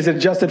 Is it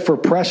adjusted for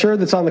pressure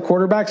that's on the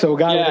quarterback? So a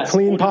guy with a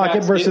clean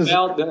pocket versus...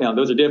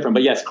 those are different.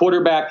 But yes,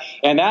 quarterback,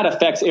 and that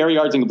affects air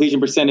yards and completion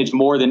percentage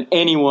more than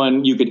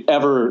anyone you could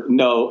ever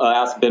know.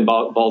 Ask Ben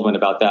Baldwin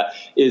about that.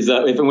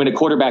 When a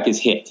quarterback is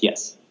hit,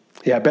 yes.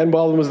 Yeah, Ben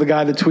Baldwin was the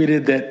guy that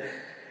tweeted that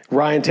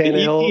Ryan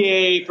Tannehill...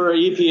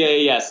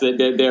 EPA, yes.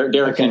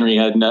 Derrick Henry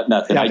had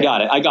nothing. Okay.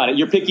 I got it.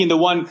 You're picking the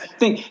one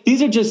thing.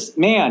 These are just,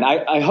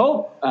 I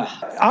hope...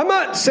 I'm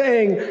not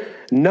saying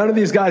none of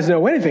these guys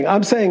know anything.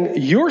 I'm saying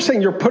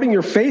you're putting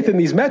your faith in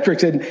these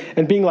metrics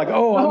and being like,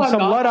 I'm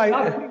some Luddite.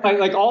 I'm not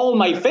like all of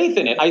my faith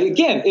in it.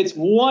 Again, it's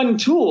one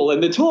tool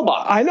in the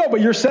toolbox. I know,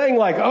 but you're saying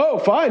like,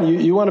 fine,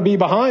 you want to be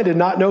behind and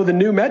not know the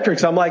new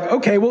metrics. I'm like,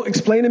 okay, well,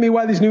 explain to me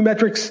why these new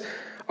metrics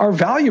are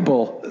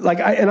valuable.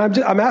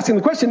 I'm asking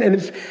the question, and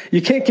if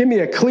you can't give me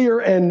a clear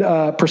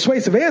and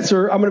persuasive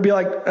answer, I'm going to be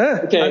like,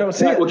 I don't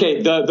see it.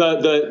 Okay,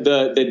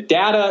 the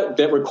data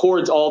that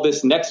records all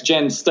this next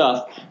gen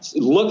stuff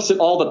looks at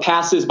all the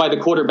passes by the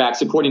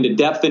quarterbacks according to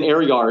depth and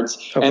air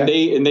yards, and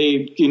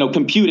they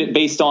compute it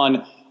based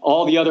on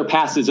all the other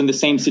passes in the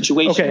same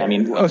situation. Okay. I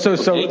mean,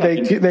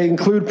 they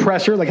include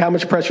pressure, like how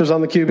much pressure is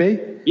on the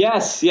QB?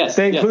 Yes.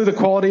 They include the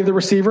quality of the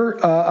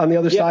receiver on the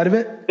other side of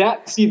it?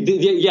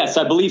 Yes,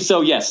 I believe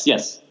so.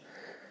 Yes.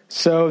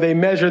 So they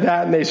measure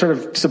that and they sort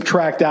of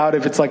subtract out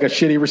if it's like a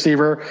shitty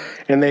receiver,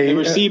 and and they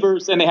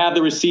have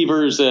the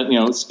receivers,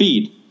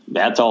 speed.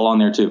 That's all on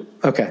there too.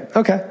 Okay.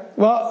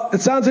 Well,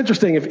 it sounds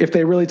interesting if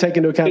they really take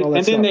into account all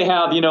that stuff. And then they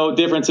have,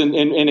 difference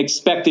in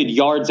expected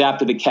yards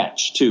after the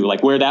catch, too,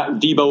 like where that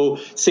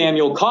Deebo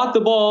Samuel caught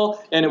the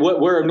ball and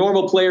where a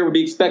normal player would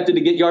be expected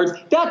to get yards.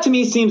 That, to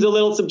me, seems a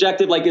little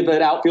subjective, like if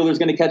an outfielder is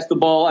going to catch the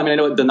ball. I mean, I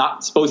know they're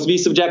not supposed to be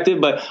subjective,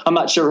 but I'm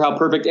not sure how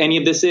perfect any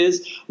of this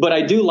is. But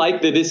I do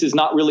like that this is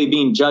not really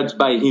being judged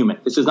by a human.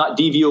 This is not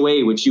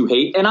DVOA, which you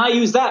hate. And I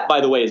use that,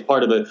 by the way, as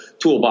part of a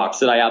toolbox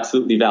that I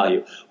absolutely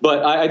value.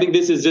 But I think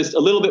this is just a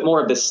little bit more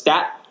of the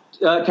stat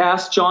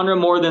cast genre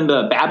more than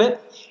the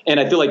Babbitt, and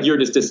I feel like you're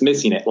just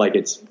dismissing it like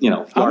it's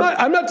garbage.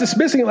 I'm not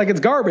dismissing it like it's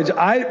garbage.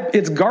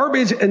 It's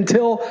garbage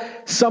until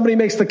somebody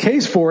makes the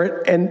case for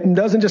it and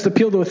doesn't just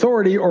appeal to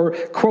authority or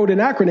quote an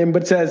acronym,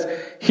 but says,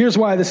 here's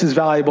why this is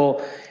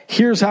valuable,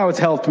 here's how it's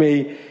helped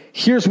me,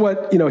 here's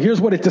what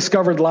it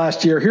discovered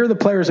last year, here are the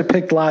players it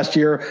picked last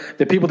year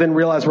that people didn't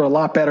realize were a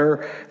lot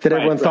better than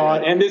everyone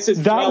thought. And this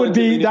is that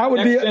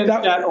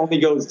only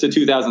goes to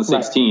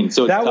 2016, right.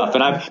 So it's tough.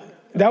 And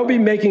that would be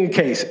making a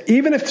case.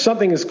 Even if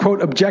something is,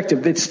 quote,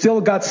 objective, it's still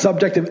got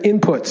subjective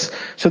inputs.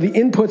 So the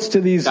inputs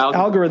to these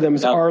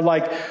algorithms are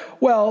like,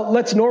 well,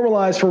 let's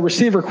normalize for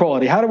receiver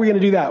quality. How are we going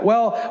to do that?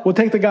 Well, we'll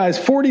take the guy's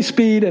 40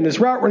 speed and his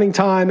route running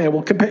time, and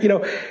we'll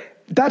compare,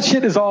 that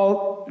shit is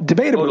all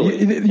debatable.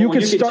 Totally. You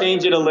can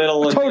change it a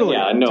little. Totally.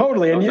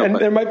 And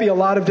there might be a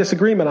lot of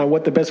disagreement on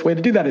what the best way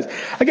to do that is.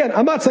 Again,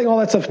 I'm not saying all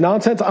that stuff's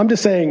nonsense. I'm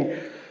just saying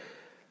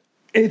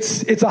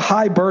it's a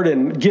high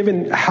burden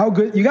given how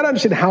good, you got to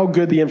understand how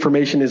good the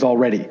information is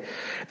already.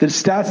 The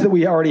stats that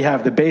we already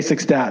have, the basic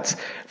stats,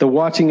 the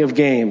watching of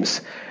games,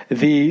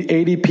 the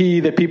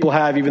ADP that people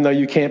have, even though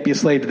you can't be a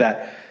slave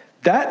to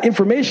that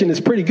information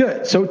is pretty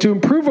good. So to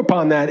improve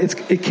upon that,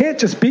 it can't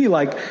just be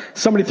like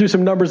somebody threw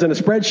some numbers in a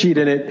spreadsheet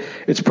and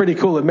it's pretty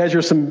cool. It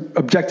measures some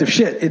objective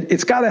shit.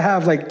 It's got to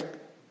have like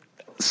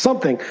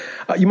something.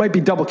 You might be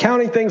double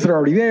counting things that are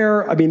already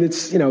there. I mean,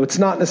 it's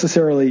not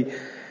necessarily.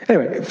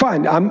 Anyway,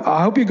 fine.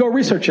 I hope you go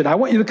research it. I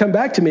want you to come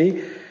back to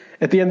me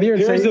at the end of the year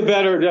and Here's say... the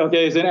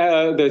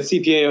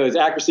CPA is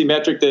accuracy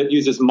metric that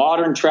uses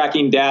modern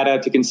tracking data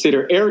to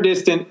consider air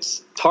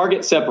distance,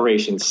 target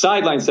separation,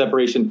 sideline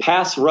separation,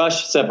 pass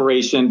rush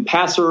separation,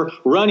 passer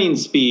running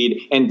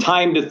speed, and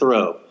time to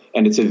throw.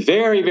 And it's a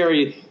very,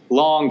 very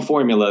long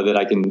formula that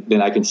I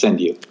can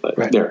send you. But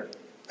right. There.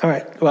 All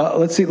right. Well,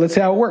 let's see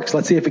how it works.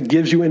 Let's see if it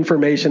gives you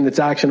information that's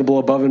actionable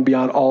above and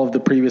beyond all of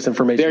the previous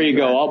information. There you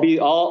go.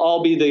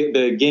 I'll be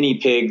the guinea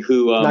pig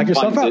who knock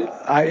yourself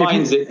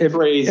finds it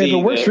crazy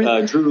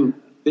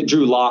that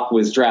Drew Lock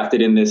was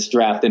drafted in this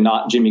draft and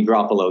not Jimmy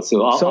Garoppolo.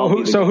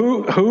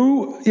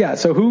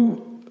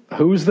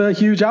 Who's the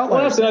huge outlier?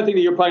 Well, that's another thing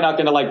that you're probably not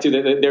going to like too.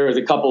 There is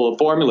a couple of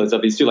formulas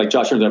of these too, like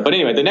Josh Hearns. But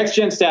anyway, the next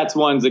gen stats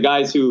ones, the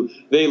guys who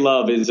they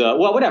love is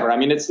whatever. I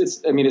mean,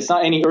 it's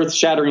not any earth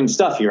shattering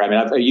stuff here. I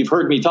mean, you've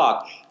heard me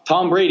talk.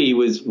 Tom Brady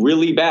was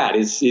really bad.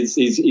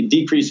 He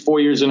decreased 4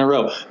 years in a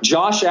row.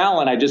 Josh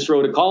Allen, I just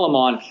wrote a column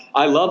on.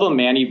 I love him,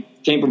 man. He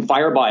came from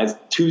Fireby. Has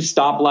 2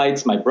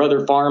 stoplights. My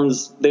brother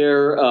farms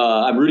there.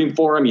 I'm rooting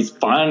for him. He's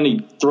fun.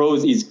 He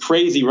throws. He's a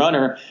crazy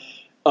runner.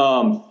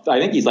 I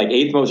think he's like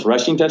 8th most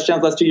rushing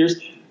touchdowns last 2 years,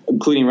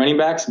 including running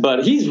backs.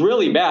 But he's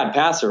really bad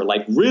passer,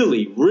 like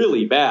really,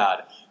 really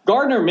bad.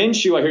 Gardner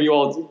Minshew, I hear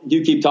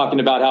you keep talking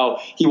about how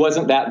he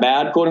wasn't that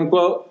bad, quote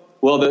unquote.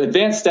 Well, the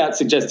advanced stats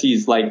suggest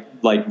he's like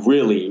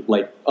really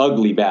like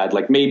ugly bad,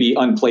 like maybe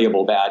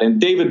unplayable bad. And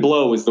David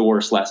Blow was the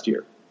worst last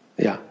year.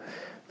 Yeah.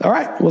 All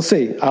right. We'll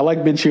see. I like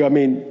Minshew. I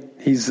mean,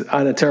 he's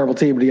on a terrible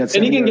team, but he got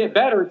 7 And he can get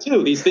better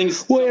too. These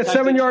things. Well, he had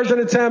 7 yards an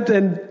attempt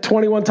and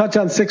 21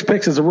 touchdowns, 6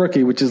 picks as a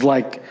rookie, which is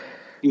like,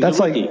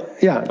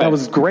 that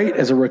was great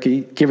as a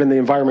rookie given the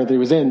environment that he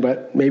was in.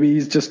 But maybe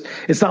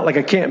it's not like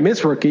a can't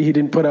miss rookie. He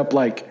didn't put up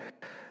like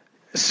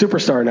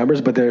superstar numbers,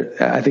 but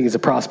I think he's a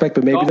prospect.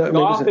 But maybe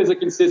Goff is a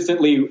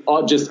consistently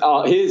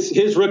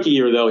his rookie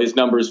year though. His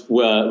numbers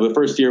the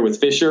first year with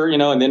Fisher,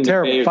 and then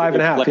terrible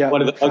 5.5. Like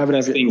one of the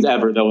ugliest things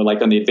ever though,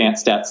 like on the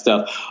advanced stat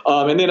stuff.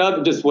 And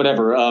then just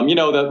whatever.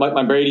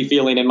 My Brady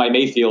feeling and my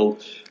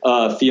Mayfield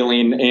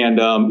feeling, and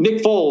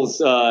Nick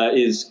Foles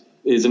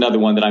is another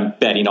one that I'm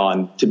betting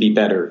on to be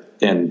better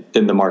than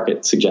the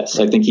market suggests.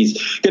 I think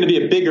he's going to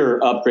be a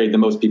bigger upgrade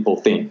than most people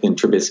think than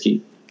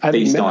Trubisky.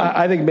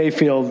 I think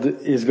Mayfield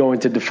is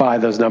going to defy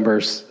those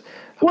numbers.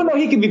 Well, no,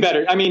 he could be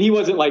better. I mean, he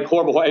wasn't like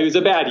horrible. It was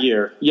a bad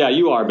year. Yeah,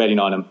 you are betting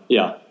on him.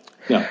 Yeah.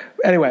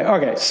 Anyway,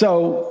 okay.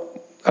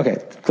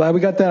 Glad we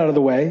got that out of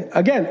the way.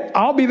 Again,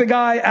 I'll be the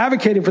guy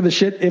advocating for the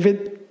shit if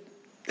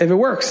it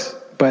works.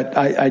 But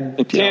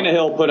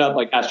Tannehill put up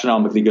like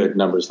astronomically good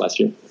numbers last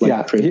year.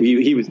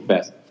 He was the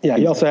best. Yeah,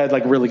 he also had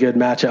like really good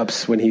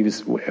matchups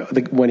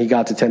when he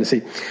got to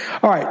Tennessee.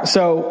 All right,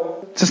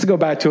 so just to go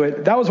back to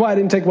it, that was why I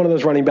didn't take one of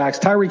those running backs.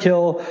 Tyreek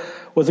Hill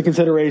was a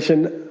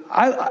consideration.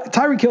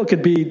 Tyreek Hill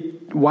could be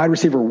wide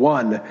receiver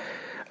 1,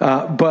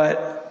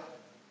 but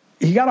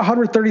he got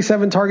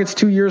 137 targets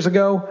 2 years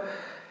ago.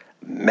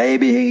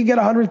 Maybe he could get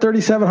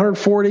 137,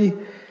 140.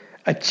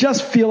 I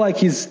just feel like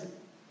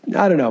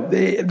I don't know.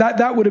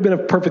 That would have been a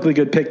perfectly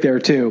good pick there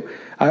too.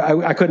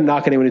 I couldn't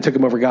knock anyone who took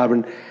him over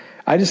Godwin.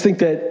 I just think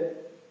that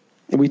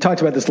we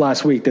talked about this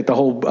last week, that the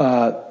whole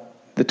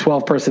the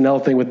 12 personnel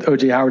thing with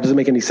O.J. Howard doesn't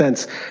make any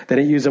sense. They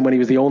didn't use him when he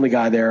was the only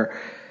guy there.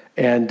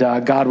 And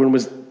Godwin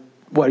was,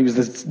 he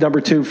was the number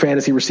 2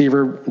 fantasy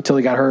receiver until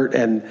he got hurt.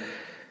 And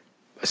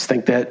I just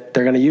think that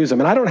they're going to use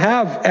him. And I don't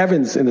have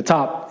Evans in the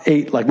top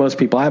 8 like most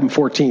people. I have him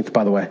 14th,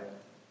 by the way.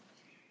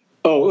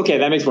 Oh, okay.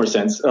 That makes more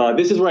sense.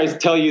 This is where I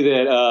tell you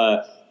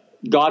that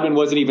Godwin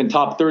wasn't even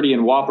top 30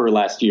 in Whopper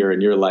last year.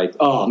 And you're like,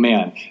 oh,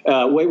 man.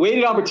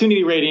 Weighted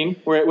opportunity rating,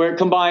 where it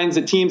combines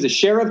the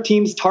share of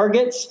teams'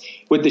 targets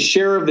with the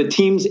share of the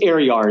team's air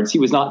yards. He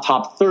was not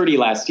top 30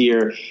 last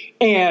year.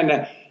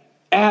 And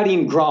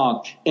adding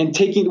Gronk and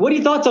what are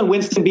your thoughts on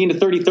Winston being to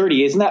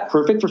 30-30? Isn't that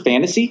perfect for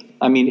fantasy?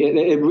 I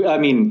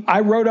mean, I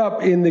wrote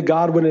up in the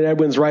Godwin and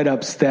Edwards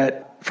write-ups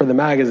that for the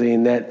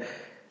magazine that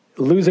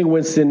losing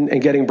Winston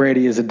and getting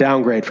Brady is a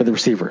downgrade for the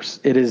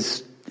receivers. It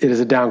is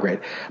a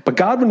downgrade. But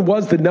Godwin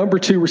was the number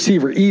 2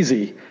 receiver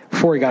easy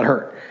before he got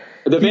hurt.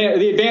 The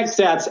advanced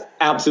stats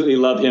absolutely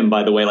love him,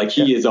 by the way. Like,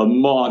 he is a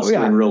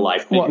monster in real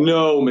life. Make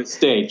no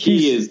mistake.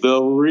 He is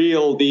the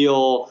real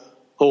deal.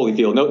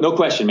 Holyfield, no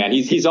question, man.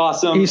 He's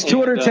awesome. He's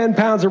 210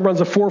 pounds and runs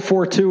a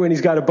 4.42, and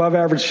he's got above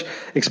average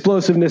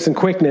explosiveness and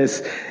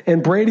quickness.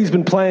 And Brady's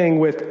been playing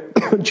with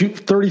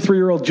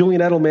 33-year-old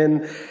Julian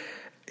Edelman.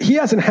 He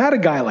hasn't had a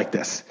guy like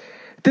this.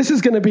 This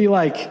is going to be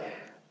the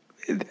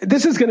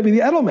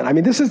Edelman. I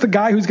mean, this is the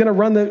guy who's going to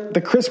run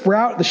the crisp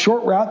route, the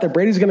short route that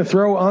Brady's going to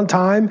throw on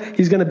time.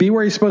 He's going to be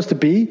where he's supposed to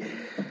be,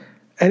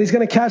 and he's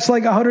going to catch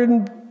like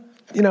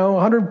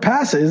 100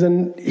 passes,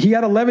 and he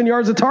had 11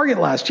 yards of target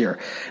last year.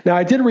 Now,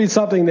 I did read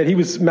something that he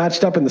was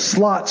matched up in the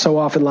slot so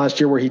often last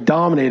year where he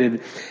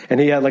dominated, and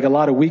he had like a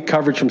lot of weak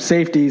coverage from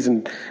safeties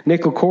and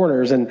nickel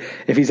corners, and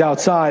if he's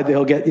outside,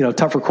 they'll get,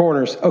 tougher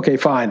corners. Okay,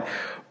 fine.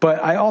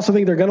 But I also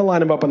think they're going to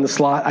line him up on the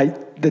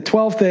slot. The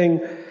 12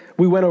 thing,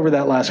 we went over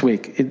that last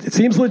week. It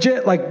seems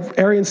legit, like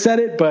Arian said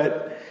it,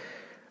 but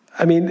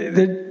I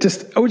mean,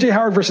 just O.J.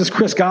 Howard versus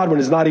Chris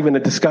Godwin is not even a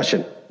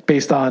discussion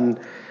based on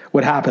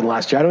what happened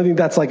last year. I don't think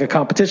that's like a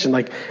competition.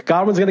 Like,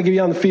 Godwin's going to give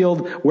you on the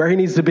field where he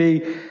needs to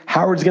be.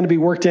 Howard's going to be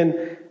worked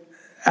in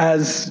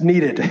as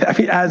needed. I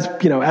mean,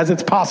 as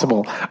it's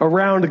possible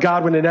around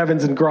Godwin and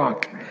Evans and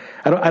Gronk.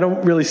 I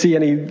don't really see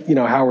any,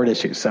 Howard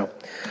issues. So,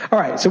 all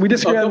right. So we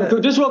disagree on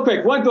that. Just real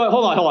quick. Hold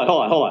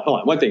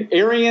on. One thing.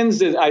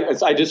 Arians,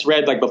 I just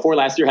read, like, before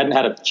last year hadn't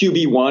had a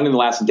QB1 in the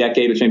last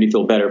decade, which made me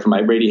feel better for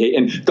my Brady hate.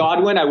 And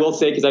Godwin, I will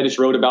say, because I just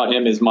wrote about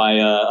him, is my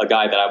a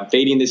guy that I'm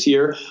fading this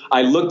year.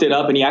 I looked it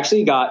up, and he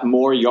actually got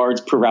more yards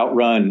per route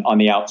run on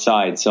the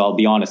outside. So I'll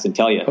be honest and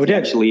tell you,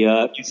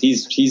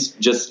 he's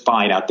just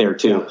fine out there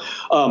too.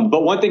 Yeah.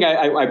 But one thing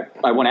I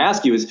want to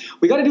ask you is,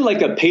 we got to do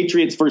like a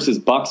Patriots versus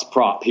Bucks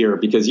prop here,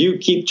 because you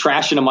keep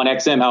trashing them on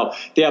XM how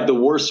they have the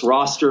worst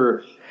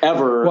roster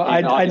ever. Well,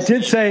 I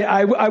did say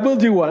I will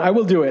do one. I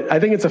will do it. I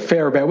think it's a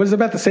fair bet. Was it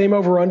about the same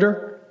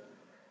over-under?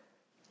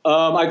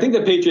 I think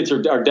the Patriots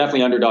are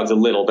definitely underdogs a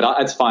little,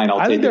 but it's fine.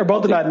 I think they're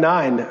both about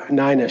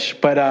nine-ish.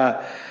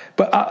 But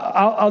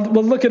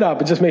we'll look it up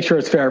and just make sure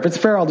it's fair. If it's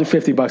fair, I'll do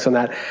 $50 on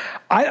that.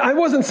 I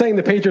wasn't saying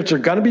the Patriots are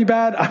going to be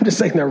bad. I'm just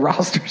saying their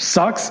roster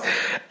sucks,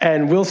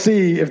 and we'll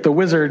see if the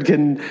Wizard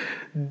can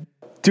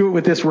do it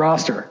with this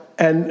roster.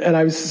 And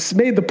I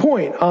made the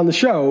point on the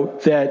show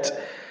that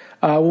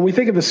when we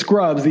think of the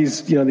scrubs,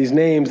 these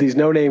names, these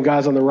no-name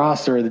guys on the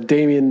roster, the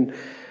Damien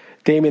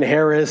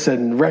Harris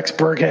and Rex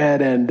Burkhead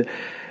and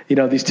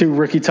these 2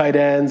 rookie tight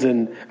ends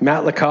and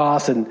Matt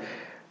Lacoste, and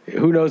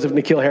who knows if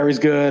N'Keal Harry's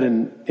good,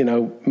 and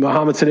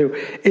Mohamed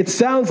Sanu. It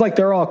sounds like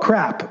they're all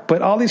crap,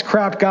 but all these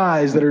crap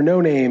guys that are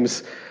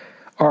no-names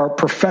are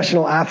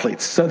professional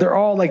athletes. So they're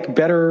all like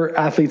better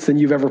athletes than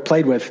you've ever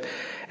played with.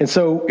 And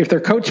so if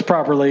they're coached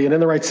properly and in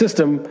the right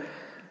system,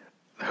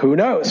 who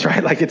knows,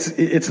 right? Like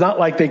it's not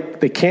like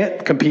they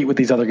can't compete with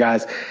these other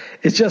guys.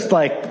 It's just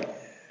like,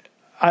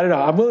 I don't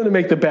know. I'm willing to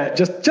make the bet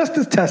just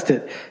to test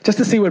it, just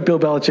to see what Bill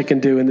Belichick can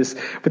do in this.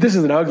 But this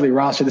is an ugly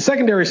roster. The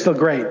secondary is still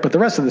great, but the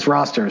rest of this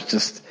roster is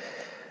just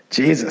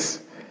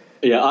Jesus.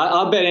 Yeah,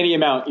 I'll bet any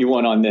amount you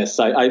want on this.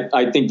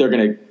 I think they're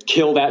going to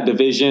kill that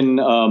division.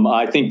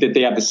 I think that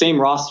they have the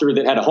same roster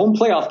that had a home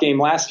playoff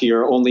game last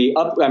year,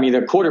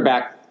 their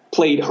quarterback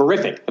played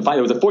horrific. It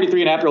was a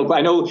 43.5-year-old. I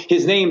know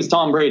his name's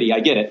Tom Brady. I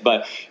get it.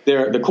 But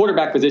the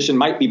quarterback position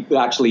might be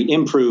actually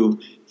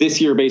improved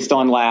this year based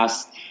on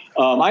last.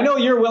 I know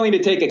you're willing to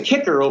take a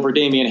kicker over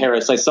Damien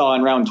Harris, I saw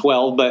in round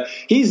 12, but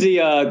he's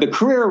the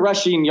career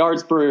rushing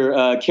yards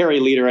per carry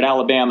leader at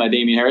Alabama,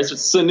 Damien Harris.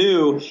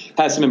 Sanu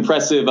has some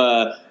impressive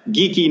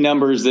geeky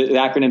numbers, the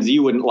acronyms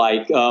you wouldn't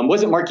like.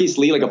 Wasn't Marquise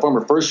Lee like a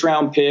former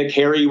first-round pick?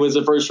 Harry was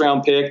a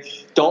first-round pick.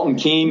 Dalton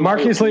King.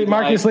 Marquise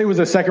Lee was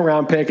a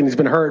second-round pick, and he's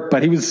been hurt,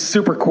 but he was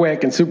super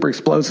quick and super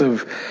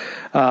explosive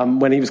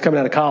when he was coming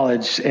out of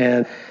college,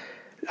 and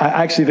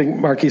I actually think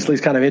Marquise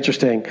Lee's kind of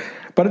interesting.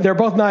 But they're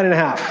both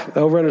 9.5.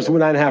 The over-under is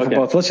 9.5 for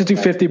both. Let's just do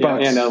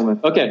 $50. Yeah, no,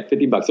 okay,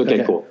 $50.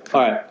 Okay, cool.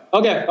 All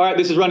right.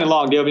 This is running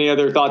long. Do you have any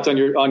other thoughts on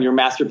your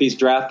masterpiece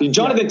draft?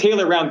 Jonathan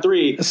Taylor, round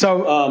 3.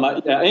 So,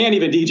 and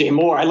even DJ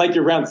Moore. I like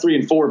your round 3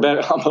 and 4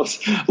 better.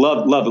 Almost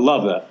love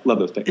that. Love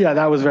those picks. Yeah,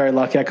 that was very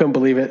lucky. I couldn't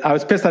believe it. I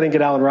was pissed I didn't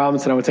get Allen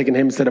Robinson. I would have taken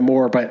him instead of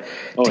Moore, but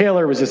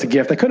Taylor was just a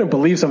gift. I couldn't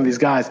believe some of these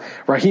guys.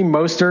 Raheem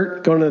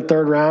Mostert going to the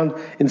 3rd round,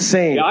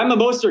 insane. Yeah, I'm a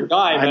Mostert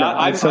guy, but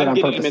I'm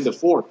getting him in the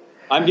 4th.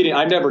 I've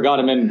never got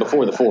him in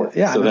before the 4th.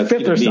 Yeah, so the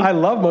 5th. I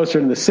love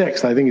Mostert in the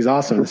 6th. I think he's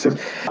awesome in the 6th.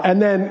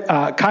 And then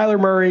Kyler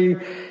Murray.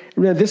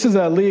 This is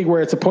a league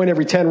where it's a point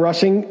every 10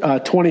 rushing,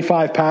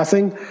 25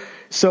 passing.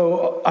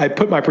 So I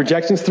put my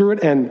projections through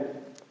it, and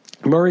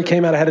Murray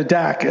came out ahead of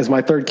Dak as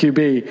my 3rd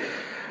QB.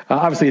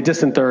 Obviously a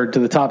distant 3rd to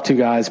the top 2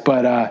 guys,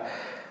 but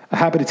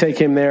happy to take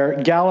him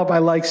there. Gallup I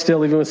like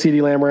still, even with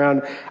CeeDee Lamb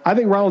around. I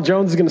think Ronald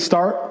Jones is going to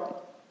start.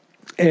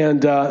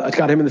 And I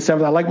got him in the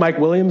 7th. I like Mike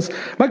Williams.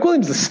 Mike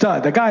Williams is a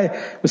stud. That guy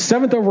was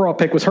 7th overall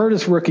pick, was hurt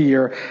his rookie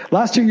year.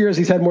 Last 2 years,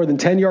 he's had more than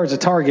 10 yards a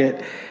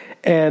target.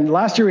 And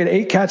last year, he had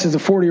 8 catches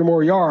of 40 or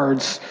more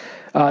yards,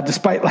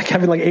 despite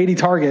having 80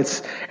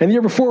 targets. And the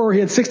year before, he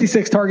had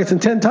 66 targets and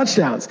 10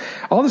 touchdowns.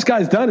 All this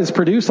guy's done is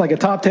produce a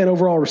top 10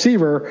 overall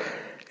receiver.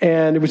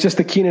 And it was just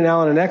the Keenan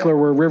Allen and Eckler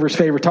were Rivers'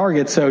 favorite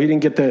targets, so he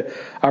didn't get the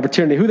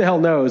opportunity. Who the hell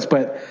knows?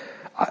 But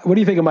what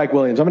do you think of Mike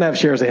Williams? I'm going to have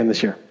shares of him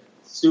this year.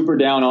 Super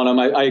down on him.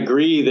 I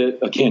agree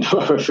that, again,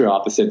 we're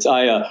opposites.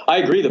 I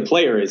agree the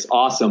player is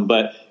awesome,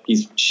 but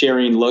he's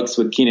sharing looks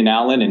with Keenan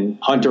Allen and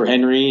Hunter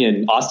Henry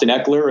and Austin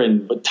Eckler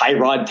and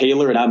Tyrod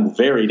Taylor, and I'm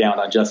very down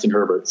on Justin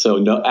Herbert. So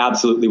no,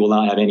 absolutely will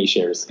not have any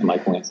shares in my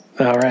plans.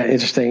 All right,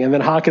 interesting. And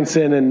then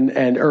Hawkinson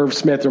and Irv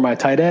Smith are my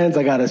tight ends.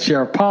 I got a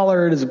share of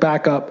Pollard as a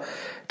backup.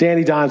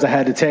 Danny Dimes I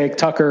had to take.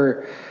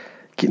 Tucker,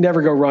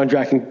 never go wrong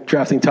drafting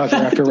Tucker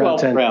after round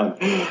 10.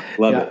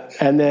 Love it.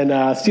 And then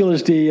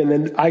Steelers D, and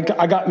then I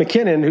got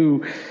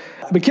McKinnon,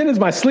 McKinnon's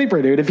my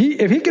sleeper, dude. If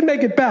he can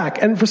make it back,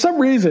 and for some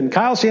reason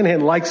Kyle Shanahan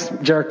likes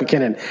Jerick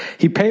McKinnon.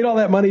 He paid all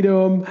that money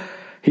to him.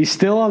 He's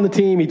still on the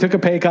team. He took a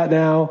pay cut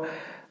now.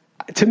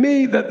 To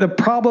me, the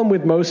problem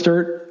with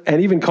Mostert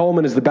and even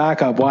Coleman as the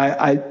backup, why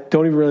I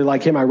don't even really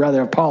like him, I'd rather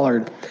have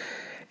Pollard,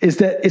 is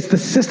that it's the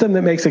system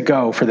that makes it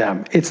go for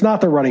them. It's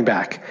not the running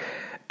back.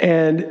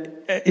 And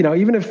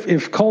even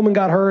if Coleman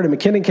got hurt and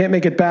McKinnon can't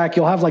make it back,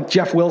 you'll have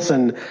Jeff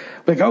Wilson.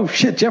 Oh,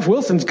 shit, Jeff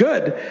Wilson's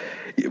good.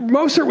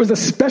 Mostert was a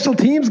special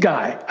teams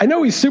guy. I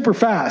know he's super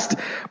fast,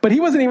 but he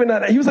wasn't even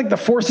he was the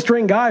 4th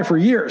string guy for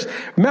years.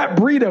 Matt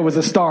Breida was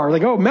a star.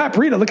 Matt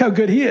Breida, look how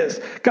good he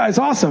is. Guy's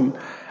awesome.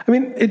 I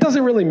mean, it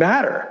doesn't really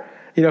matter,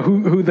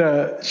 who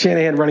the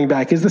Shanahan running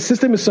back is. The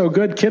system is so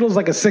good. Kittle's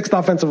like a 6th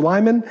offensive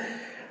lineman.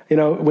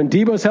 When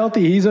Debo's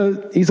healthy, he's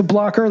a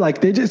blocker.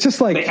 It's just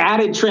they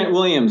added Trent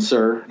Williams,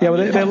 sir. Yeah,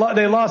 well,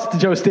 they lost to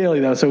Joe Staley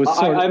though, so it's.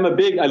 I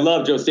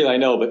love Joe Staley, I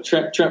know, but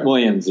Trent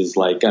Williams is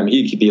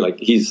he could be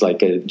he's a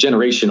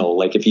generational.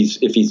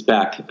 If he's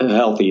back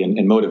healthy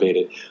and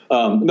motivated.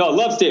 No, I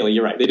love Staley.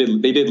 You're right. They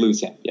did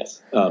lose him.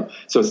 Yes.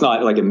 So it's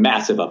not a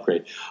massive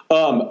upgrade.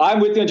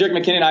 I'm with you on Jerick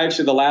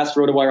McKinnon. The last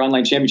RotoWire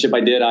online championship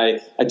I did, I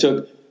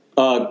took.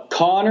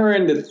 Connor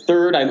in the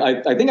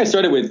 3rd. I think I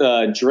started with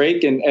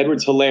Drake and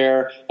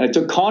Edwards-Helaire, and I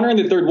took Connor in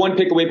the 3rd, 1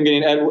 pick away from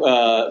getting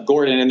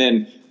Gordon, and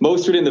then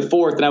Mostert in the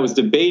 4th. And I was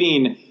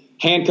debating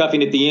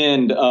handcuffing at the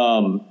end.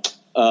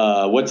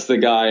 What's the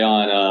guy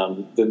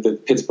on the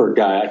Pittsburgh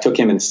guy? I took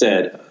him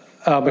instead.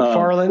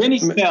 McFarland.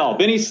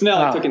 Benny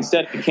Snell I took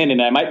instead of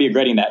McKinnon. I might be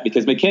regretting that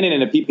because McKinnon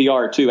in a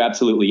PPR too,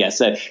 absolutely,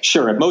 yes.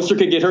 Sure, if Mostert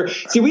could get hurt.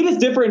 See, we just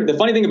different. The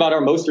funny thing about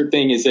our Mostert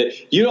thing is that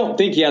you don't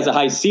think he has a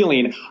high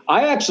ceiling.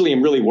 I actually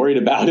am really worried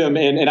about him,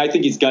 and I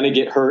think he's going to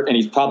get hurt, and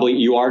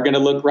you are going to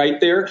look right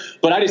there.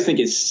 But I just think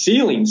his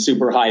ceiling's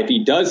super high if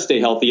he does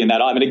stay healthy in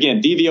that. I mean,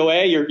 again,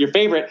 DVOA, your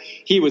favorite,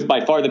 he was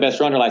by far the best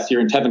runner last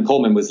year, and Tevin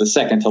Coleman was the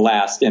 2nd to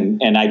last,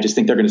 and I just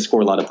think they're going to score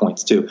a lot of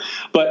points too.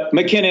 But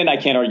McKinnon, I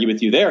can't argue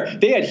with you there.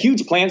 They had huge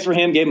plans for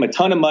him, gave him a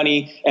ton of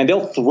money, and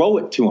they'll throw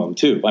it to him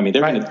too. I mean,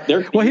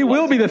 he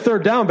will be the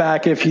 3rd down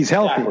back if he's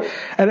healthy. Exactly.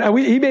 And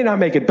he may not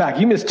make it back.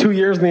 You missed 2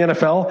 years in the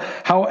NFL,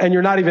 and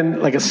you're not even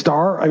a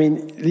star. I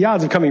mean, the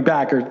odds of coming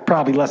back are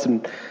probably less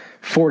than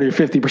 40 or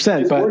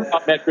 50%.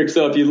 But metrics,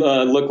 so if you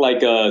look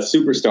like a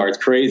superstar, it's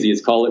crazy.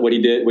 It's call it what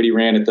he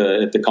ran at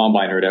the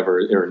combine or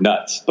whatever, or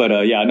nuts. But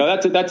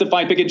that's a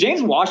fine pick. And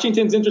James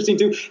Washington's interesting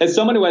too. As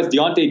someone who has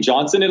Deontay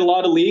Johnson in a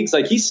lot of leagues,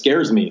 he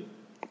scares me.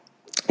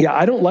 Yeah,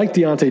 I don't like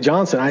Deontay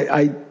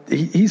Johnson.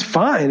 He's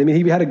fine. I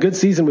mean, he had a good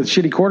season with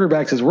shitty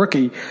quarterbacks as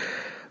rookie.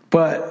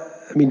 But,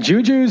 I mean,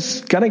 Juju's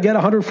going to get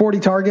 140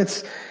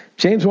 targets.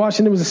 James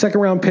Washington was a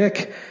 2nd-round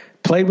pick,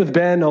 played with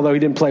Ben, although he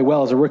didn't play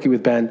well as a rookie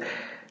with Ben.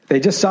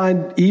 They just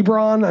signed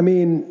Ebron. I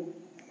mean,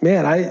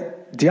 man,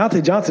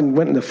 Deontay Johnson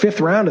went in the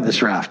 5th round of this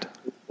draft.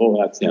 Oh,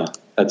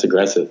 that's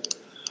aggressive.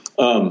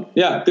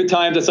 Good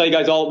times. I saw you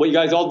guys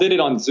all did it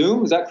on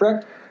Zoom. Is that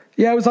correct?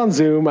 Yeah, it was on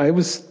Zoom.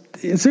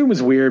 Zoom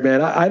was weird,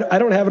 man. I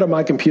don't have it on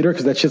my computer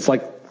because that shit's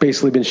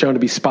basically been shown to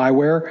be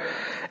spyware.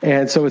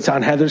 And so it's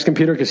on Heather's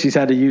computer because she's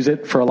had to use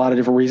it for a lot of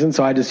different reasons.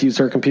 So I just used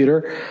her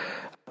computer.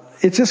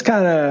 it's just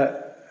kind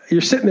of,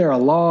 you're sitting there a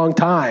long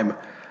time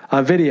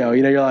on video.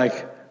 You know, you're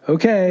like,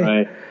 okay.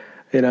 Right.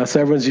 You know,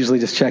 so everyone's usually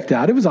just checked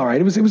out. It was all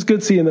right. It was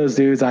good seeing those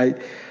dudes. I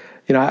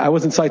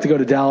wasn't psyched to go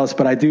to Dallas,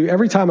 but I do,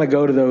 every time I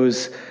go to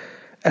those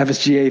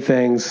FSGA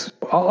things,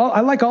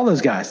 I like all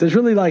those guys. There's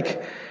really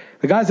like,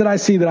 the guys that I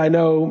see that I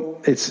know,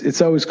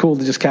 it's always cool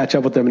to just catch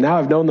up with them. And now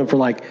I've known them for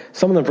like,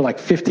 some of them for like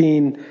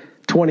 15,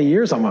 20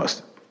 years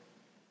almost.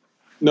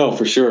 No,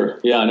 for sure.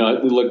 Yeah, no,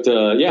 it looked,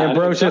 and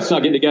bro, it's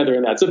not getting together.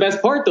 And that's the best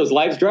part, those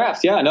live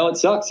drafts. Yeah, no, it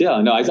sucks. Yeah,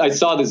 no, I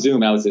saw the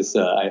Zoom. I was just,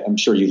 I'm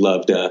sure you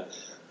loved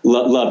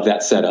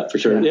that setup for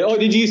sure. Yeah. Oh,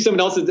 did you use someone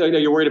else's?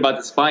 You're worried about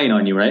the spying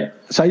on you, right?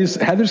 So I used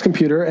Heather's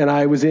computer, and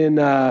I was in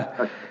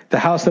the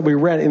house that we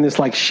rent in this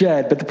like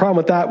shed. But the problem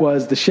with that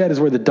was the shed is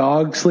where the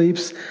dog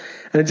sleeps,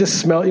 and it just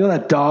smelled. You know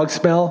that dog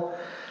smell?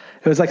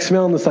 It was like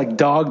smelling this like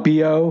dog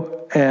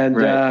BO, and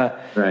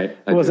right.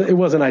 It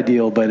wasn't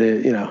ideal, but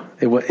it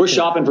was. We're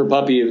shopping for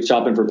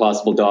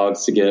possible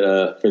dogs to get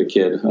for the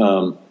kid.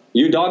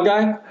 You a dog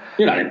guy?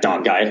 You're not a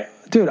dog guy.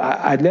 Dude,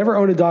 I've never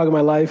owned a dog in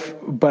my life,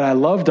 but I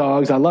love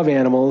dogs. I love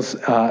animals.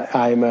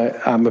 I'm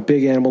a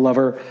big animal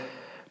lover,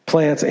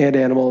 plants and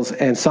animals.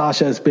 And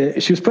Sasha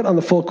she was put on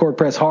the full court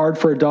press hard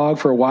for a dog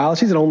for a while.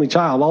 She's an only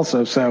child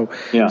also, so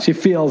she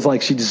feels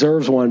like she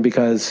deserves one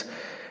because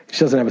she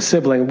doesn't have a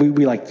sibling.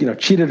 We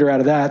cheated her out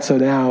of that, so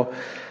now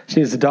she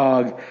needs a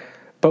dog.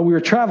 But we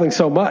were traveling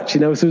so much, so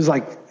it was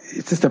like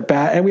it's just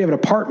and we have an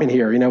apartment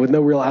here, with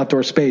no real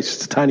outdoor space,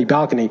 just a tiny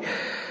balcony.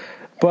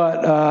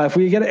 But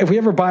if we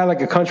ever buy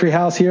like a country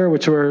house here,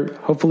 which we're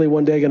hopefully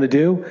one day going to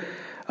do,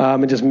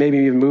 and just maybe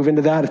even move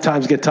into that, if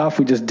times get tough,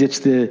 we just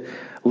ditch the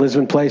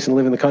Lisbon place and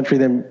live in the country,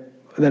 then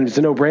it's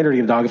a no-brainer to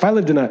get a dog. If I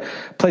lived in a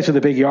place with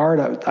a big yard,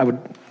 I would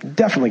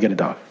definitely get a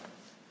dog.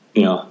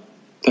 Yeah,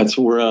 that's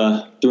what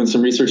we're doing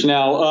some research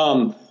now.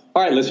 All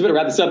right, let's better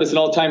wrap this up. It's an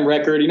all-time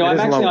record. I'm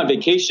actually on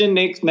vacation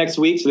next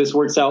week, so this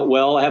works out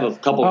well. I have a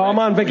couple. I'm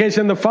on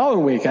vacation the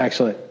following week,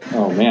 actually.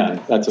 Oh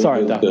man, that's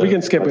sorry. We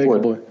can skip it,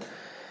 boy.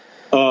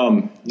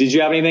 Did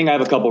you have anything? I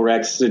have a couple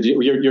recs.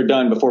 You're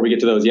done before we get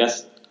to those,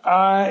 yes?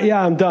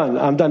 Yeah, I'm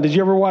done. Did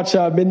you ever watch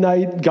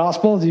Midnight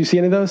Gospel? Did you see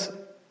any of those?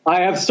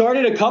 I have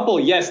started a couple.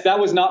 Yes, that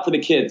was not for the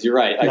kids. You're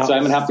right. No, so I'm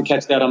going to have to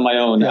catch that on my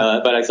own.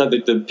 Yeah. But I saw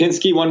that the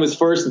Pinsky one was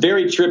first.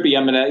 Very trippy.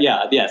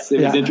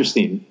 It was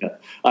interesting.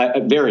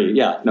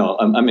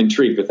 I'm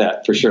intrigued with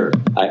that for sure.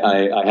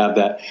 I have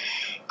that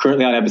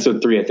currently on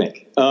episode 3, I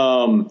think.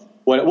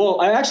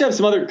 I actually have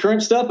some other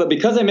current stuff, but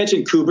because I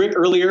mentioned Kubrick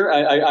earlier,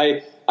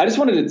 I just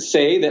wanted to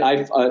say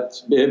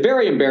that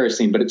very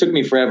embarrassing, but it took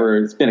me forever.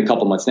 It's been a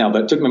couple months now,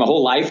 but it took me my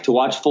whole life to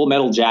watch Full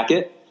Metal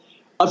Jacket.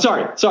 I'm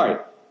sorry.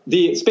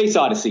 The Space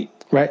Odyssey.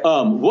 Right.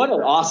 What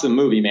an awesome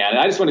movie, man. And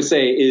I just want to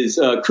say is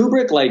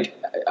Kubrick,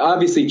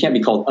 obviously can't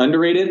be called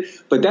underrated,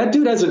 but that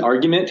dude has an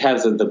argument,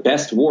 has the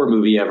best war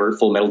movie ever,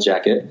 Full Metal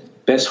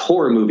Jacket, best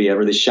horror movie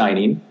ever, The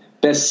Shining,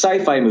 best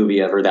sci-fi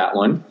movie ever, that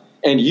one.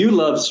 And you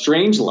love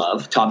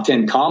Strangelove, top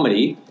 10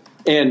 comedy.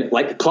 And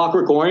like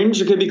Clockwork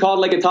Orange could be called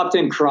like a top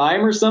 10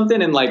 crime or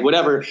something. And like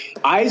whatever,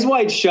 Eyes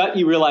Wide Shut,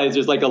 you realize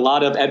there's like a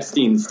lot of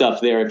Epstein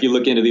stuff there if you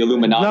look into the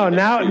Illuminati.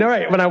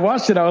 Right. When I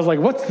watched it, I was like,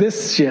 what's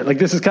this shit? Like,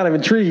 this is kind of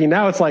intriguing.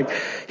 Now it's like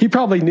he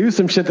probably knew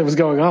some shit that was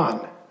going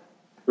on.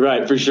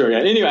 Right, for sure. Yeah.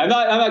 Anyway, I'm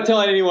not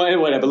telling anyone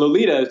whatever.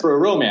 Lolita is for a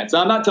romance.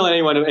 I'm not telling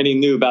anyone any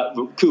new about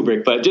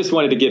Kubrick, but just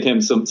wanted to give him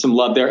some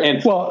love there.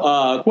 And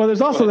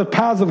there's also The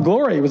Paths of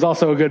Glory was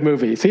also a good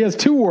movie. So he has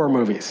 2 war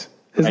movies.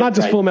 It's not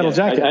just Full Metal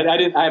Jacket.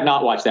 I have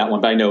not watched that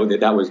one, but I know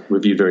that was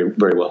reviewed very,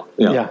 very well.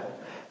 Yeah.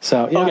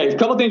 So, okay, a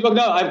couple things. No,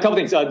 I have a couple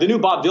things. The new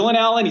Bob Dylan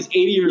album, he's 80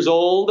 years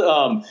old.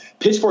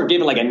 Pitchfork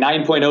gave it like a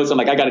 9.0, so I'm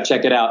like, I got to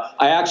check it out.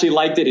 I actually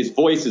liked it. His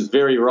voice is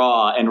very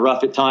raw and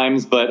rough at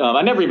times, but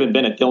I've never even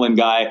been a Dylan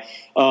guy.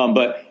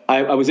 But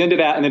I was into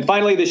that. And then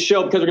finally, this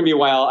show, because we're going to be a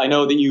while, I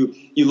know that you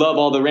love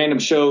all the random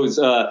shows.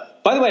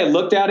 By the way, I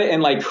looked at it,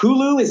 and like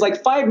Hulu is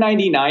like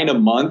 $5.99 a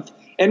month.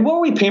 And what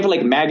were we paying for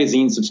like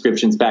magazine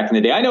subscriptions back in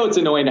the day? I know it's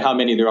annoying how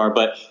many there are,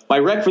 but my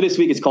rec for this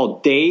week is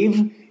called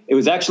Dave. It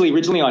was actually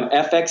originally on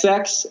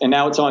FXX, and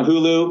now it's on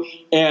Hulu.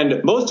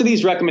 And most of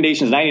these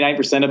recommendations,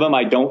 99% of them,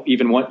 I don't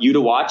even want you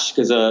to watch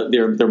because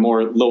they're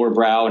more lower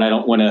brow, and I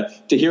don't want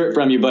to hear it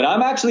from you. But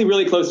I'm actually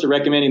really close to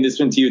recommending this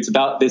one to you. It's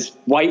about this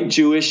white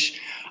Jewish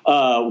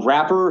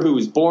rapper who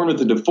was born with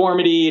a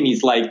deformity, and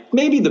he's like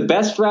maybe the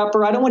best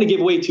rapper. I don't want to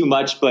give away too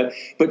much, but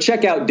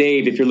check out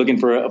Dave if you're looking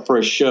for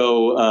a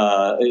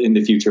show in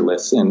the future,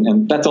 Liss.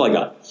 And that's all I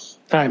got.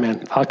 All right,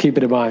 man. I'll keep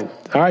it in mind.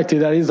 All right,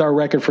 dude. That is our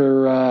record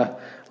for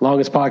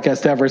longest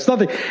podcast ever. It's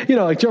nothing,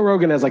 like Joe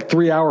Rogan has like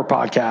 3-hour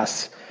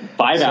podcasts.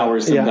 5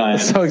 hours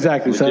sometimes. Yeah, so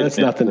exactly. So that's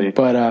nothing.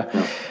 But all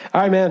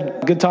right, man.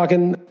 Good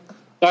talking.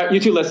 All right, you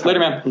too, Liss. Later,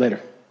 man.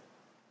 Later.